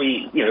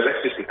actually,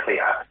 let's just be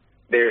clear,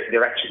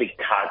 they're actually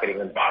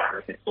targeting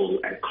environmental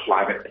and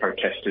climate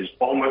protesters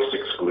almost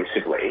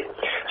exclusively.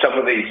 Some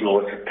of these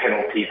laws have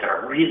penalties that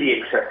are really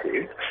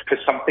excessive for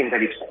something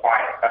that is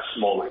quite a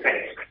small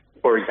offence.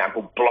 For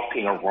example,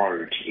 blocking a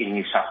road in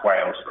New South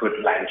Wales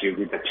could land you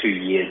with a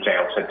 2-year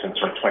jail sentence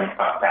or a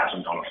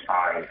 $25,000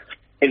 fine.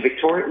 In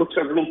Victoria, it looks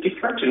a little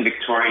different. In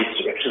Victoria,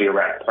 it's actually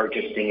around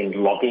protesting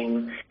in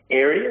logging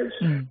areas.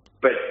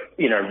 But,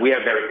 we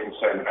are very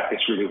concerned about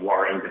this really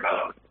worrying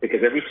development,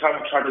 because every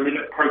time we try to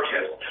limit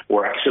protest,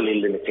 we're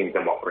actually limiting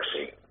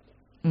democracy.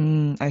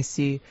 I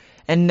see.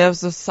 And there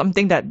was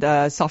something that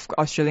the South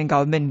Australian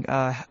government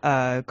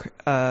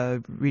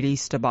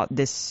released about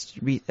this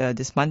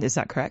month. Is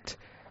that correct?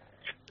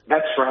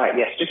 That's right,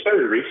 yes. Just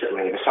very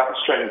recently, the South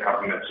Australian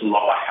government's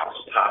lower house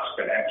passed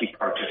an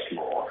anti-protest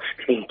law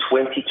in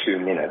 22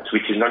 minutes,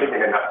 which is not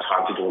even enough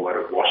time to do a lot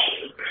of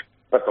washing.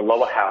 But the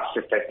lower house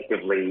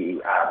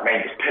effectively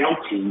made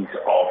penalties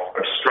of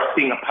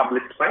obstructing a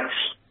public place.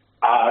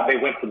 They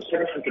went from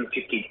 $750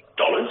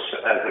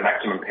 as the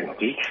maximum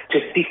penalty to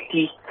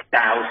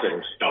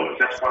 $50,000.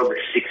 That's over a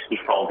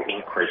 60-fold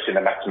increase in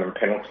the maximum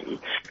penalty,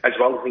 as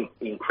well as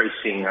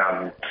increasing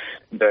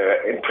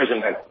the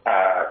imprisonment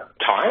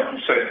time.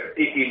 So,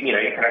 you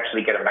can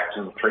actually get a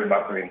maximum 3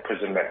 months of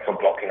imprisonment for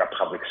blocking a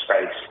public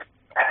space.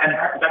 And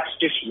that's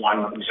just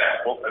one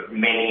example of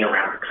many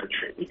around the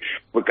country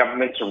where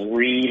governments are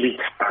really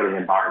targeting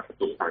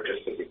environmental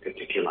protesters in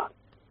particular.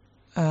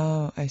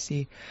 Oh, I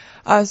see.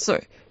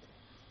 Sorry,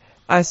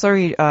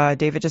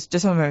 David, just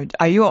a moment.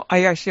 Are you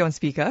actually on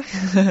speaker?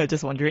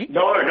 Just wondering.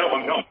 No,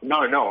 I'm not. No,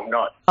 I'm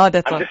not. Oh,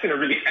 that's I'm just in a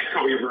really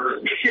echoey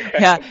room.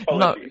 Yeah,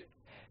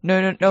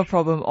 no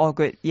problem. All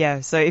good. Yeah.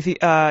 So if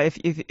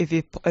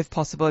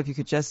possible, if you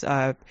could just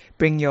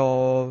bring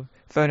your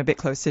phone a bit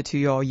closer to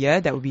your ear,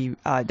 that would be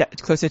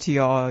closer to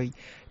your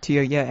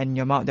ear and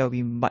your mouth. That would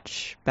be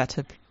much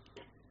better.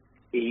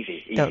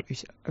 Easy. That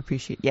would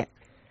appreciate. Yeah.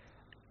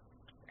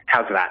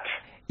 How's that?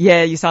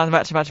 Yeah, you sound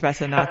much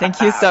better now. Thank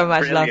you so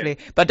much, Brilliant. lovely.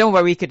 But don't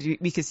worry,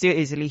 we could still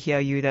easily hear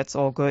you. That's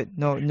all good.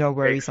 No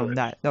worries on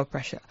that. No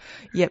pressure.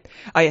 Yep.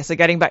 Oh yeah. So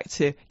getting back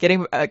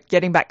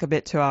a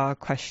bit to our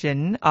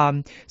question.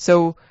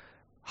 So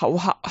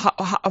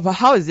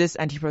how is this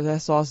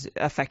anti-protest laws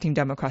affecting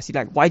democracy?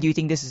 Like, why do you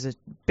think this is a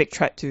big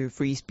threat to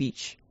free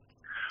speech?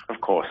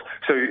 Of course.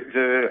 So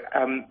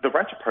the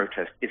right to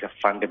protest is a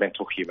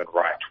fundamental human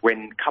right.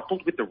 When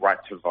coupled with the right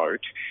to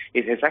vote,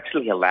 it has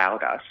actually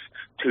allowed us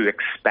to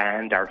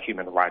expand our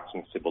human rights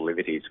and civil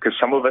liberties, because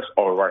some of us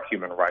owe our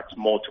human rights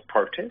more to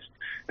protest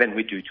than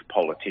we do to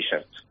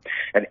politicians.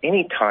 And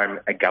any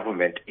time a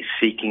government is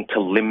seeking to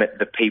limit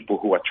the people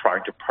who are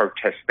trying to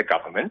protest the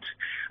government,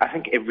 I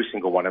think every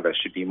single one of us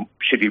should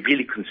be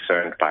really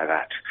concerned by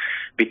that,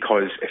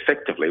 because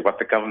effectively what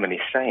the government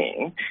is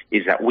saying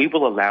is that we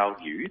will allow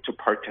you to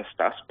protest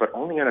us, but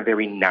only on a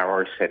very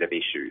narrow set of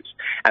issues.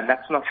 And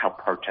that's not how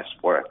protest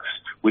works.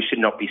 We should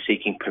not be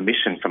seeking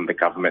permission from the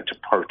government to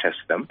protest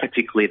them,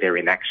 particularly their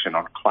inaction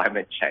on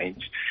climate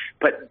change.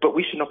 But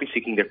we should not be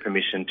seeking their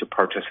permission to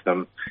protest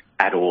them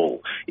at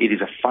all. It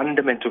is a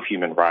fundamental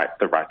human right,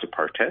 the right to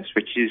protest,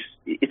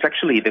 it's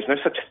actually, there's no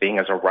such thing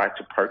as a right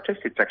to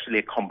protest. It's actually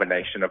a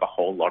combination of a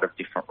whole lot of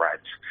different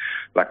rights,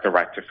 like the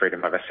right to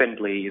freedom of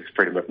assembly,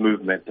 freedom of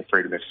movement, the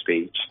freedom of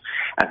speech.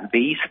 And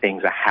these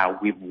things are how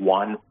we've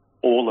won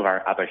all of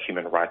our other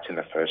human rights in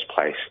the first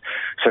place.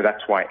 So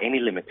that's why any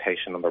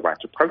limitation on the right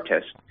to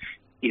protest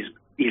is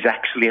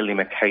actually a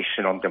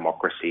limitation on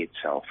democracy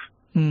itself.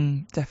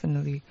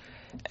 Definitely.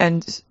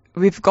 And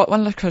we've got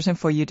one last question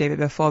for you, David,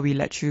 before we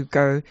let you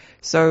go.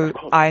 So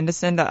I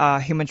understand that our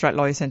Human Rights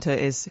Lawyer Centre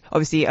is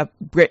obviously a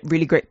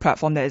really great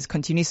platform that is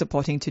continually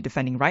supporting to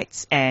defending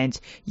rights. And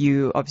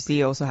you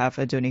obviously also have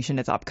a donation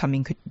that's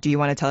upcoming. Do you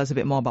want to tell us a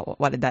bit more about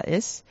what that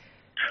is?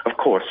 Of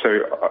course. So,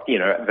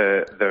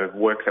 the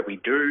work that we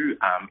do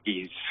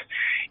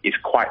is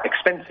quite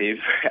expensive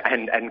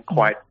and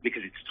quite,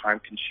 because it's time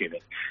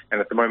consuming.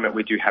 And at the moment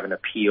we do have an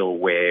appeal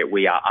where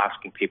we are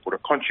asking people to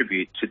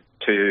contribute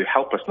to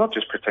help us not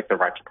just protect the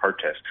right to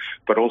protest,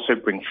 but also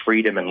bring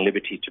freedom and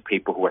liberty to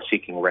people who are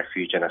seeking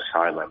refuge and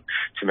asylum,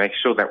 to make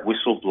sure that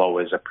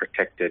whistleblowers are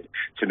protected,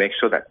 to make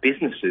sure that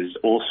businesses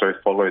also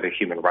follow the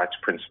human rights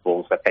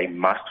principles that they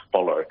must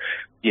follow,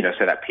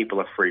 so that people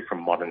are free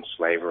from modern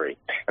slavery.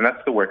 And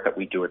that's the work that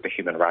we do at the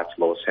Human Rights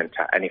Law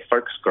Centre. And if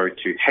folks go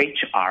to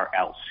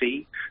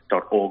hrlc.org.au,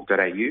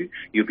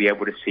 you'll be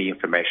able to see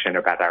information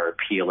about our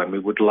appeal. And we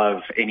would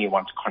love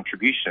anyone's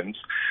contributions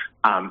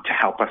to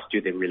help us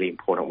do the really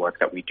important work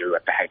that we do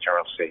at the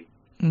HRLC.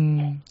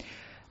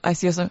 I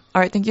see. Awesome.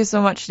 All right. Thank you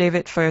so much,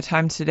 David, for your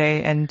time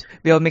today. And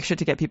we'll make sure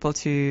to get people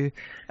to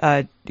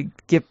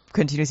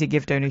continuously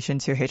give donation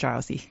to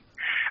HRLC.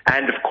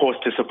 And, of course,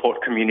 to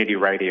support community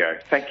radio.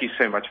 Thank you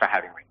so much for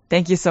having me.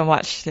 Thank you so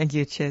much. Thank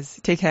you. Cheers.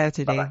 Take care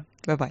today. Bye-bye.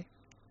 Bye-bye.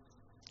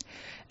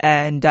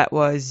 And that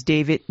was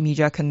David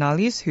Mija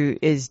Canales, who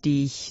is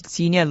the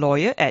senior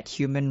lawyer at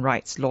Human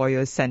Rights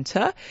Lawyer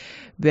Centre,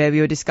 where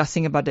we were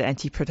discussing about the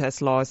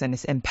anti-protest laws and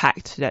its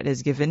impact that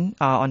is given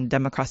on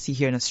democracy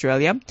here in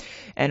Australia.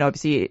 And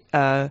obviously,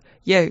 HRLC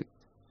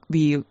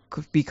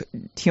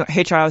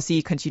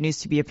continues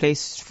to be a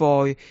place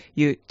for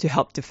you to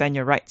help defend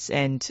your rights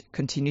and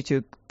continue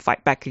to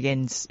fight back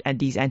against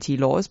these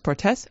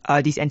anti-protest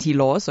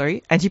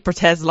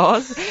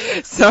laws.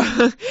 So,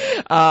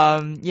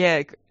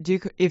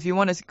 if you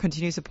want to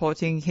continue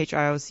supporting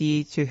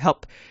HRLC to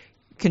help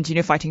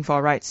continue fighting for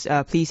our rights,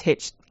 please head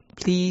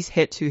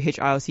to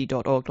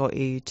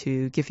hrlc.org.au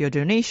to give your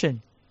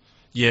donation.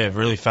 Yeah,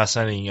 really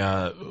fascinating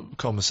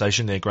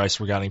conversation there,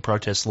 Grace, regarding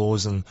protest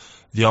laws and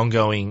the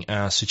ongoing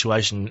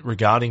situation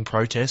regarding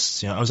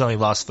protests. It was only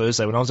last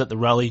Thursday when I was at the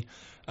rally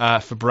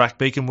for Barak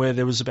Beacon where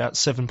there was about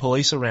 7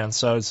 police around.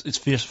 So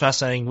it's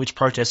fascinating which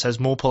protest has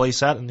more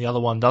police at and the other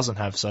one doesn't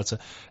have. So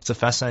it's a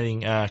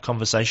fascinating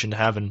conversation to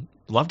have, and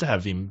love to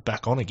have him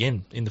back on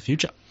again in the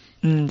future.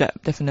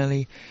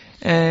 Definitely.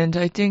 And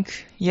I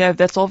think,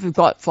 that's all we've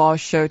got for our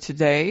show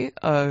today.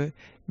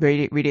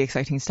 Really, really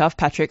exciting stuff.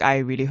 Patrick, I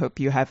really hope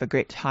you have a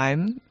great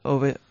time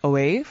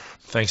away.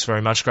 Thanks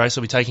very much, Grace.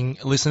 I'll be taking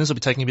a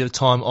bit of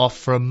time off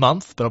for a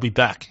month, but I'll be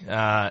back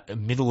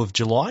middle of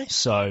July.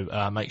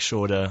 So make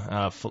sure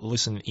to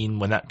listen in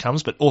when that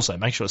comes, but also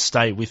make sure to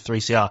stay with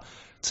 3CR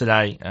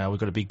today. We've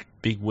got a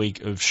big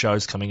week of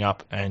shows coming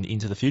up and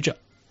into the future.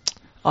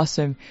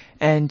 Awesome.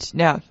 And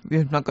now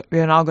we're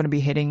now going to be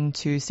heading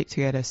to Stick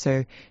Together.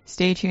 So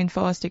stay tuned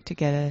for Stick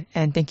Together.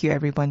 And thank you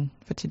everyone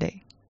for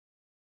today.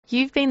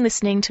 You've been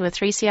listening to a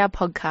 3CR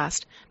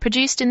podcast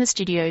produced in the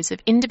studios of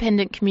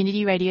independent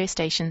community radio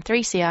station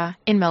 3CR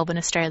in Melbourne,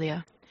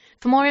 Australia.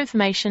 For more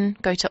information,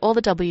 go to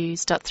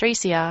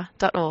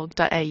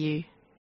allthews.3cr.org.au.